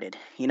started.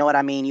 You know what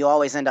I mean? You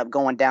always end up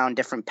going down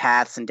different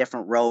paths and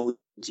different roads.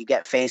 You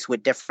get faced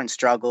with different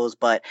struggles.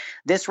 But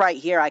this right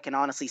here, I can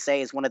honestly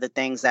say, is one of the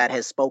things that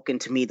has spoken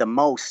to me the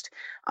most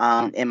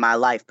in my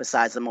life,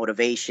 besides the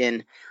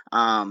motivation.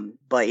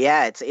 But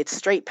yeah, it's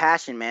straight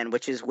passion, man,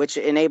 which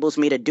enables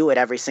me to do it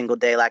every single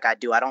day like I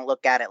do. I don't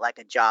look at it like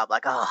a job,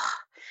 like, oh,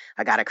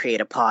 I got to create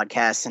a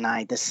podcast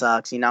tonight. This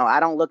sucks. You know, I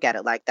don't look at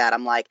it like that.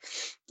 I'm like,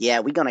 yeah,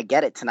 we're going to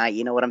get it tonight.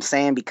 You know what I'm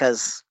saying?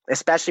 Because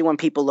especially when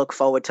people look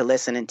forward to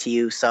listening to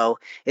you. So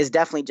it's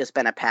definitely just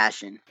been a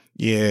passion.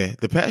 Yeah.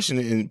 The passion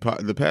with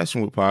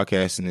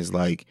podcasting is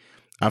like,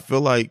 I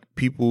feel like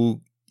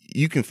people,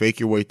 you can fake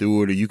your way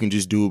through it, or you can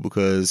just do it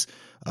because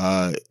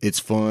it's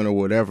fun or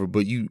whatever.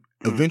 But you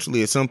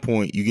eventually, at some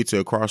point, you get to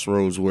a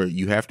crossroads where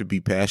you have to be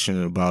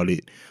passionate about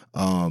it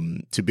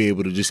to be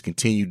able to just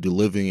continue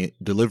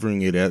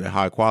delivering it at a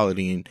high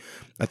quality. And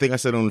I think I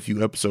said on a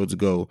few episodes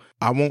ago,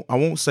 I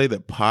won't say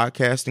that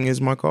podcasting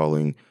is my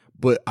calling,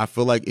 but I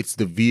feel like it's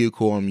the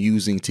vehicle I'm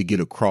using to get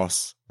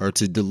across or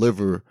to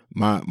deliver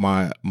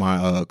my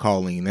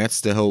calling. And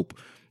that's to help,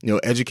 you know,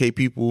 educate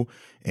people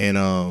and,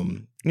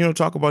 you know,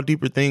 talk about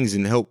deeper things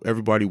and help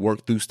everybody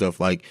work through stuff.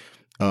 Like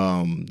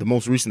the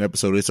most recent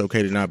episode, It's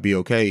Okay to Not Be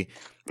Okay.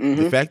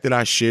 Mm-hmm. The fact that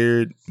I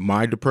shared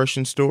my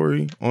depression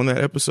story on that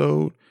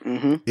episode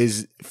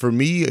is, for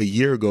me, a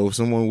year ago, if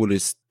someone would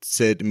have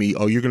said to me,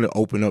 oh, you're going to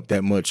open up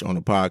that much on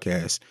a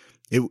podcast,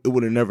 it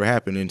would have never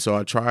happened. And so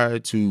I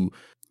tried to,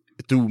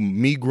 through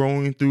me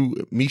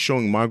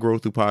showing my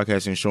growth through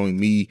podcasting, showing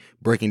me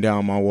breaking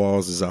down my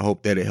walls, is I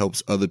hope that it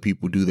helps other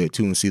people do that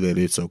too and see that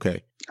it's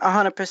okay.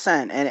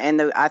 100%.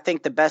 And I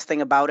think the best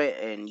thing about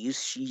it, and you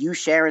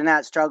sharing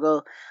that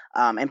struggle,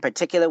 in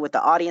particular with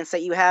the audience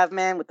that you have,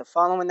 man, with the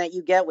following that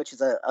you get, which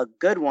is a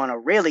good one, a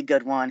really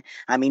good one.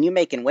 I mean, you're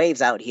making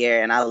waves out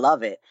here and I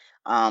love it.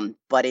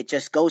 But it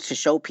just goes to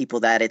show people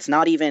that it's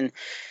not even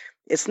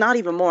it's not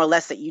even more or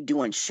less that you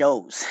doing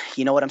shows.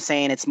 You know what I'm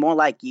saying? It's more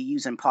like you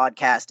using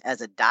podcast as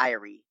a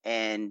diary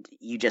and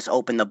you just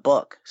open the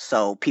book.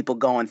 So people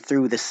going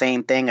through the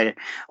same thing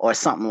or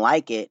something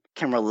like it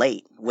can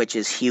relate, which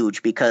is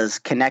huge because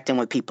connecting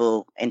with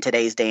people in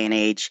today's day and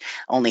age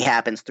only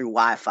happens through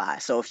Wi-Fi.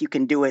 So if you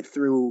can do it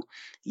through,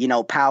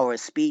 power of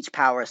speech,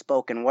 power of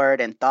spoken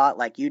word and thought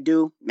like you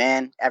do,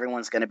 man,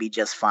 everyone's going to be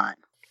just fine.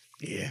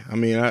 Yeah, I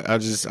mean,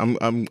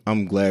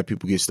 I'm glad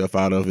people get stuff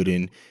out of it,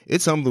 and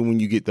it's something when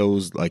you get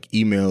those like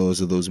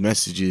emails or those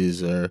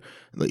messages or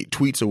like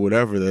tweets or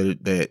whatever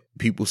that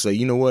people say,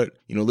 you know what,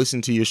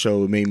 listen to your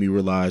show, it made me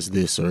realize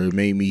this, or it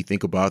made me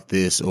think about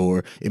this,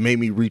 or it made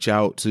me reach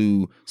out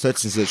to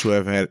such and such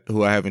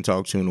who I haven't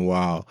talked to in a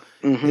while.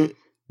 Mm-hmm.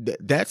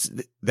 That's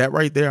that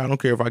right there. I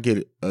don't care if I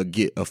get a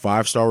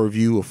 5-star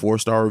review, a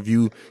 4-star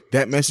review.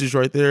 That message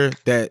right there,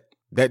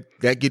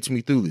 that gets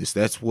me through this.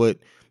 That's what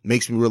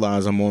makes me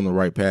realize I'm on the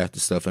right path to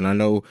stuff. And I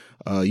know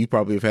you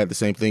probably have had the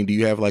same thing. Do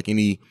you have like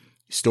any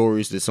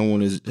stories that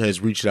someone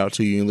has reached out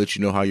to you and let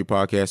you know how your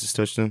podcast has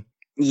touched them?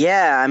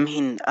 Yeah, I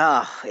mean,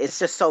 it's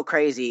just so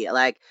crazy.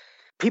 Like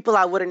people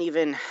I wouldn't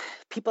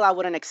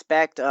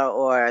expect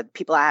or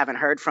people I haven't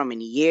heard from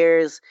in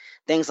years,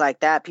 things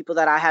like that. People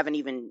that I haven't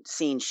even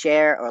seen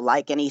share or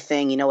like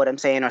anything, you know what I'm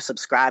saying, or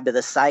subscribe to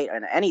the site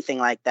or anything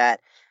like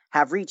that,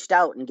 have reached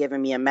out and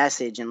given me a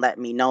message and let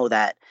me know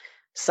that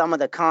some of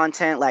the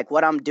content, like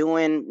what I'm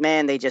doing,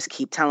 man, they just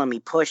keep telling me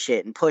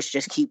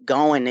just keep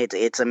going.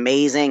 It's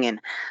amazing and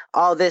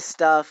all this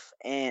stuff.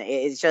 And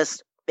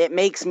it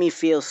makes me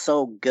feel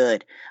so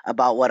good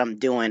about what I'm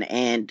doing.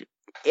 And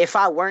if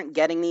I weren't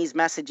getting these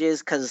messages,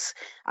 because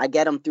I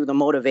get them through the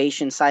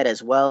motivation site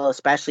as well,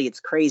 especially it's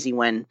crazy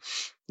when,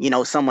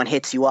 someone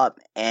hits you up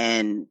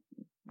and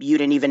you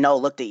didn't even know,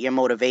 looked at your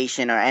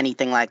motivation or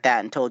anything like that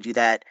and told you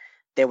that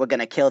they were going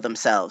to kill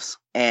themselves.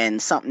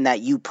 And something that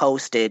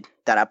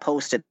I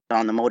posted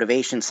on the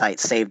motivation site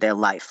saved their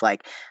life.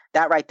 Like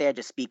that right there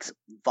just speaks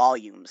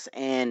volumes.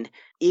 And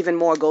even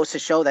more goes to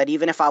show that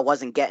even if I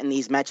wasn't getting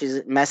these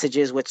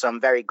messages, which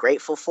I'm very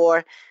grateful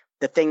for,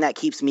 the thing that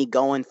keeps me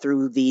going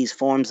through these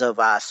forms of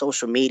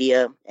social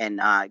media and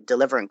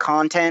delivering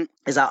content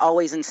is I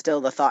always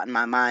instill the thought in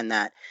my mind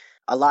that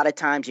a lot of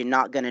times you're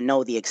not going to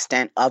know the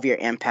extent of your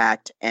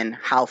impact and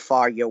how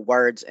far your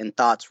words and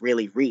thoughts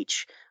really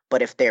reach.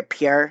 But if they're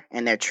pure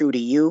and they're true to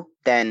you,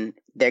 then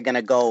they're going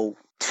to go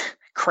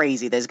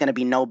crazy. There's going to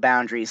be no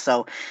boundaries.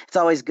 So it's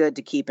always good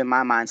to keep in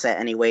my mindset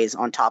anyways,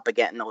 on top of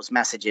getting those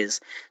messages,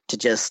 to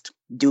just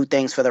do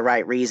things for the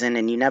right reason.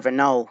 And you never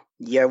know,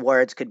 your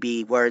words could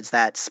be words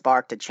that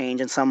spark a change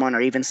in someone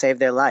or even save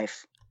their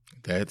life.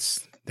 That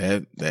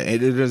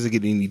it doesn't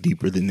get any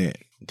deeper than that.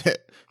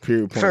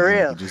 Period. Point. For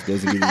real. It just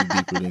doesn't get any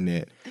deeper than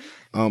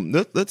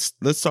that.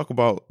 Let's talk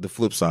about the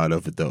flip side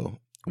of it though.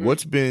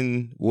 What has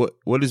been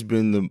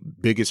the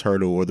biggest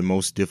hurdle or the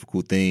most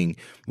difficult thing,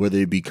 whether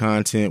it be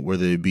content,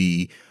 whether it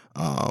be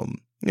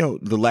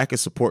the lack of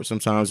support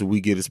sometimes that we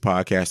get as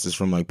podcasters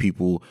from like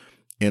people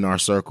in our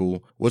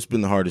circle? What's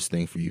been the hardest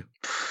thing for you?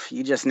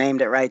 You just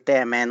named it right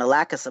there, man. The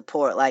lack of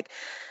support. Like,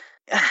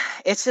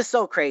 it's just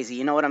so crazy.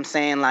 You know what I'm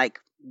saying? Like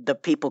the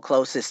people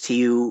closest to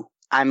you,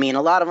 I mean,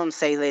 a lot of them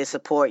say they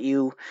support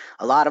you.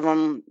 A lot of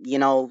them,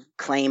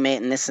 claim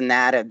it and this and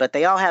that. But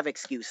they all have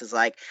excuses.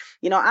 Like,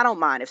 I don't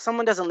mind. If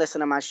someone doesn't listen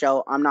to my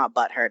show, I'm not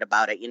butthurt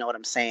about it. You know what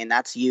I'm saying?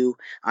 That's you.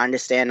 I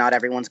understand not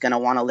everyone's going to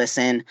want to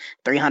listen.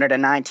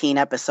 319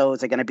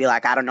 episodes are going to be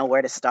like, I don't know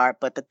where to start.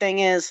 But the thing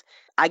is,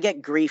 I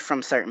get grief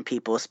from certain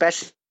people,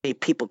 especially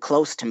people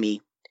close to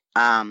me,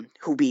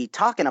 who be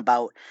talking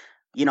about,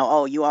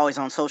 oh, you always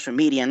on social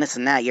media and this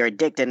and that. You're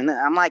addicted. And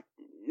I'm like,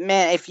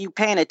 man, if you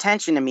paying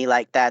attention to me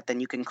like that, then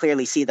you can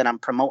clearly see that I'm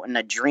promoting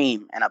a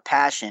dream and a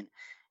passion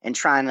and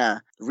trying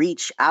to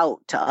reach out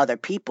to other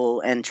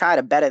people and try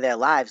to better their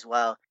lives.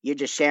 Well, you're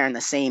just sharing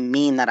the same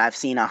meme that I've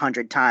seen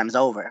 100 times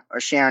over, or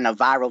sharing a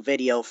viral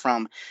video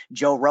from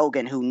Joe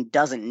Rogan who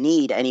doesn't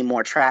need any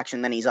more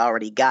traction than he's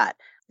already got.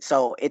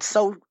 So it's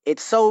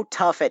so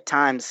tough at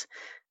times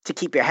to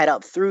keep your head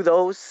up through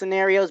those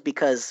scenarios,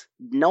 because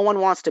no one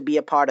wants to be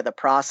a part of the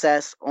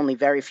process. Only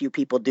very few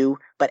people do,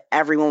 but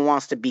everyone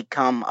wants to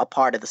become a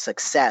part of the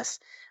success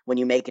when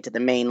you make it to the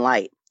main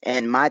light.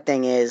 And my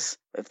thing is,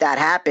 if that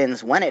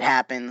happens, when it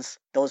happens,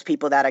 those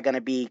people that are going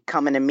to be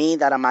coming to me,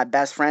 that are my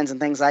best friends and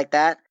things like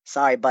that,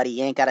 sorry, buddy,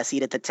 you ain't got a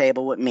seat at the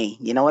table with me.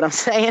 You know what I'm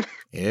saying?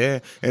 Yeah.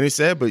 And it's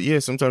sad, but yeah,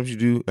 sometimes you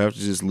do have to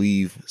just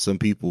leave some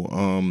people.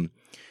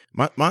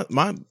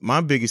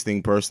 My biggest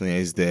thing personally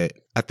is that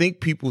I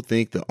think people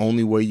think the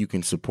only way you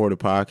can support a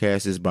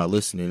podcast is by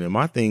listening. And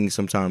my thing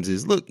sometimes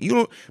is, look,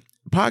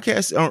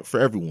 podcasts aren't for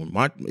everyone.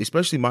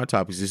 Especially my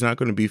topics, it's not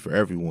going to be for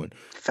everyone.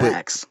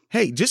 Facts. But,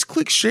 hey, just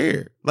click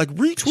share, like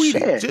retweet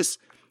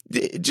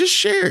it. Just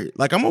share it.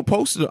 Like, I'm gonna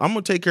post it. I'm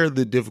gonna take care of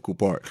the difficult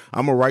part.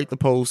 I'm gonna write the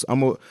post.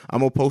 I'm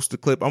gonna post the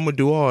clip. I'm gonna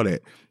do all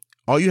that.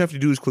 All you have to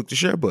do is click the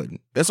share button.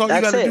 That's all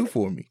you got to do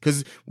for me.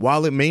 Because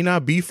while it may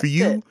not be for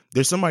you,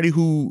 there's somebody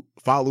who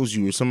follows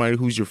you or somebody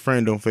who's your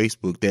friend on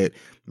Facebook that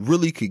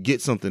really could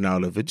get something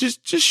out of it.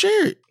 Just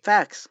share it.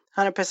 Facts.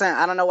 100%.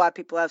 I don't know why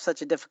people have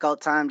such a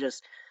difficult time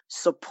just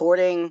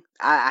supporting,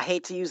 I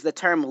hate to use the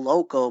term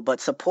local,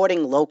 but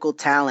supporting local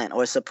talent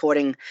or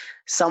supporting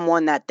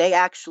someone that they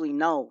actually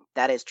know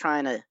that is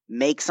trying to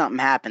make something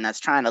happen, that's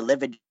trying to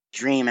live a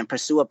dream and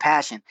pursue a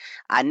passion.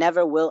 I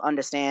never will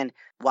understand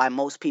why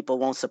most people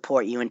won't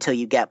support you until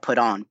you get put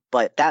on,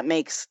 but that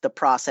makes the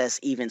process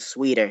even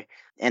sweeter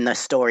and the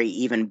story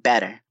even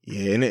better.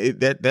 Yeah, and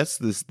that's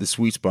the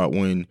sweet spot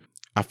when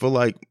I feel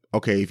like,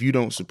 okay, if you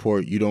don't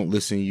support, you don't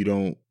listen, you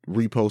don't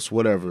repost,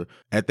 whatever,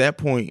 at that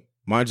point,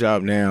 my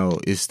job now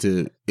is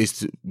to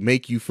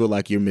make you feel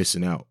like you're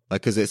missing out.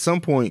 Like, because at some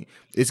point,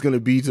 it's going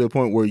to be to the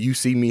point where you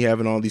see me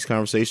having all these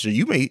conversations.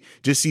 You may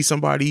just see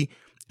somebody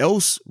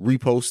else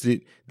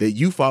reposted that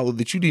you followed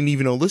that you didn't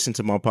even know listen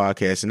to my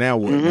podcast. And now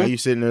what? Now you're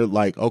sitting there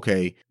like,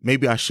 okay,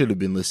 maybe I should have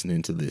been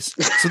listening to this.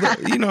 So that,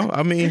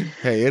 I mean,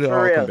 hey, it'll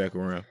all come back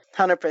around.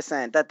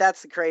 100%.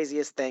 That's the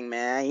craziest thing,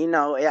 man.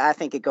 I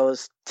think it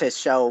goes to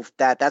show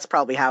that that's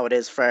probably how it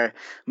is for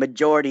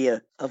majority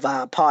of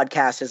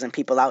podcasters and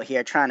people out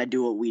here trying to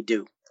do what we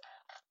do.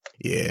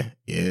 Yeah,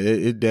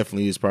 it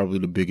definitely is probably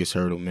the biggest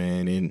hurdle,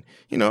 man. And,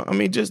 I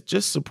mean,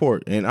 just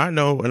support. And I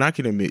know, and I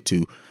can admit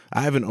too,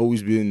 I haven't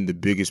always been the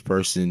biggest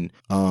person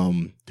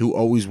who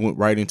always went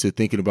right into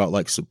thinking about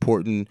like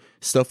supporting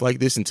stuff like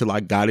this until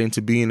I got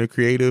into being a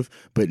creative.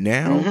 But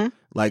now,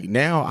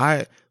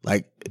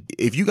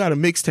 if you got a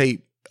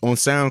mixtape on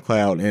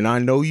SoundCloud and I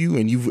know you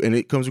and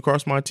it comes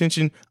across my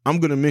attention, I'm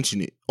going to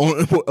mention it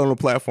on a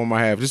platform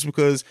I have, just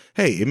because,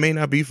 hey, it may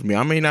not be for me.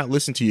 I may not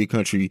listen to your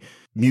country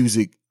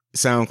music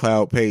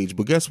SoundCloud page,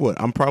 but guess what?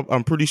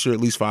 I'm pretty sure at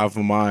least 5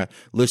 of my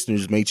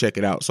listeners may check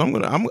it out. So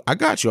I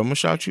got you. I'm gonna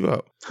shout you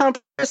up.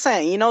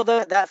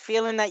 100%. That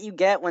feeling that you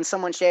get when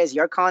someone shares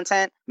your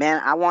content,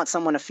 man, I want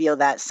someone to feel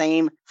that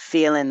same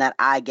feeling that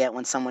I get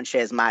when someone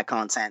shares my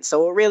content.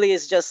 So it really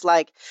is just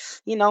like,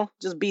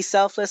 just be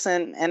selfless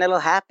and it'll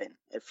happen.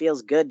 It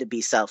feels good to be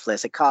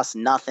selfless. It costs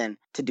nothing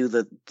to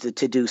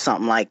do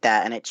something like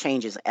that, and it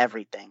changes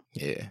everything.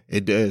 Yeah,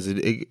 it does.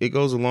 It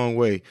goes a long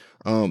way.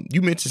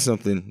 You mentioned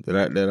something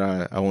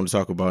that I want to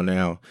talk about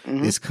now.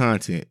 Is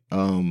content.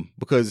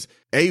 Because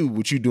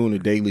what you do in the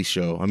daily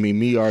show, I mean,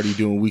 me already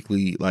doing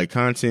weekly like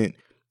content.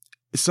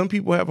 Some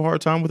people have a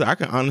hard time with it. I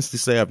can honestly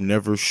say I've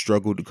never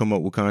struggled to come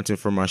up with content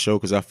for my show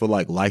because I feel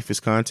like life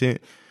is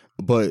content.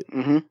 But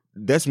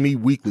that's me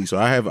weekly, so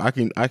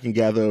I can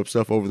gather up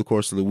stuff over the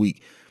course of the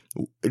week.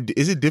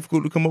 Is it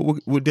difficult to come up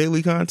with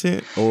daily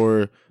content,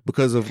 or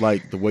because of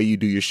like the way you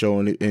do your show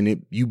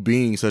and you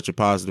being such a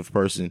positive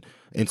person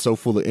and so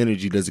full of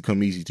energy, does it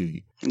come easy to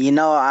you?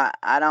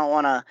 I don't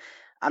want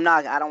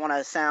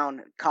to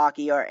sound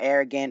cocky or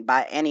arrogant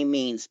by any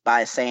means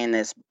by saying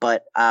this,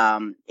 but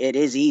it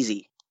is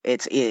easy.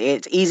 It's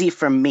easy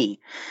for me.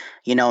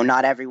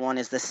 Not everyone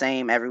is the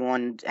same.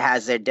 Everyone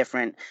has their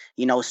different,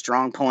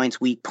 strong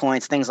points, weak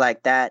points, things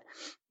like that.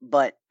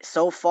 But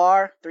so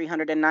far,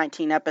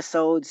 319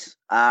 episodes,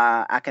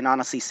 I can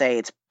honestly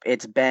say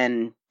it's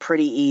been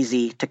pretty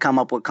easy to come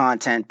up with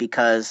content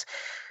because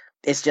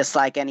it's just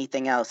like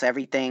anything else.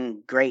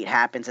 Everything great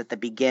happens at the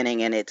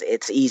beginning, and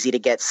it's easy to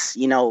get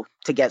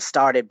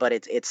started, but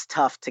it's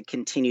tough to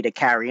continue to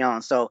carry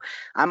on. So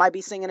I might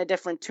be singing a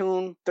different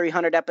tune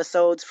 300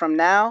 episodes from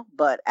now,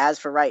 but as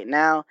for right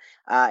now,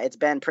 it's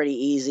been pretty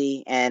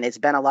easy, and it's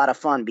been a lot of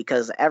fun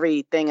because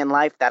everything in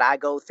life that I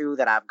go through,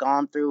 that I've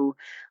gone through,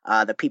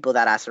 the people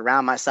that I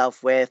surround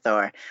myself with,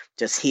 or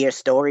just hear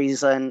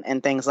stories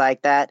and things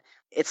like that,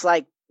 it's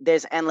like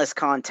there's endless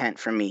content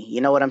for me.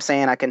 You know what I'm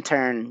saying? I can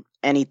turn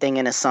anything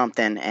into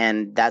something,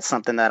 and that's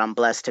something that I'm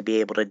blessed to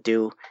be able to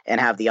do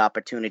and have the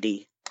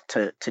opportunity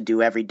to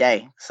do every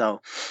day.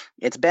 So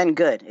it's been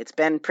good. It's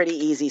been pretty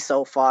easy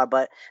so far,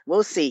 but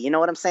we'll see. You know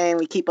what I'm saying?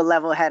 We keep a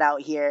level head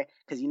out here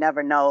because you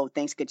never know.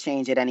 Things could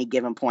change at any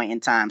given point in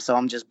time. So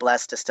I'm just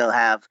blessed to still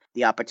have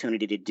the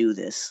opportunity to do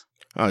this.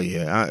 Oh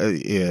yeah.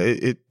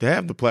 To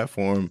have the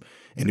platform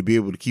and to be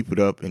able to keep it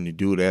up and to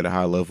do it at a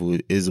high level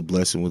is a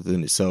blessing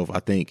within itself.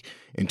 I think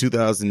in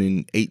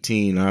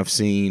 2018, I've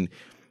seen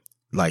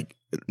like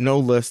no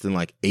less than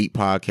like 8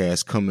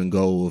 podcasts come and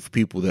go of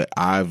people that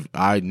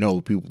I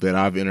know, people that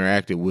I've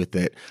interacted with,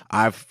 that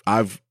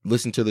I've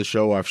listened to the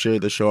show, I've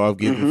shared the show, I've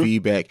given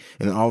feedback,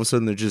 and then all of a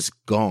sudden they're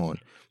just gone.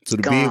 So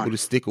to be able to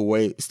stick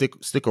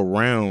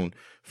around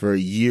for a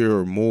year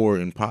or more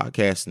in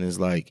podcasting is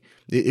like,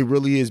 it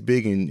really is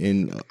big.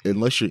 And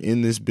unless you're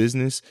in this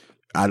business,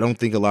 I don't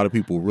think a lot of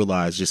people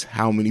realize just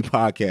how many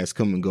podcasts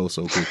come and go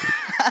so quickly.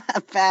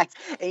 Facts.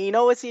 And you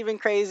know what's even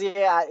crazier?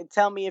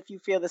 Tell me if you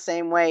feel the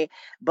same way,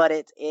 but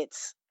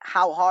it's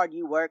how hard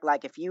you work.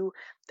 Like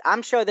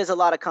I'm sure there's a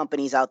lot of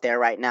companies out there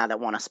right now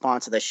that want to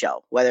sponsor the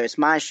show, whether it's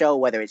my show,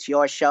 whether it's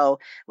your show,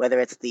 whether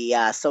it's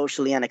the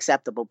Socially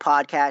Unacceptable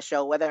podcast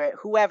show,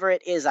 whoever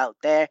it is out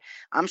there.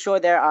 I'm sure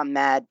there are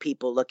mad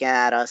people looking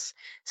at us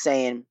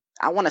saying,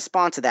 I want to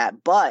sponsor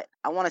that, but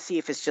I want to see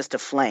if it's just a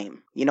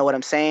flame. You know what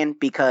I'm saying?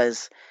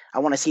 Because I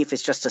want to see if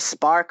it's just a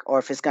spark or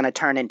if it's going to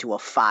turn into a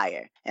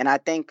fire. And I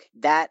think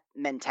that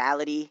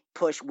mentality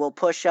will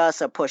push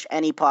us or push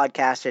any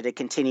podcaster to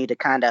continue to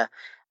kind of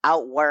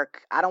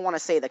outwork, I don't want to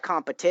say the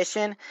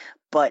competition,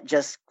 but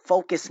just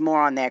focus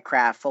more on their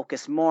craft,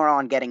 focus more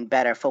on getting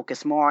better,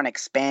 focus more on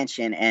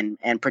expansion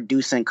and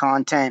producing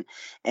content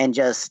and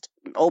just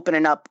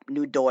opening up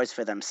new doors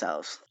for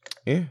themselves.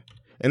 Yeah.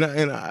 And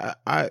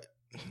I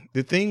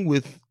the thing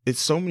with, it's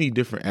so many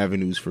different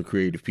avenues for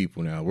creative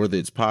people now, whether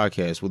it's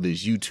podcasts, whether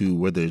it's YouTube,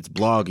 whether it's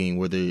blogging,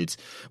 whether it's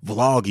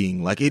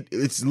vlogging, like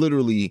it's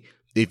literally,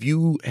 if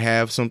you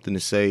have something to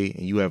say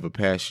and you have a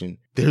passion,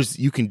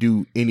 you can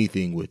do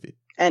anything with it.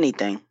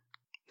 Anything.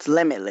 It's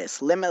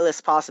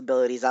limitless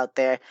possibilities out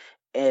there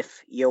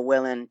if you're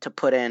willing to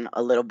put in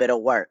a little bit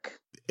of work.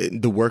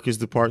 The work is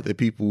the part that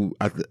people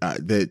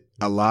that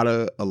a lot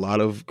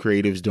of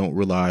creatives don't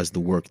realize the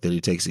work that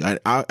it takes.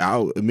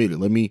 I'll admit it.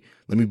 Let me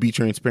be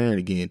transparent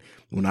again.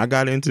 When I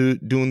got into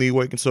doing the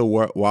Awaken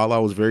Soul, while I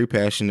was very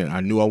passionate,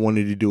 I knew I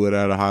wanted to do it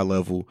at a high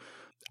level.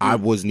 I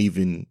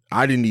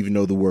didn't even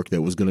know the work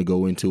that was going to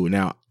go into it.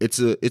 Now it's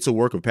a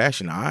work of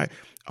passion.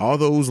 All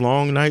those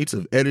long nights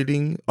of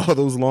editing, all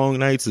those long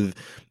nights of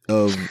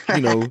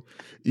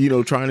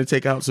trying to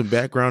take out some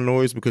background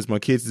noise because my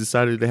kids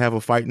decided to have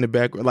a fight in the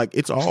background. Like,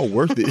 it's all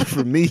worth it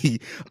for me.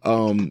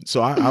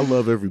 So I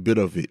love every bit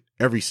of it,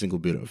 every single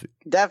bit of it.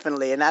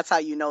 Definitely. And that's how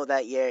you know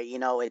that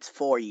it's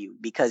for you,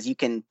 because you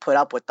can put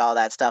up with all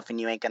that stuff and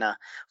you ain't gonna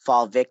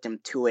fall victim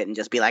to it and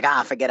just be like,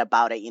 forget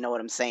about it. You know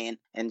what I'm saying?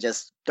 And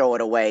just throw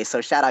it away.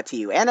 So shout out to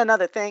you. And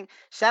another thing,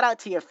 shout out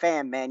to your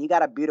fam, man. You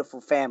got a beautiful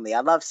family.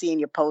 I love seeing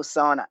your posts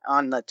on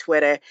the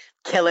Twitter,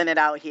 killing it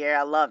out here.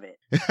 I love it.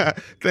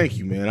 Thank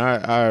you, man.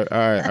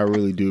 I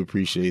really do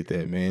appreciate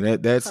that,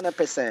 man. That's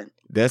 100%.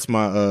 That's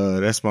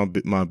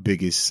my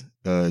biggest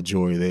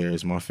joy there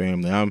is my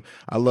family.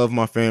 I love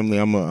my family.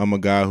 I'm a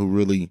guy who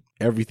really,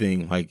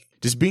 everything, like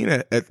just being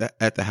at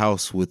the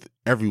house with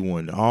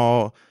everyone,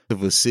 all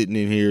of us sitting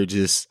in here,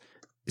 just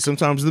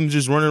sometimes them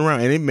just running around,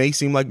 and it may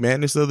seem like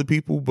madness to other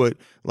people, but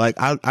like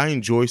I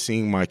enjoy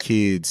seeing my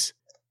kids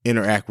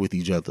interact with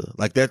each other.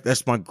 Like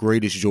that's my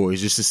greatest joy,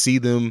 is just to see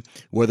them,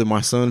 whether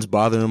my son's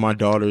bothering my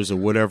daughters or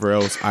whatever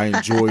else. I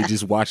enjoy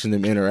just watching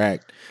them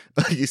interact.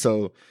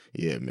 So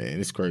yeah, man,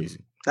 it's crazy.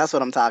 That's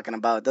what I'm talking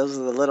about. Those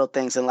are the little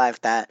things in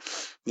life that,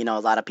 a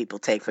lot of people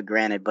take for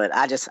granted. But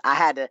I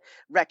had to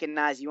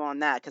recognize you on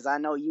that, because I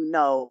know you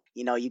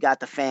got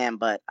the fam,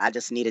 but I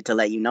just needed to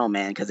let you know,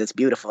 man, because it's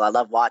beautiful. I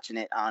love watching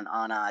it on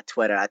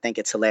Twitter. I think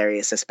it's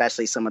hilarious,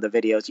 especially some of the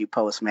videos you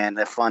post, man.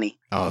 They're funny.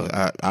 Oh,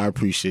 I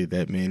appreciate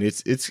that, man.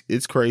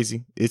 It's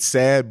crazy. It's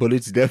sad, but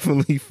it's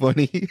definitely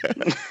funny.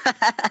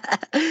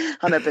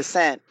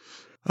 100%.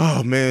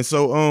 Oh man,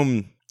 so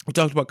we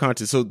talked about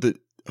content. So the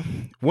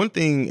one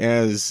thing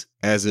as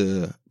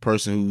a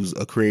person who's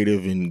a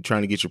creative and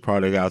trying to get your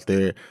product out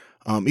there,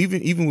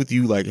 even with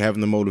you like having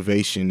the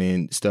motivation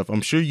and stuff,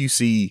 I'm sure you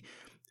see,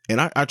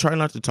 and I try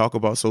not to talk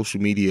about social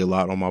media a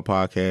lot on my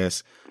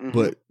podcast,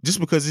 but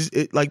just because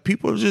it like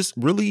people are just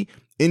really,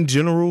 in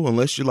general,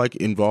 unless you're like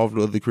involved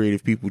with other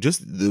creative people,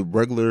 just the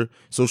regular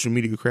social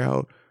media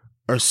crowd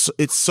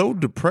it's so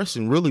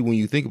depressing really when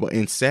you think about it,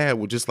 and sad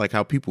with just like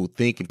how people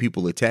think and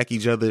people attack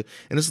each other.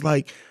 And it's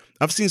like,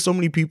 I've seen so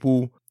many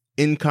people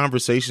in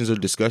conversations or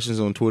discussions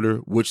on Twitter,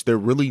 which they're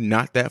really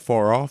not that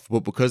far off, but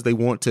because they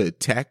want to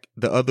attack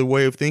the other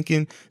way of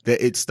thinking,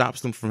 that it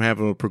stops them from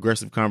having a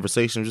progressive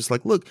conversation. Just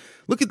like, look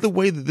at the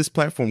way that this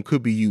platform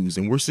could be used,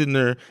 and we're sitting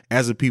there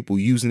as a people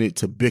using it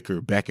to bicker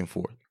back and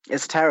forth.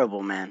 It's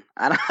terrible, man.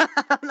 I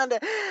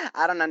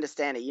don't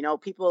understand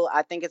it. People,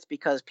 I think it's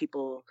because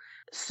people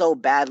so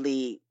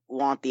badly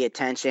want the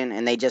attention,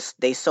 and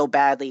they so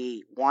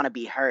badly want to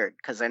be heard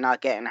because they're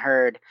not getting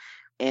heard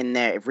in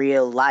their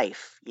real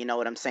life. You know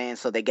what I'm saying?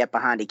 So they get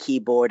behind a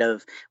keyboard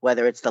of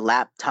whether it's the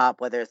laptop,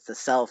 whether it's the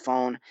cell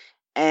phone,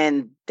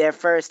 and their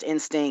first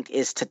instinct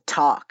is to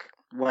talk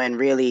when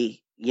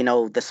really,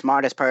 the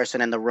smartest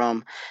person in the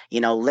room,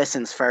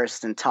 listens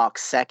first and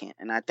talks second.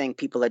 And I think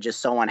people are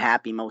just so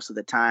unhappy most of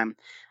the time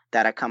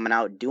that are coming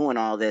out doing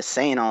all this,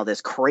 saying all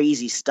this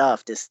crazy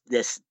stuff, this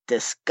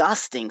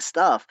disgusting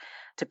stuff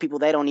to people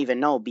they don't even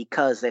know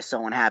because they're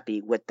so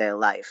unhappy with their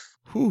life.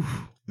 Whew.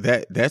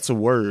 That's a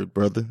word,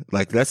 brother.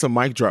 Like, that's a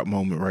mic drop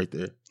moment right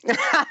there.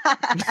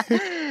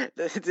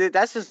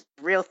 That's just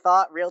real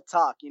thought, real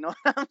talk. You know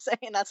what I'm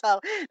saying? That's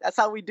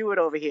how we do it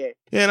over here.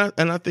 Yeah,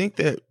 and I think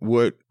that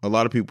what a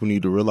lot of people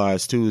need to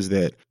realize too is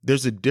that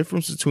there's a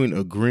difference between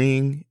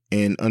agreeing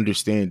and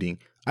understanding.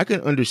 I can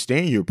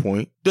understand your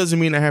point. Doesn't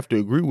mean I have to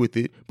agree with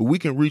it, but we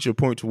can reach a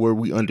point to where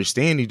we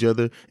understand each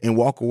other and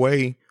walk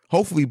away,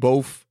 hopefully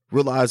both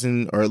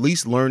realizing or at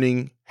least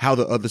learning how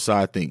the other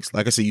side thinks.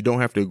 Like I said, you don't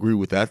have to agree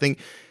with it. I think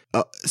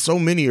so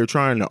many are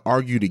trying to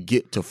argue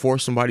to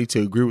force somebody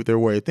to agree with their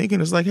way of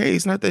thinking. It's like, hey,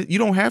 it's not that you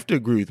don't have to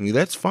agree with me.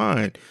 That's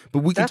fine, but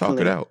we can talk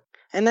it out.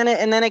 And then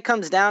it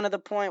comes down to the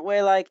point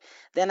where, like,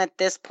 then at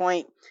this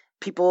point,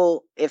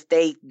 people, if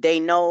they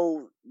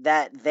know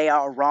that they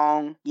are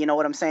wrong, you know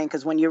what I'm saying?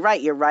 Because when you're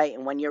right, you're right,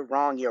 and when you're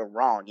wrong, you're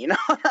wrong. You know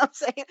what I'm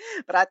saying?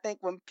 But I think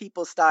when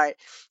people start,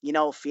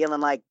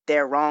 feeling like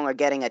they're wrong or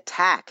getting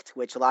attacked,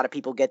 which a lot of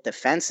people get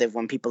defensive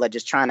when people are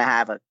just trying to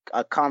have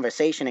a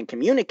conversation and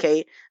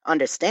communicate,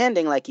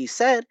 understanding, like you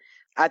said,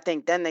 I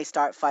think then they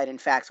start fighting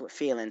facts with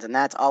feelings, and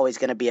that's always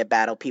going to be a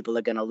battle people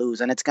are going to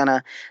lose, and it's going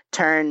to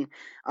turn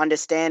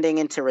understanding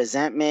into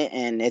resentment,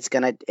 and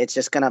it's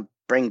just going to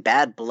bring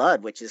bad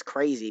blood, which is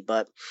crazy.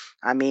 But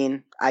I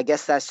mean, I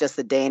guess that's just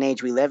the day and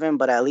age we live in,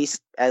 but at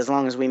least as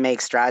long as we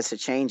make strides to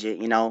change it,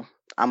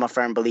 I'm a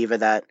firm believer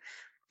that,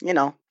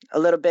 a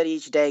little bit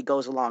each day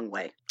goes a long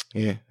way.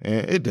 Yeah,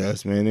 it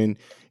does, man. And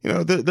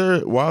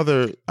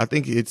I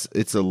think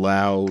it's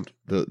allowed.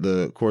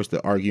 Of course,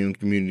 the arguing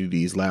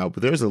community is loud,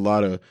 but there's a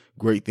lot of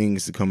great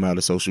things to come out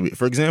of social media.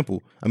 For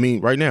example, I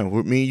mean, right now,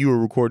 me and you are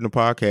recording a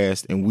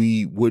podcast, and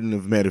we wouldn't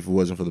have met if it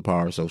wasn't for the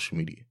power of social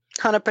media.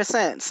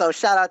 100%. So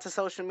shout out to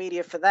social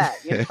media for that.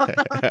 You know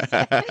what I'm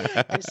saying?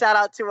 And shout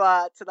out to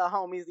the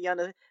homies,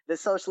 the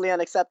Socially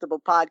Unacceptable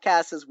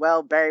podcast as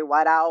well. Barry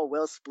White Owl,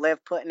 Will Spliff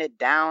putting it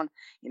down.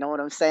 You know what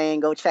I'm saying?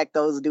 Go check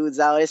those dudes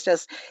out.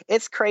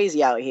 It's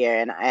crazy out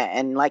here.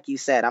 And like you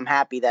said, I'm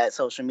happy that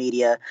social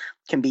media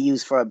can be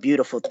used for a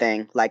beautiful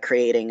thing, like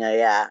creating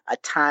a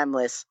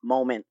timeless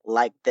moment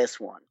like this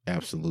one.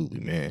 Absolutely,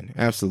 man.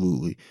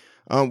 Absolutely.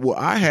 Well,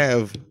 I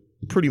have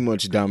pretty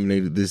much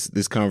dominated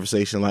this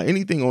conversation. Like,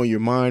 anything on your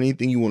mind,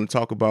 anything you want to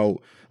talk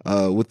about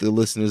with the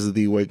listeners of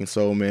The Awakened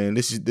Soul, man,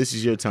 this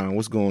is your time.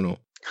 What's going on?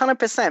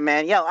 100%,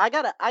 man. Yo, I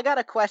got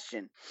a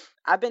question.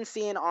 I've been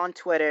seeing on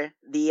Twitter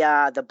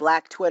the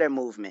Black Twitter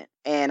movement,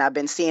 and I've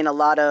been seeing a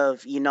lot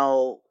of,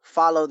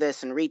 follow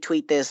this and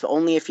retweet this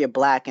only if you're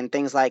Black and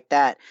things like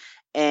that.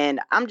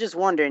 And I'm just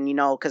wondering,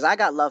 because I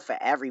got love for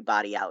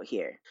everybody out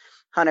here.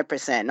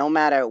 100%, no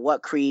matter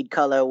what creed,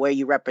 color, where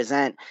you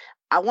represent.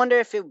 I wonder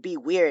if it would be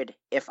weird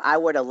if I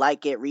were to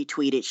like it,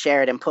 retweet it,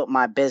 share it, and put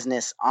my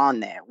business on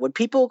there. Would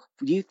people,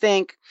 do you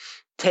think,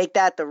 take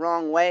that the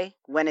wrong way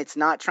when it's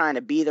not trying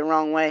to be the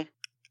wrong way?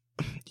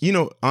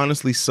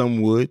 Honestly,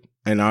 some would,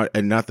 and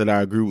not that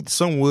I agree with.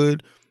 Some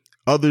would.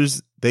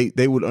 Others,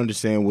 they would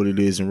understand what it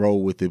is and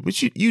roll with it. But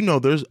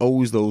there's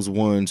always those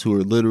ones who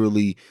are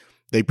literally,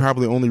 they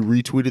probably only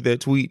retweeted that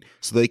tweet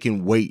so they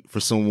can wait for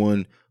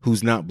someone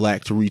who's not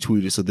Black to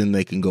retweet it, so then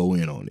they can go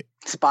in on it.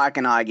 Spark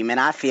an argument.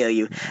 I feel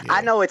you. Yeah.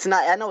 I know it's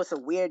a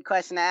weird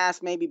question to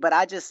ask maybe, but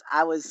I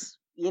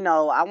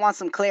want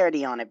some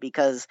clarity on it,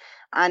 because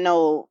I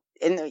know,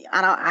 and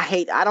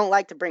I don't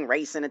like to bring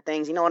race into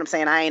things. You know what I'm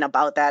saying? I ain't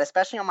about that,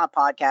 especially on my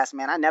podcast,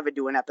 man. I never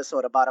do an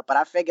episode about it, but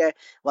I figure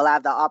we'll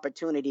have the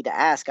opportunity to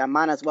ask. I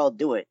might as well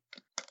do it.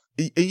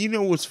 You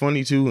know what's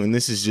funny too, and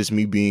this is just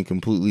me being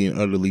completely and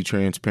utterly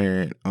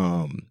transparent.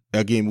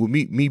 Again, with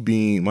me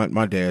being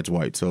my dad's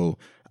white, so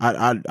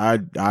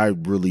I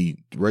really,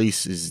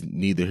 race is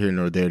neither here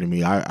nor there to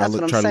me. I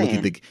try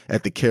to look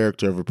at the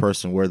character of a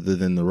person rather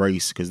than the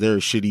race, because there are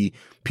shitty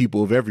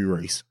people of every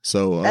race.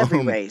 So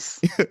every race.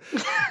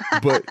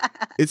 But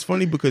it's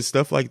funny because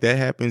stuff like that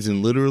happens,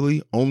 and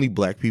literally only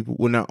Black people,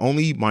 well, not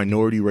only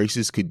minority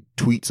races could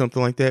tweet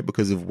something like that,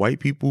 because if white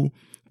people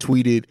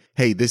tweeted,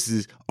 hey, this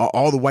is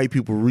all the white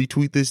people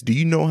retweet this, do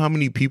you know how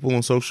many people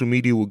on social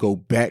media would go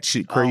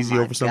batshit crazy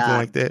over something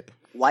like that?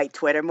 White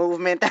Twitter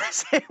movement, that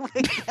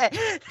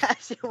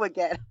shit would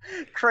get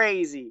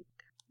crazy.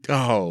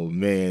 Oh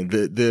man,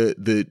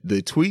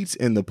 the tweets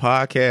and the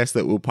podcast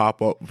that will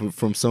pop up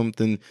from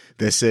something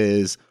that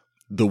says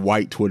the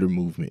white Twitter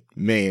movement,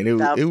 man, it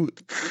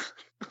would.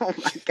 Oh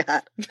my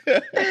God.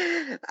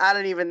 I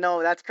don't even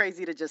know. That's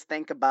crazy to just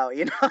think about.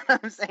 You know what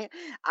I'm saying?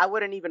 I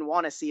wouldn't even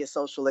want to see a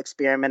social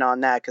experiment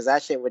on that, because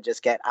that shit would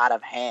just get out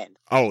of hand.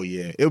 Oh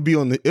yeah. It would be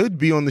on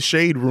the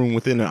Shade Room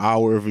within an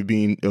hour of it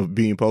being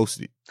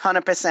posted.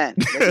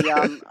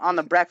 100%. On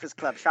the Breakfast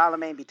Club,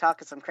 Charlamagne be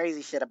talking some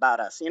crazy shit about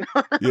us,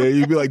 Yeah,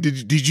 you'd be like,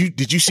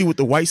 did you see what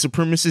the white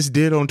supremacists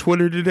did on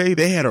Twitter today?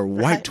 They had a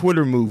white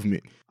Twitter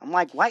movement. I'm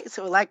like, white?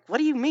 So, like, what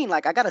do you mean?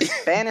 Like, I got a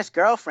Spanish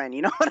girlfriend,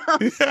 you know what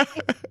I'm saying?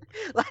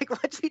 Like,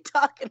 what you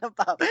talking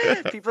about?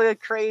 People are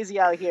crazy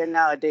out here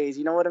nowadays,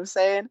 you know what I'm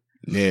saying?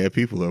 Yeah,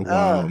 people are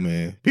wild,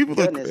 man. People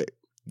are,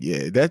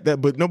 yeah,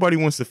 but nobody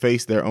wants to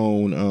face their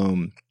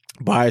own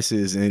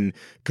biases and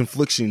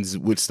conflictions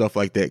with stuff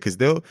like that, because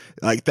they'll,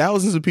 like,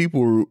 thousands of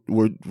people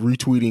were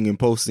retweeting and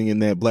posting in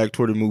that Black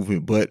Twitter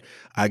movement, but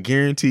I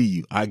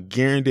guarantee you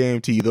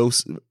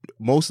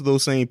most of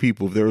those same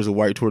people, if there was a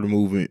white Twitter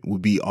movement,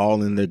 would be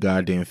all in their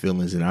goddamn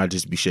feelings, and I'd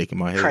just be shaking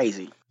my head.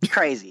 Crazy.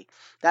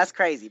 That's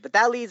crazy. But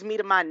that leads me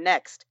to my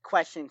next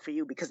question for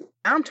you, because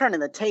I'm turning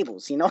the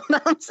tables, you know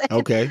what I'm saying?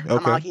 Okay.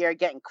 I'm out here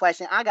getting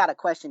questioned. I got a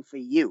question for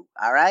you,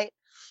 all right?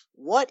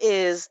 What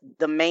is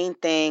the main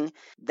thing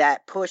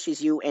that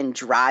pushes you and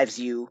drives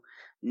you,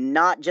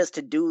 not just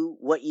to do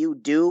what you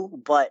do,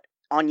 but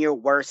on your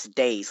worst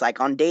days? Like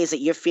on days that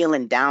you're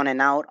feeling down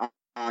and out,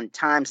 on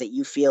times that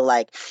you feel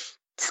like,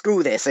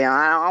 screw this,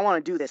 I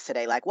want to do this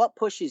today. Like, what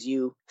pushes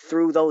you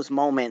through those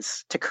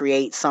moments to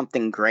create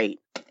something great?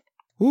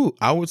 Ooh,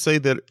 I would say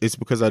that it's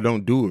because I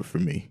don't do it for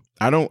me.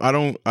 I don't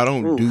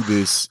do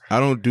this. I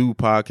don't do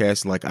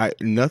podcasting.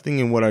 Like nothing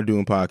in what I do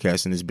in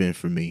podcasting has been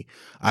for me.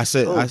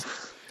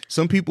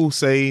 Some people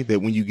say that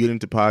when you get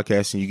into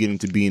podcasting, you get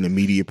into being a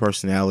media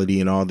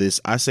personality and all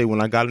this. I say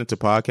when I got into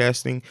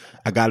podcasting,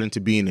 I got into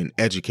being an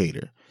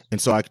educator.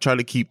 And so I try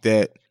to keep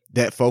that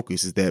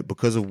focus, is that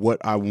because of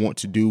what I want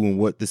to do and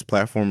what this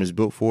platform is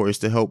built for is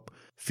to help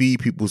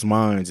feed people's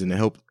minds and to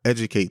help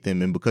educate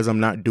them. And because I'm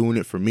not doing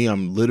it for me,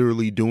 I'm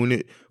literally doing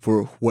it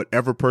for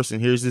whatever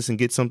person hears this and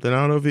gets something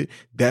out of it.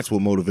 That's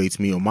what motivates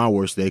me on my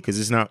worst day, because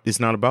it's not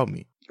about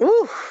me.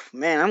 Ooh,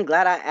 man, I'm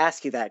glad I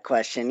asked you that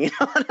question. You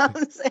know what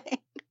I'm saying?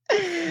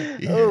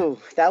 Yeah. Ooh,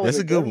 that was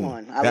That's a good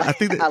one. I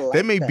think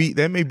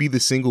that may be the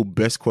single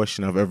best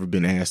question I've ever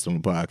been asked on the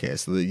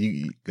podcast. So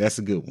that's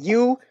a good one.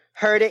 You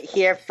heard it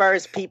here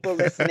first, people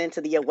listening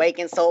to the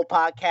Awakened Soul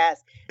podcast.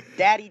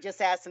 Daddy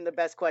just asked him the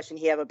best question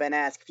he ever been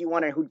asked. If you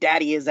wonder who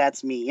Daddy is,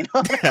 that's me. You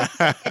know what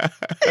I'm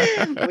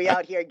saying? We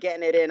out here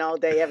getting it in all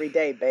day, every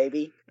day,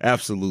 baby.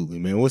 Absolutely,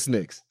 man. What's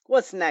next?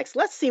 What's next?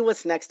 Let's see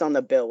what's next on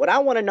the bill. What I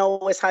want to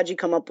know is, how'd you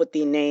come up with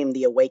the name,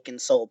 the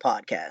Awakened Soul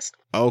podcast?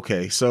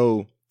 Okay,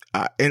 so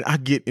I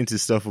get into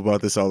stuff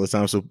about this all the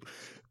time. So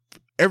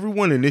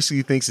everyone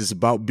initially thinks it's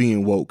about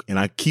being woke, and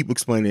I keep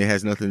explaining it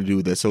has nothing to do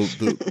with that. So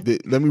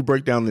let me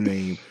break down the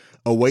name.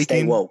 Awaken.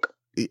 Stay woke.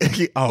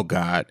 Oh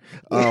God!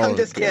 I'm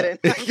just kidding.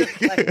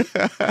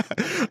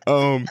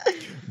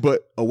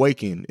 But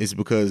awaken is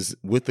because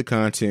with the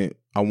content,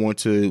 I want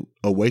to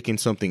awaken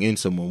something in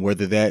someone,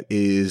 whether that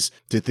is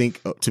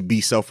to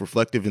be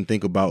self-reflective and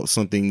think about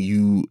something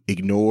you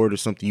ignored or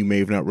something you may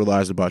have not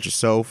realized about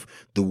yourself,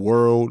 the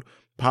world,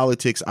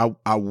 politics.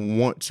 I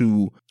want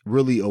to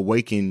really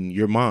awaken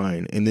your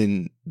mind. And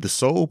then the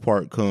soul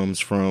part comes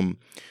from,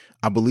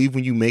 I believe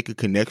when you make a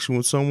connection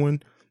with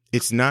someone,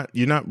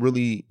 you're not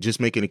really just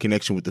making a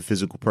connection with the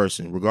physical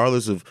person,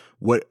 regardless of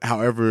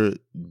however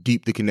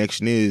deep the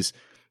connection is.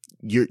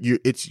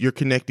 You're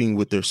connecting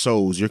with their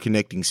souls. You're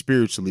connecting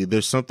spiritually.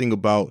 There's something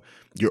about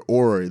your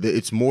aura.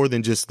 It's more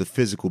than just the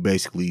physical,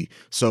 basically.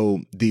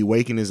 So the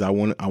awaken is I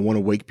want to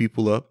wake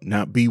people up,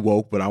 not be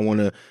woke, but I want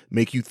to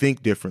make you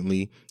think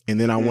differently. And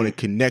then I want to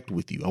connect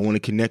with you. I want to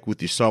connect with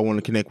your soul. I want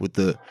to connect with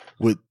the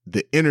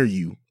inner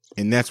you.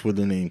 And that's where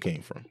the name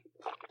came from.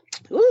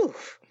 Ooh.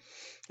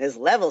 There's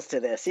levels to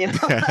this, you know?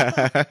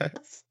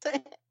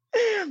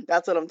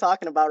 That's what I'm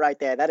talking about right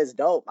there. That is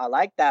dope. I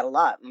like that a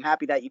lot. I'm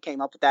happy that you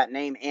came up with that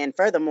name. And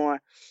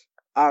furthermore,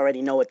 I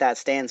already know what that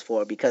stands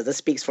for, because it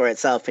speaks for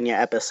itself in your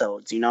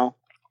episodes, you know?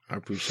 I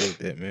appreciate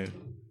that, man.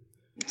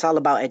 It's all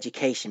about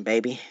education,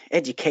 baby.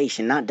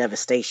 Education, not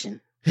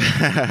devastation.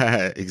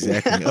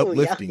 Exactly.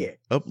 Uplifting.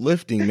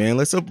 Uplifting, man.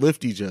 Let's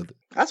uplift each other.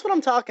 That's what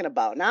I'm talking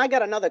about. Now I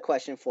got another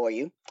question for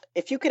you.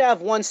 If you could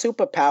have one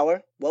superpower,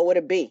 what would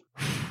it be?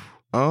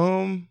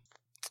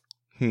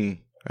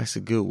 That's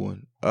a good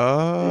one.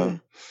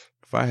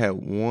 If I had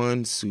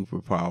one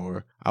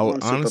superpower, I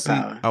would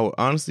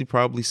honestly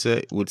probably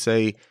say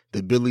the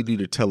ability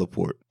to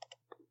teleport.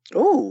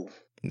 Ooh.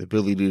 The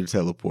ability to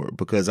teleport,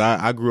 because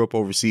I grew up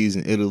overseas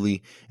in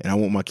Italy, and I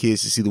want my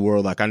kids to see the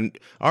world. Like I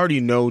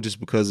already know, just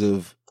because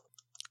of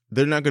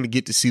they're not going to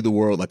get to see the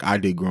world like I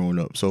did growing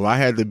up. So if I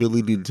had the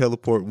ability to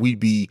teleport,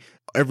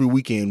 every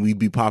weekend we'd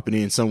be popping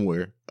in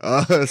somewhere.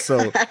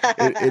 So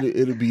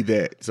it'll be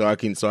that. So I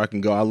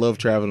can go. I love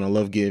traveling. I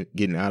love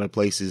getting out of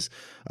places,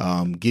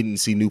 getting to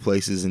see new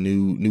places and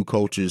new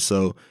cultures.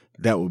 So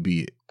that would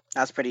be it.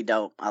 That's pretty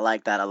dope. I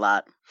like that a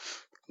lot.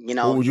 You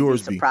know, what would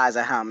yours be surprised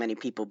at how many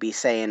people be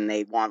saying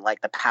they want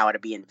like the power to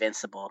be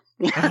invincible.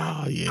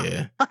 Oh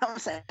yeah. I'm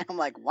saying, I'm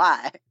like,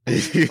 why?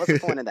 What's the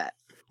point of that?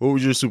 What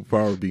would your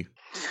superpower be?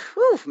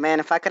 Whew, man,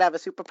 if I could have a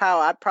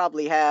superpower, I'd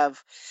probably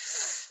have.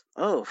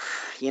 Oh,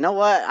 you know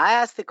what? I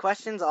ask the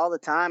questions all the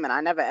time, and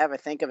I never ever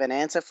think of an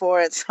answer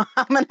for it. So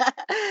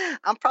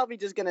I'm probably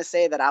just gonna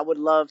say that I would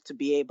love to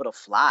be able to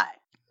fly.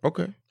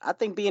 Okay. I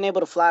think being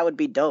able to fly would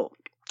be dope.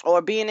 Or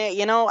being it,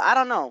 you know, I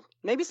don't know.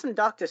 Maybe some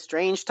Doctor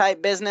Strange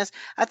type business.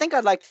 I think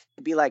I'd like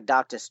to be like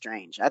Doctor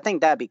Strange. I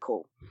think that'd be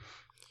cool.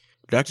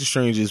 Doctor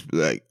Strange is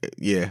like,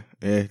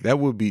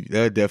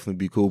 that'd definitely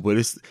be cool.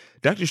 But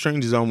Doctor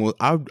Strange is almost,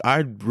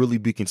 I'd really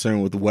be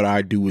concerned with what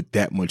I do with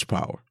that much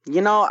power.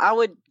 You know, I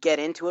would get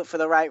into it for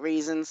the right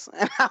reasons,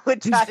 and I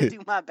would try to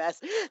do my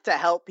best to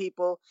help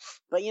people.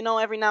 But you know,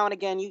 every now and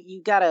again,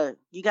 you gotta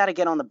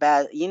get on the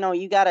bad. You know,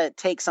 you gotta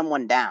take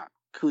someone down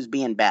who's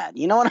being bad.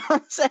 You know what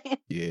I'm saying?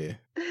 Yeah.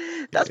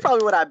 That's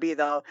probably what I'd be,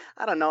 though.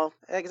 I don't know.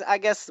 I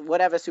guess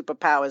whatever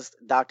superpowers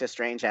Doctor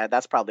Strange had,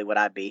 that's probably what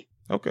I'd be.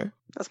 Okay.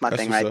 That's my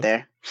thing right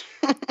there.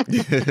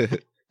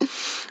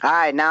 All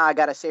right, now I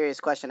got a serious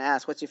question to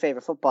ask. What's your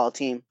favorite football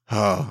team?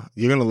 Oh,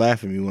 you're going to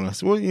laugh at me when I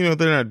say, well, you know,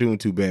 they're not doing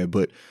too bad.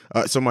 But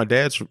so my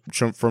dad's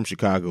from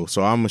Chicago,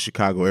 so I'm a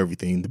Chicago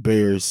everything. The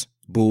Bears,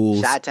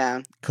 Bulls,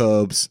 Chi-Town,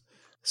 Cubs.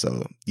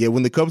 So, yeah,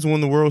 when the Cubs won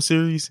the World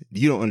Series,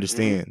 you don't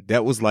understand.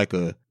 That was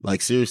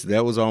seriously,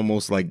 that was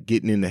almost like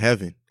getting into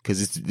heaven.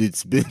 because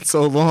it's been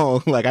so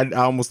long. Like I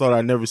almost thought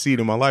I'd never see it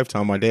in my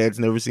lifetime. My dad's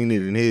never seen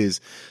it in his.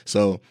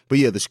 So, but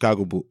yeah, the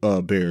Chicago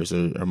Bears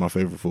are my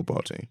favorite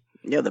football team.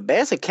 Yo, the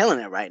Bears are killing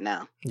it right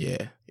now.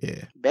 Yeah.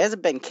 Bears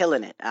have been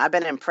killing it. I've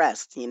been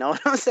impressed. You know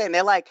what I'm saying?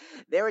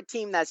 They're a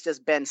team that's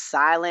just been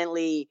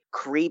silently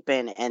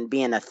creeping and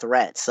being a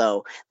threat.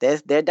 So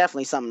they're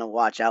definitely something to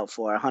watch out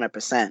for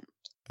 100%.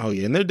 Oh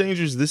yeah, and they're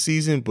dangerous this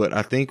season, but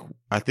I think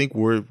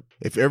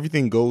if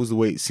everything goes the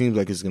way it seems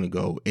like it's going to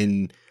go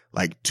in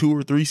like 2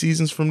 or 3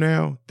 seasons from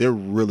now, they're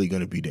really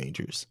going to be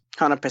dangerous.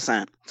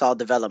 100%. It's all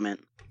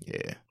development.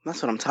 Yeah.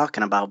 That's what I'm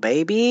talking about,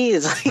 baby.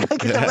 It's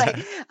like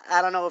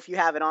I don't know if you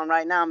have it on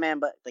right now, man,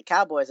 but the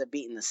Cowboys are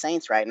beating the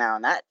Saints right now,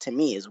 and that to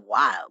me is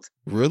wild.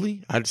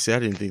 Really? I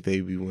didn't think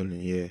they'd be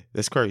winning. Yeah,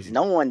 that's crazy.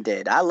 No one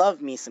did. I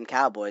love me some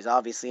Cowboys.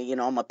 Obviously, you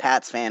know, I'm a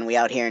Pats fan. We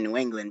out here in New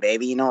England,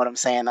 baby. You know what I'm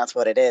saying? That's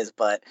what it is.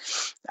 But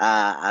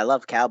I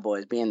love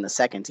Cowboys being the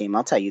second team.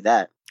 I'll tell you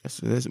that.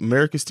 That's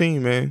America's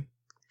team, man.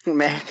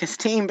 America's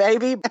team,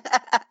 baby.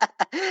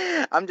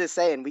 I'm just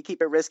saying, we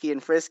keep it risky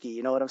and frisky.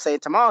 You know what I'm saying?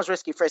 Tomorrow's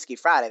Risky Frisky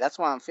Friday. That's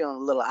why I'm feeling a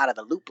little out of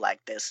the loop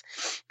like this,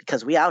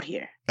 because we out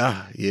here.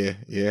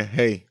 Yeah.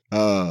 Hey,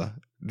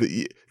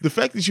 the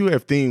fact that you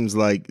have themes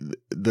like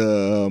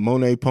the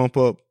Monet Pump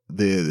Up,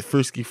 the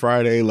Frisky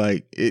Friday,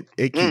 like it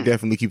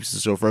definitely keeps the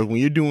show fresh. When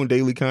you're doing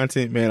daily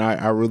content, man,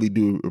 I really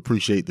do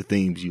appreciate the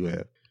themes you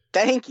have.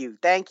 Thank you.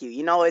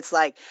 You know, it's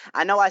like,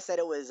 I know I said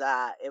it was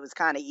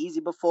kind of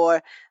easy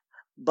before.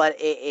 But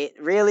it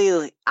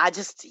really, I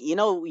just, you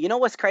know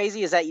what's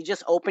crazy is that you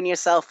just open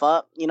yourself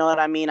up. You know what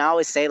I mean? I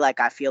always say,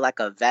 like, I feel like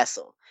a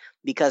vessel,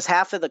 because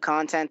half of the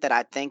content that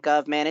I think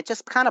of, man, it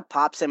just kind of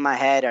pops in my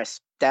head or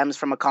stems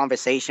from a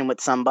conversation with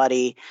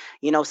somebody,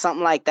 you know,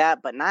 something like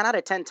that. But 9 out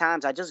of 10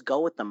 times, I just go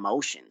with the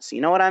motions.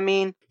 You know what I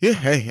mean? Yeah.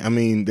 Hey, I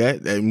mean,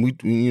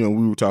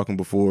 we were talking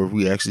before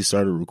we actually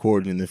started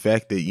recording. The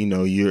fact that, you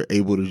know, you're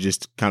able to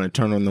just kind of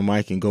turn on the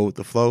mic and go with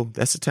the flow,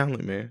 that's a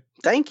talent, man.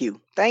 Thank you.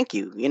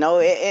 You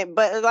know,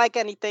 but like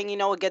anything, you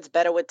know, it gets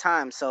better with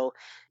time. So,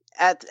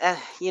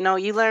 you know,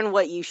 you learn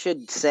what you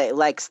should say,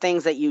 like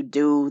things that you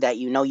do that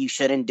you know you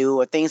shouldn't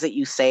do, or things that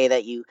you say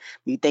that you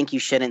think you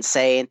shouldn't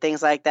say, and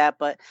things like that.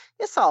 But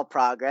it's all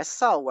progress.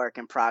 It's all work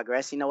in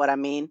progress. You know what I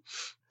mean?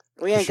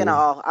 We ain't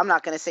gonna I'm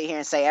not gonna sit here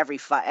and say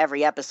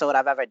every episode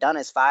I've ever done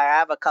is fire. I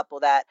have a couple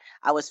that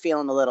I was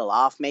feeling a little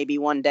off maybe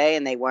one day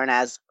and they weren't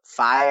as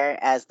fire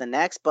as the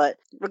next. But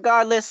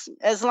regardless,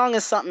 as long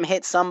as something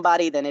hits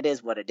somebody, then it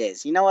is what it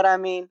is. You know what I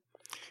mean?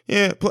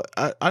 Yeah,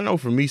 I know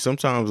for me,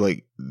 sometimes,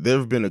 like, there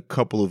have been a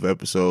couple of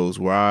episodes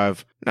where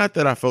not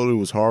that I felt it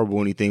was horrible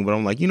or anything, but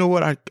I'm like, you know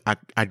what,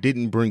 I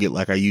didn't bring it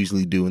like I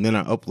usually do. And then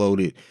I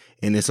upload it,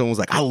 and then someone's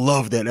like, I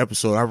love that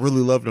episode. I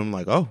really loved it. I'm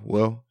like, oh,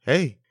 well,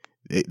 hey.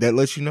 That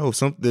lets you know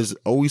there's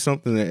always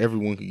something that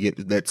everyone can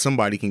get, that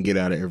somebody can get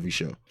out of every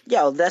show.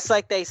 Yo, that's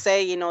like they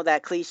say, you know,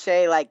 that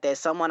cliche, like there's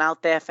someone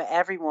out there for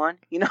everyone.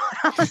 You know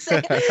what I'm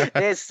saying?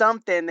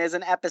 There's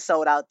an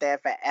episode out there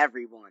for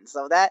everyone.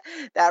 So that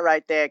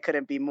right there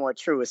couldn't be more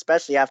true,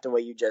 especially after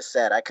what you just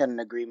said. I couldn't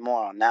agree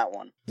more on that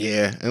one.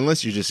 Yeah,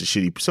 unless you're just a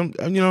shitty,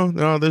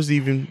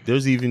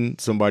 there's even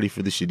somebody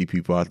for the shitty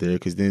people out there,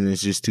 because then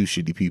it's just 2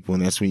 shitty people,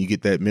 and that's when you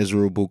get that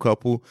miserable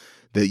couple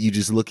that you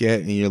just look at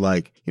and you're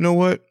like, you know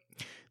what?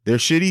 They're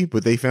shitty,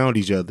 but they found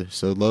each other,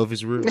 so love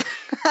is real. They're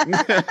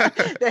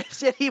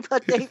shitty,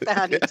 but they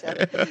found each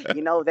other.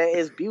 You know, there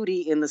is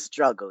beauty in the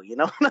struggle. You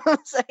know what I'm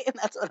saying?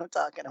 That's what I'm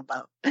talking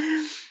about.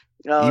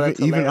 Oh,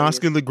 even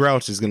Oscar the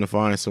Grouch is going to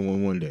find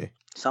someone one day.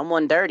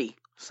 Someone dirty.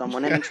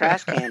 Someone in a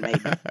trash can,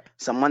 maybe.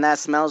 Someone that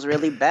smells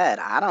really bad.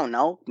 I don't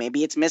know.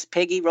 Maybe it's Miss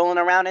Piggy rolling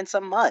around in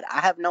some mud. I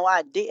have no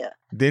idea.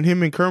 Then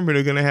him and Kermit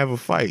are going to have a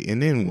fight,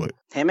 and then what?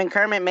 Him and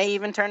Kermit may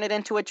even turn it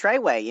into a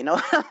treyway, you know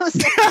what I'm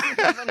saying?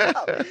 You never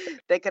know.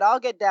 They could all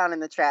get down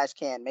in the trash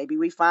can. Maybe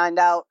we find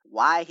out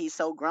why he's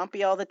so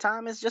grumpy all the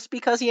time is just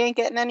because he ain't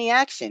getting any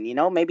action, you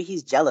know? Maybe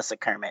he's jealous of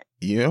Kermit.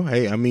 You know,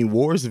 hey, I mean,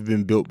 wars have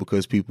been built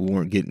because people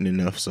weren't getting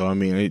enough, so, I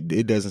mean,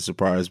 it doesn't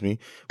surprise me.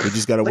 We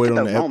just got to wait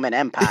on the Roman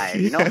Empire,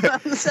 you know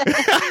what I'm saying?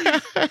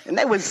 And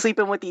they were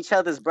sleeping with each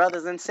other's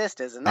brothers and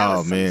sisters, and that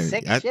was some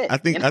sick shit. I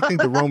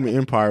think the Roman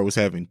Empire was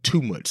having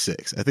too much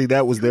sex. I think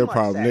that was their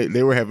problem.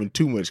 They were having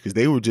too much because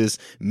they were just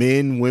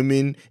men,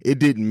 women. It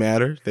didn't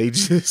matter. They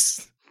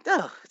just...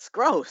 Ugh, it's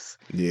gross.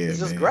 Yeah, it's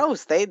just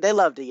gross. They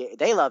loved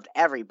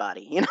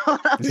everybody. You know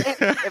what I'm saying?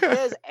 If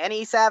there's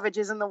any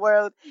savages in the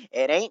world,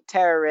 it ain't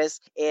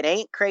terrorists. It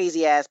ain't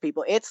crazy ass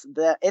people. It's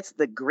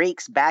the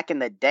Greeks back in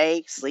the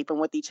day sleeping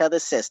with each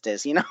other's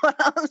sisters. You know what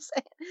I'm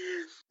saying?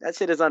 That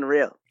shit is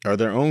unreal. Or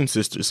their own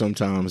sisters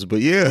sometimes,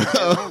 but yeah.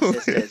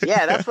 Sisters.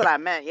 Yeah, that's what I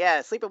meant.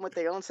 Yeah, sleeping with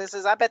their own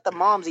sisters. I bet the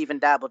moms even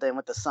dabbled in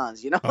with the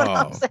sons. You know what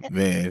I'm saying?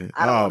 Man.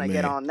 I don't want to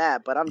get on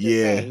that, but I'm just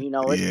saying, you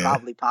know, it's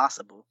probably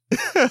possible.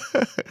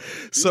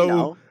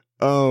 So,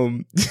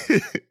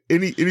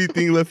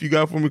 anything left you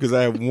got for me? Because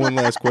I have one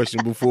last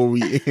question before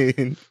we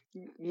end.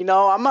 You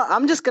know,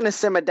 I'm just gonna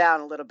simmer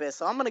down a little bit,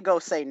 so I'm gonna go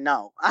say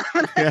no.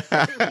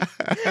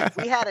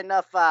 We had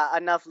enough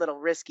little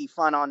risky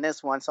fun on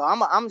this one, so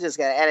I'm just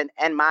gonna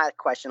end my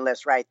question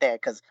list right there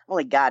because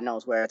only God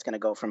knows where it's gonna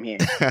go from here.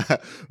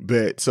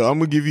 Bet. So I'm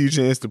gonna give you a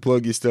chance to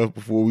plug your stuff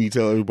before we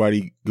tell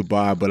everybody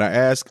goodbye. But I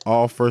ask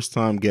all first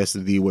time guests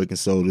of the Awakened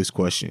Soul this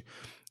question: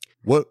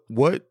 What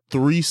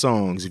 3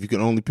 songs, if you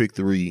can only pick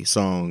 3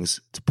 songs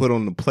to put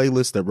on the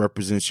playlist that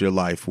represents your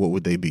life, what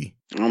would they be?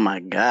 Oh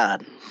my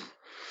God.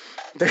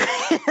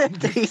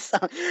 3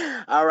 songs.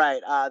 All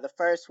right. The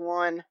first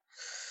one.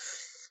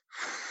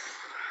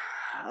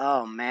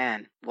 Oh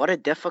man, what a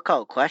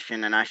difficult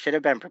question, and I should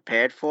have been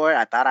prepared for it.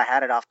 I thought I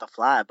had it off the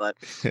fly, but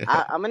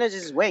I'm gonna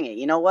just wing it.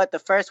 You know what? The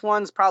first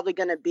one's probably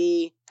gonna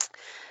be,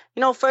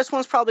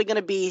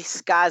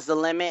 "Sky's the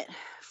Limit"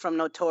 from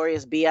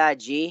Notorious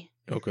B.I.G.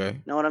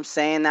 Okay. Know what I'm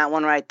saying? That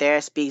one right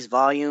there speaks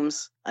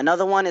volumes.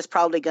 Another one is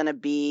probably gonna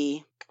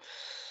be.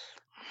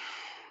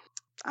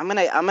 I'm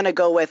gonna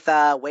go with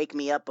 "Wake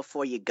Me Up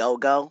Before You Go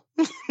Go."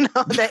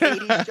 The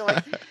 80s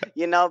joint,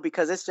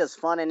 because it's just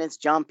fun and it's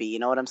jumpy. You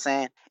know what I'm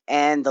saying?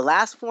 And the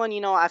last one,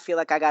 I feel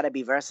like I gotta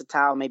be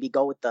versatile. Maybe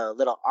go with the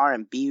little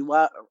R&B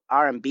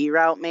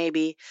route.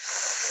 Maybe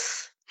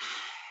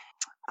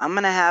I'm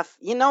gonna have.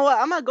 You know what?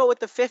 I'm gonna go with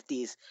the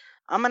 50s.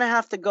 I'm gonna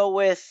have to go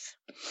with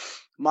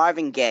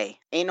Marvin Gaye.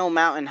 "Ain't No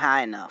Mountain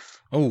High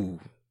Enough." Oh,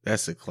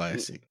 that's a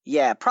classic.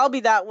 Yeah, probably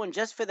that one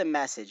just for the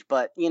message.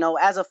 But,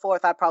 as a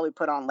fourth, I'd probably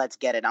put on "Let's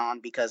Get It On"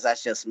 because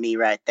that's just me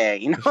right there.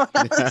 You know what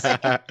I'm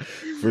saying?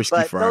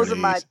 Risky Fridays. Those are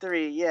my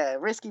 3. Yeah,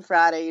 Risky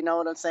Friday, you know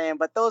what I'm saying?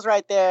 But those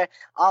right there,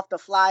 off the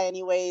fly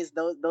anyways,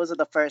 those are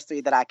the first 3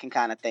 that I can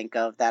kind of think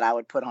of that I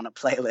would put on a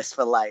playlist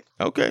for life.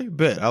 Okay,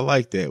 bet. I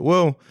like that.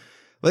 Well,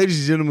 ladies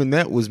and gentlemen,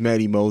 that was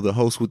Maddie Mo, the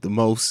host with the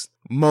most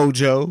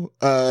mojo.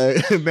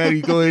 Maddie,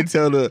 go ahead and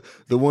tell the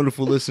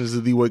wonderful listeners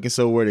of The Awakened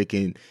Soul where they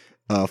can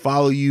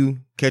follow you,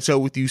 catch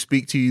up with you,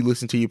 speak to you,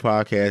 listen to your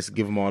podcast,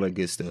 give them all that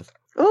good stuff.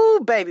 Ooh,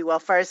 baby. Well,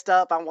 first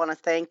up, I want to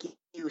thank you.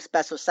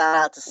 Special shout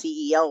out to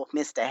CEO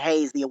Mr.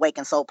 Hayes, the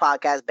Awakened Soul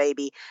podcast,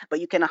 baby.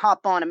 But you can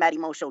hop on to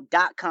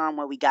MaddieMoShow.com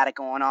where we got it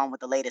going on with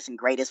the latest and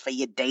greatest for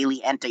your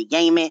daily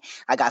entertainment.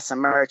 I got some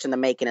merch in the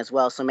making as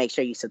well, so make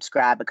sure you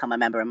subscribe, become a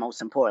member, and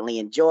most importantly,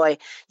 enjoy.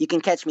 You can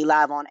catch me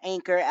live on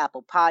Anchor,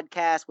 Apple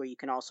Podcasts, where you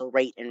can also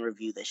rate and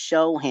review the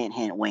show. Hint,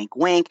 hint, wink,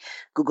 wink.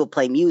 Google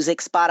Play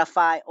Music,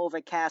 Spotify,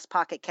 Overcast,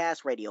 Pocket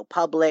Cast, Radio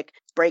Public,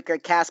 Breaker,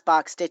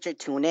 Castbox, Stitcher,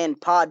 TuneIn,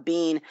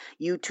 Podbean,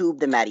 YouTube,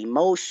 The Maddie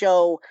Mo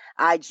Show,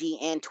 IG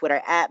and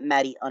Twitter at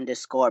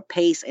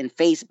Maddie_Pace, and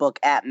Facebook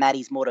at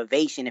Maddie's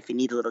Motivation if you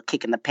need a little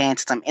kick in the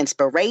pants, some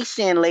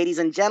inspiration, ladies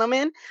and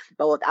gentlemen.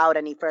 But without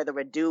any further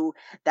ado,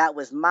 that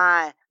was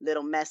my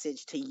little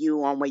message to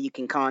you on where you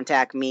can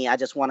contact me. I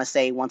just want to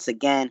say once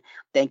again,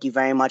 thank you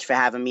very much for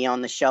having me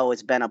on the show.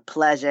 It's been a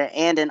pleasure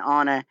and an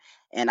honor.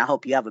 And I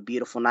hope you have a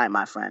beautiful night,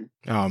 my friend.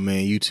 Oh,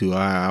 man, you too.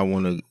 I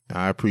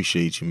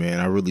appreciate you, man.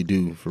 I really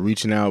do. For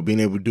reaching out, being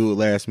able to do it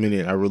last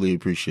minute, I really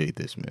appreciate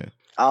this, man.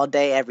 All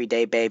day, every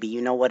day, baby.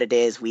 You know what it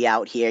is. We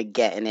out here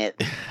getting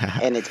it.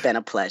 And it's been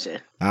a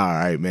pleasure. All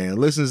right, man.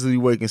 Listeners to The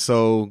Awakened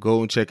Soul,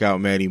 go and check out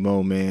Maddie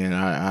Mo, man.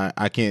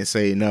 I can't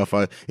say enough.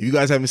 If you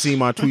guys haven't seen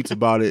my tweets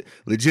about it,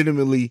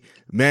 legitimately,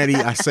 Maddie,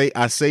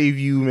 I save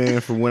you,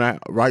 man, from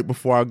right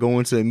before I go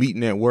into a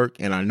meeting at work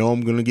and I know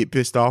I'm going to get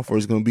pissed off or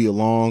it's going to be a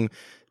long,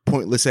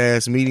 pointless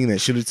ass meeting that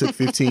should have took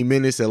 15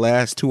 minutes that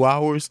lasts 2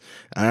 hours.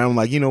 And I'm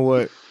like, you know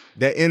what?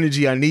 That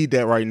energy, I need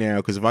that right now.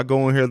 Because if I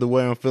go in here the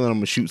way I'm feeling, I'm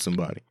going to shoot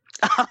somebody.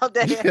 All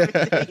day, every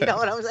day, you know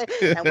what I'm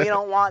saying? And we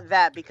don't want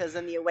that because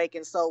then the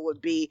Awakened Soul would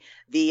be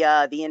the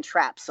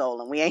entrapped soul,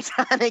 and we ain't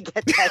trying to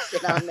get that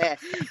shit on there.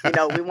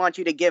 We want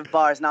you to give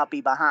bars, not be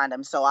behind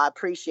them. So I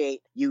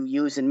appreciate you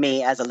using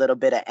me as a little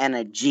bit of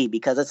energy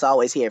because it's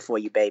always here for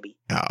you, baby.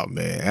 Oh,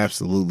 man,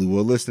 absolutely.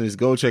 Well, listeners,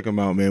 go check them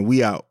out, man.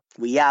 We out.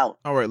 We out.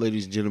 All right,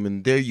 ladies and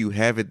gentlemen, there you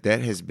have it.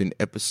 That has been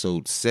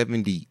episode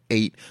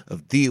 78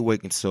 of The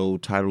Awakened Soul,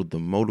 titled The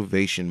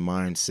Motivation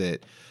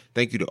Mindset.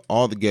 Thank you to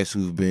all the guests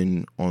who've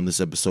been on this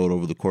episode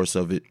over the course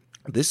of it.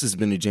 This has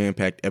been a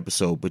jam-packed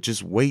episode, but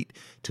just wait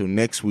till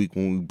next week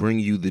when we bring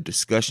you the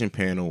discussion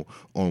panel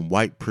on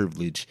white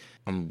privilege.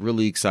 I'm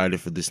really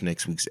excited for this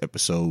next week's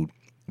episode.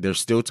 There's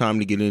still time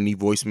to get any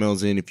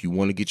voicemails in if you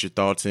want to get your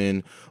thoughts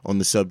in on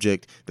the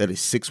subject. That is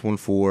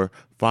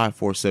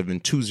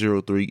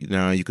 614-547-203.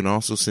 Now, you can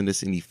also send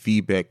us any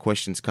feedback,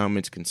 questions,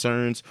 comments,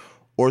 concerns,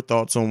 or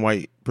thoughts on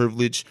white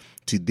privilege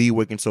to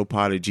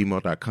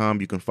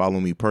theawakenedsoulpod@gmail.com. You can follow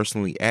me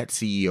personally at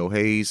CEO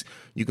Hayes.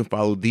 You can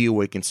follow The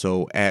Awakened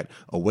Soul at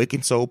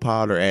Awakened Soul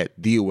Pod or at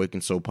The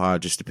Awakened Soul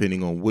Pod, just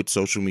depending on which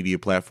social media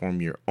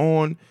platform you're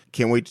on.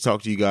 Can't wait to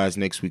talk to you guys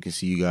next week and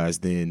see you guys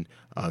then.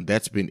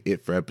 That's been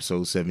it for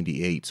episode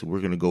 78. So we're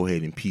going to go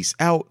ahead and peace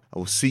out. I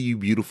will see you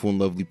beautiful and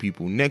lovely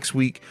people next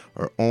week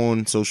or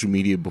on social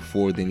media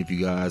before then if you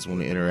guys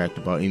want to interact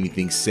about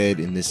anything said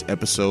in this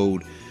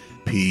episode.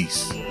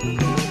 Peace.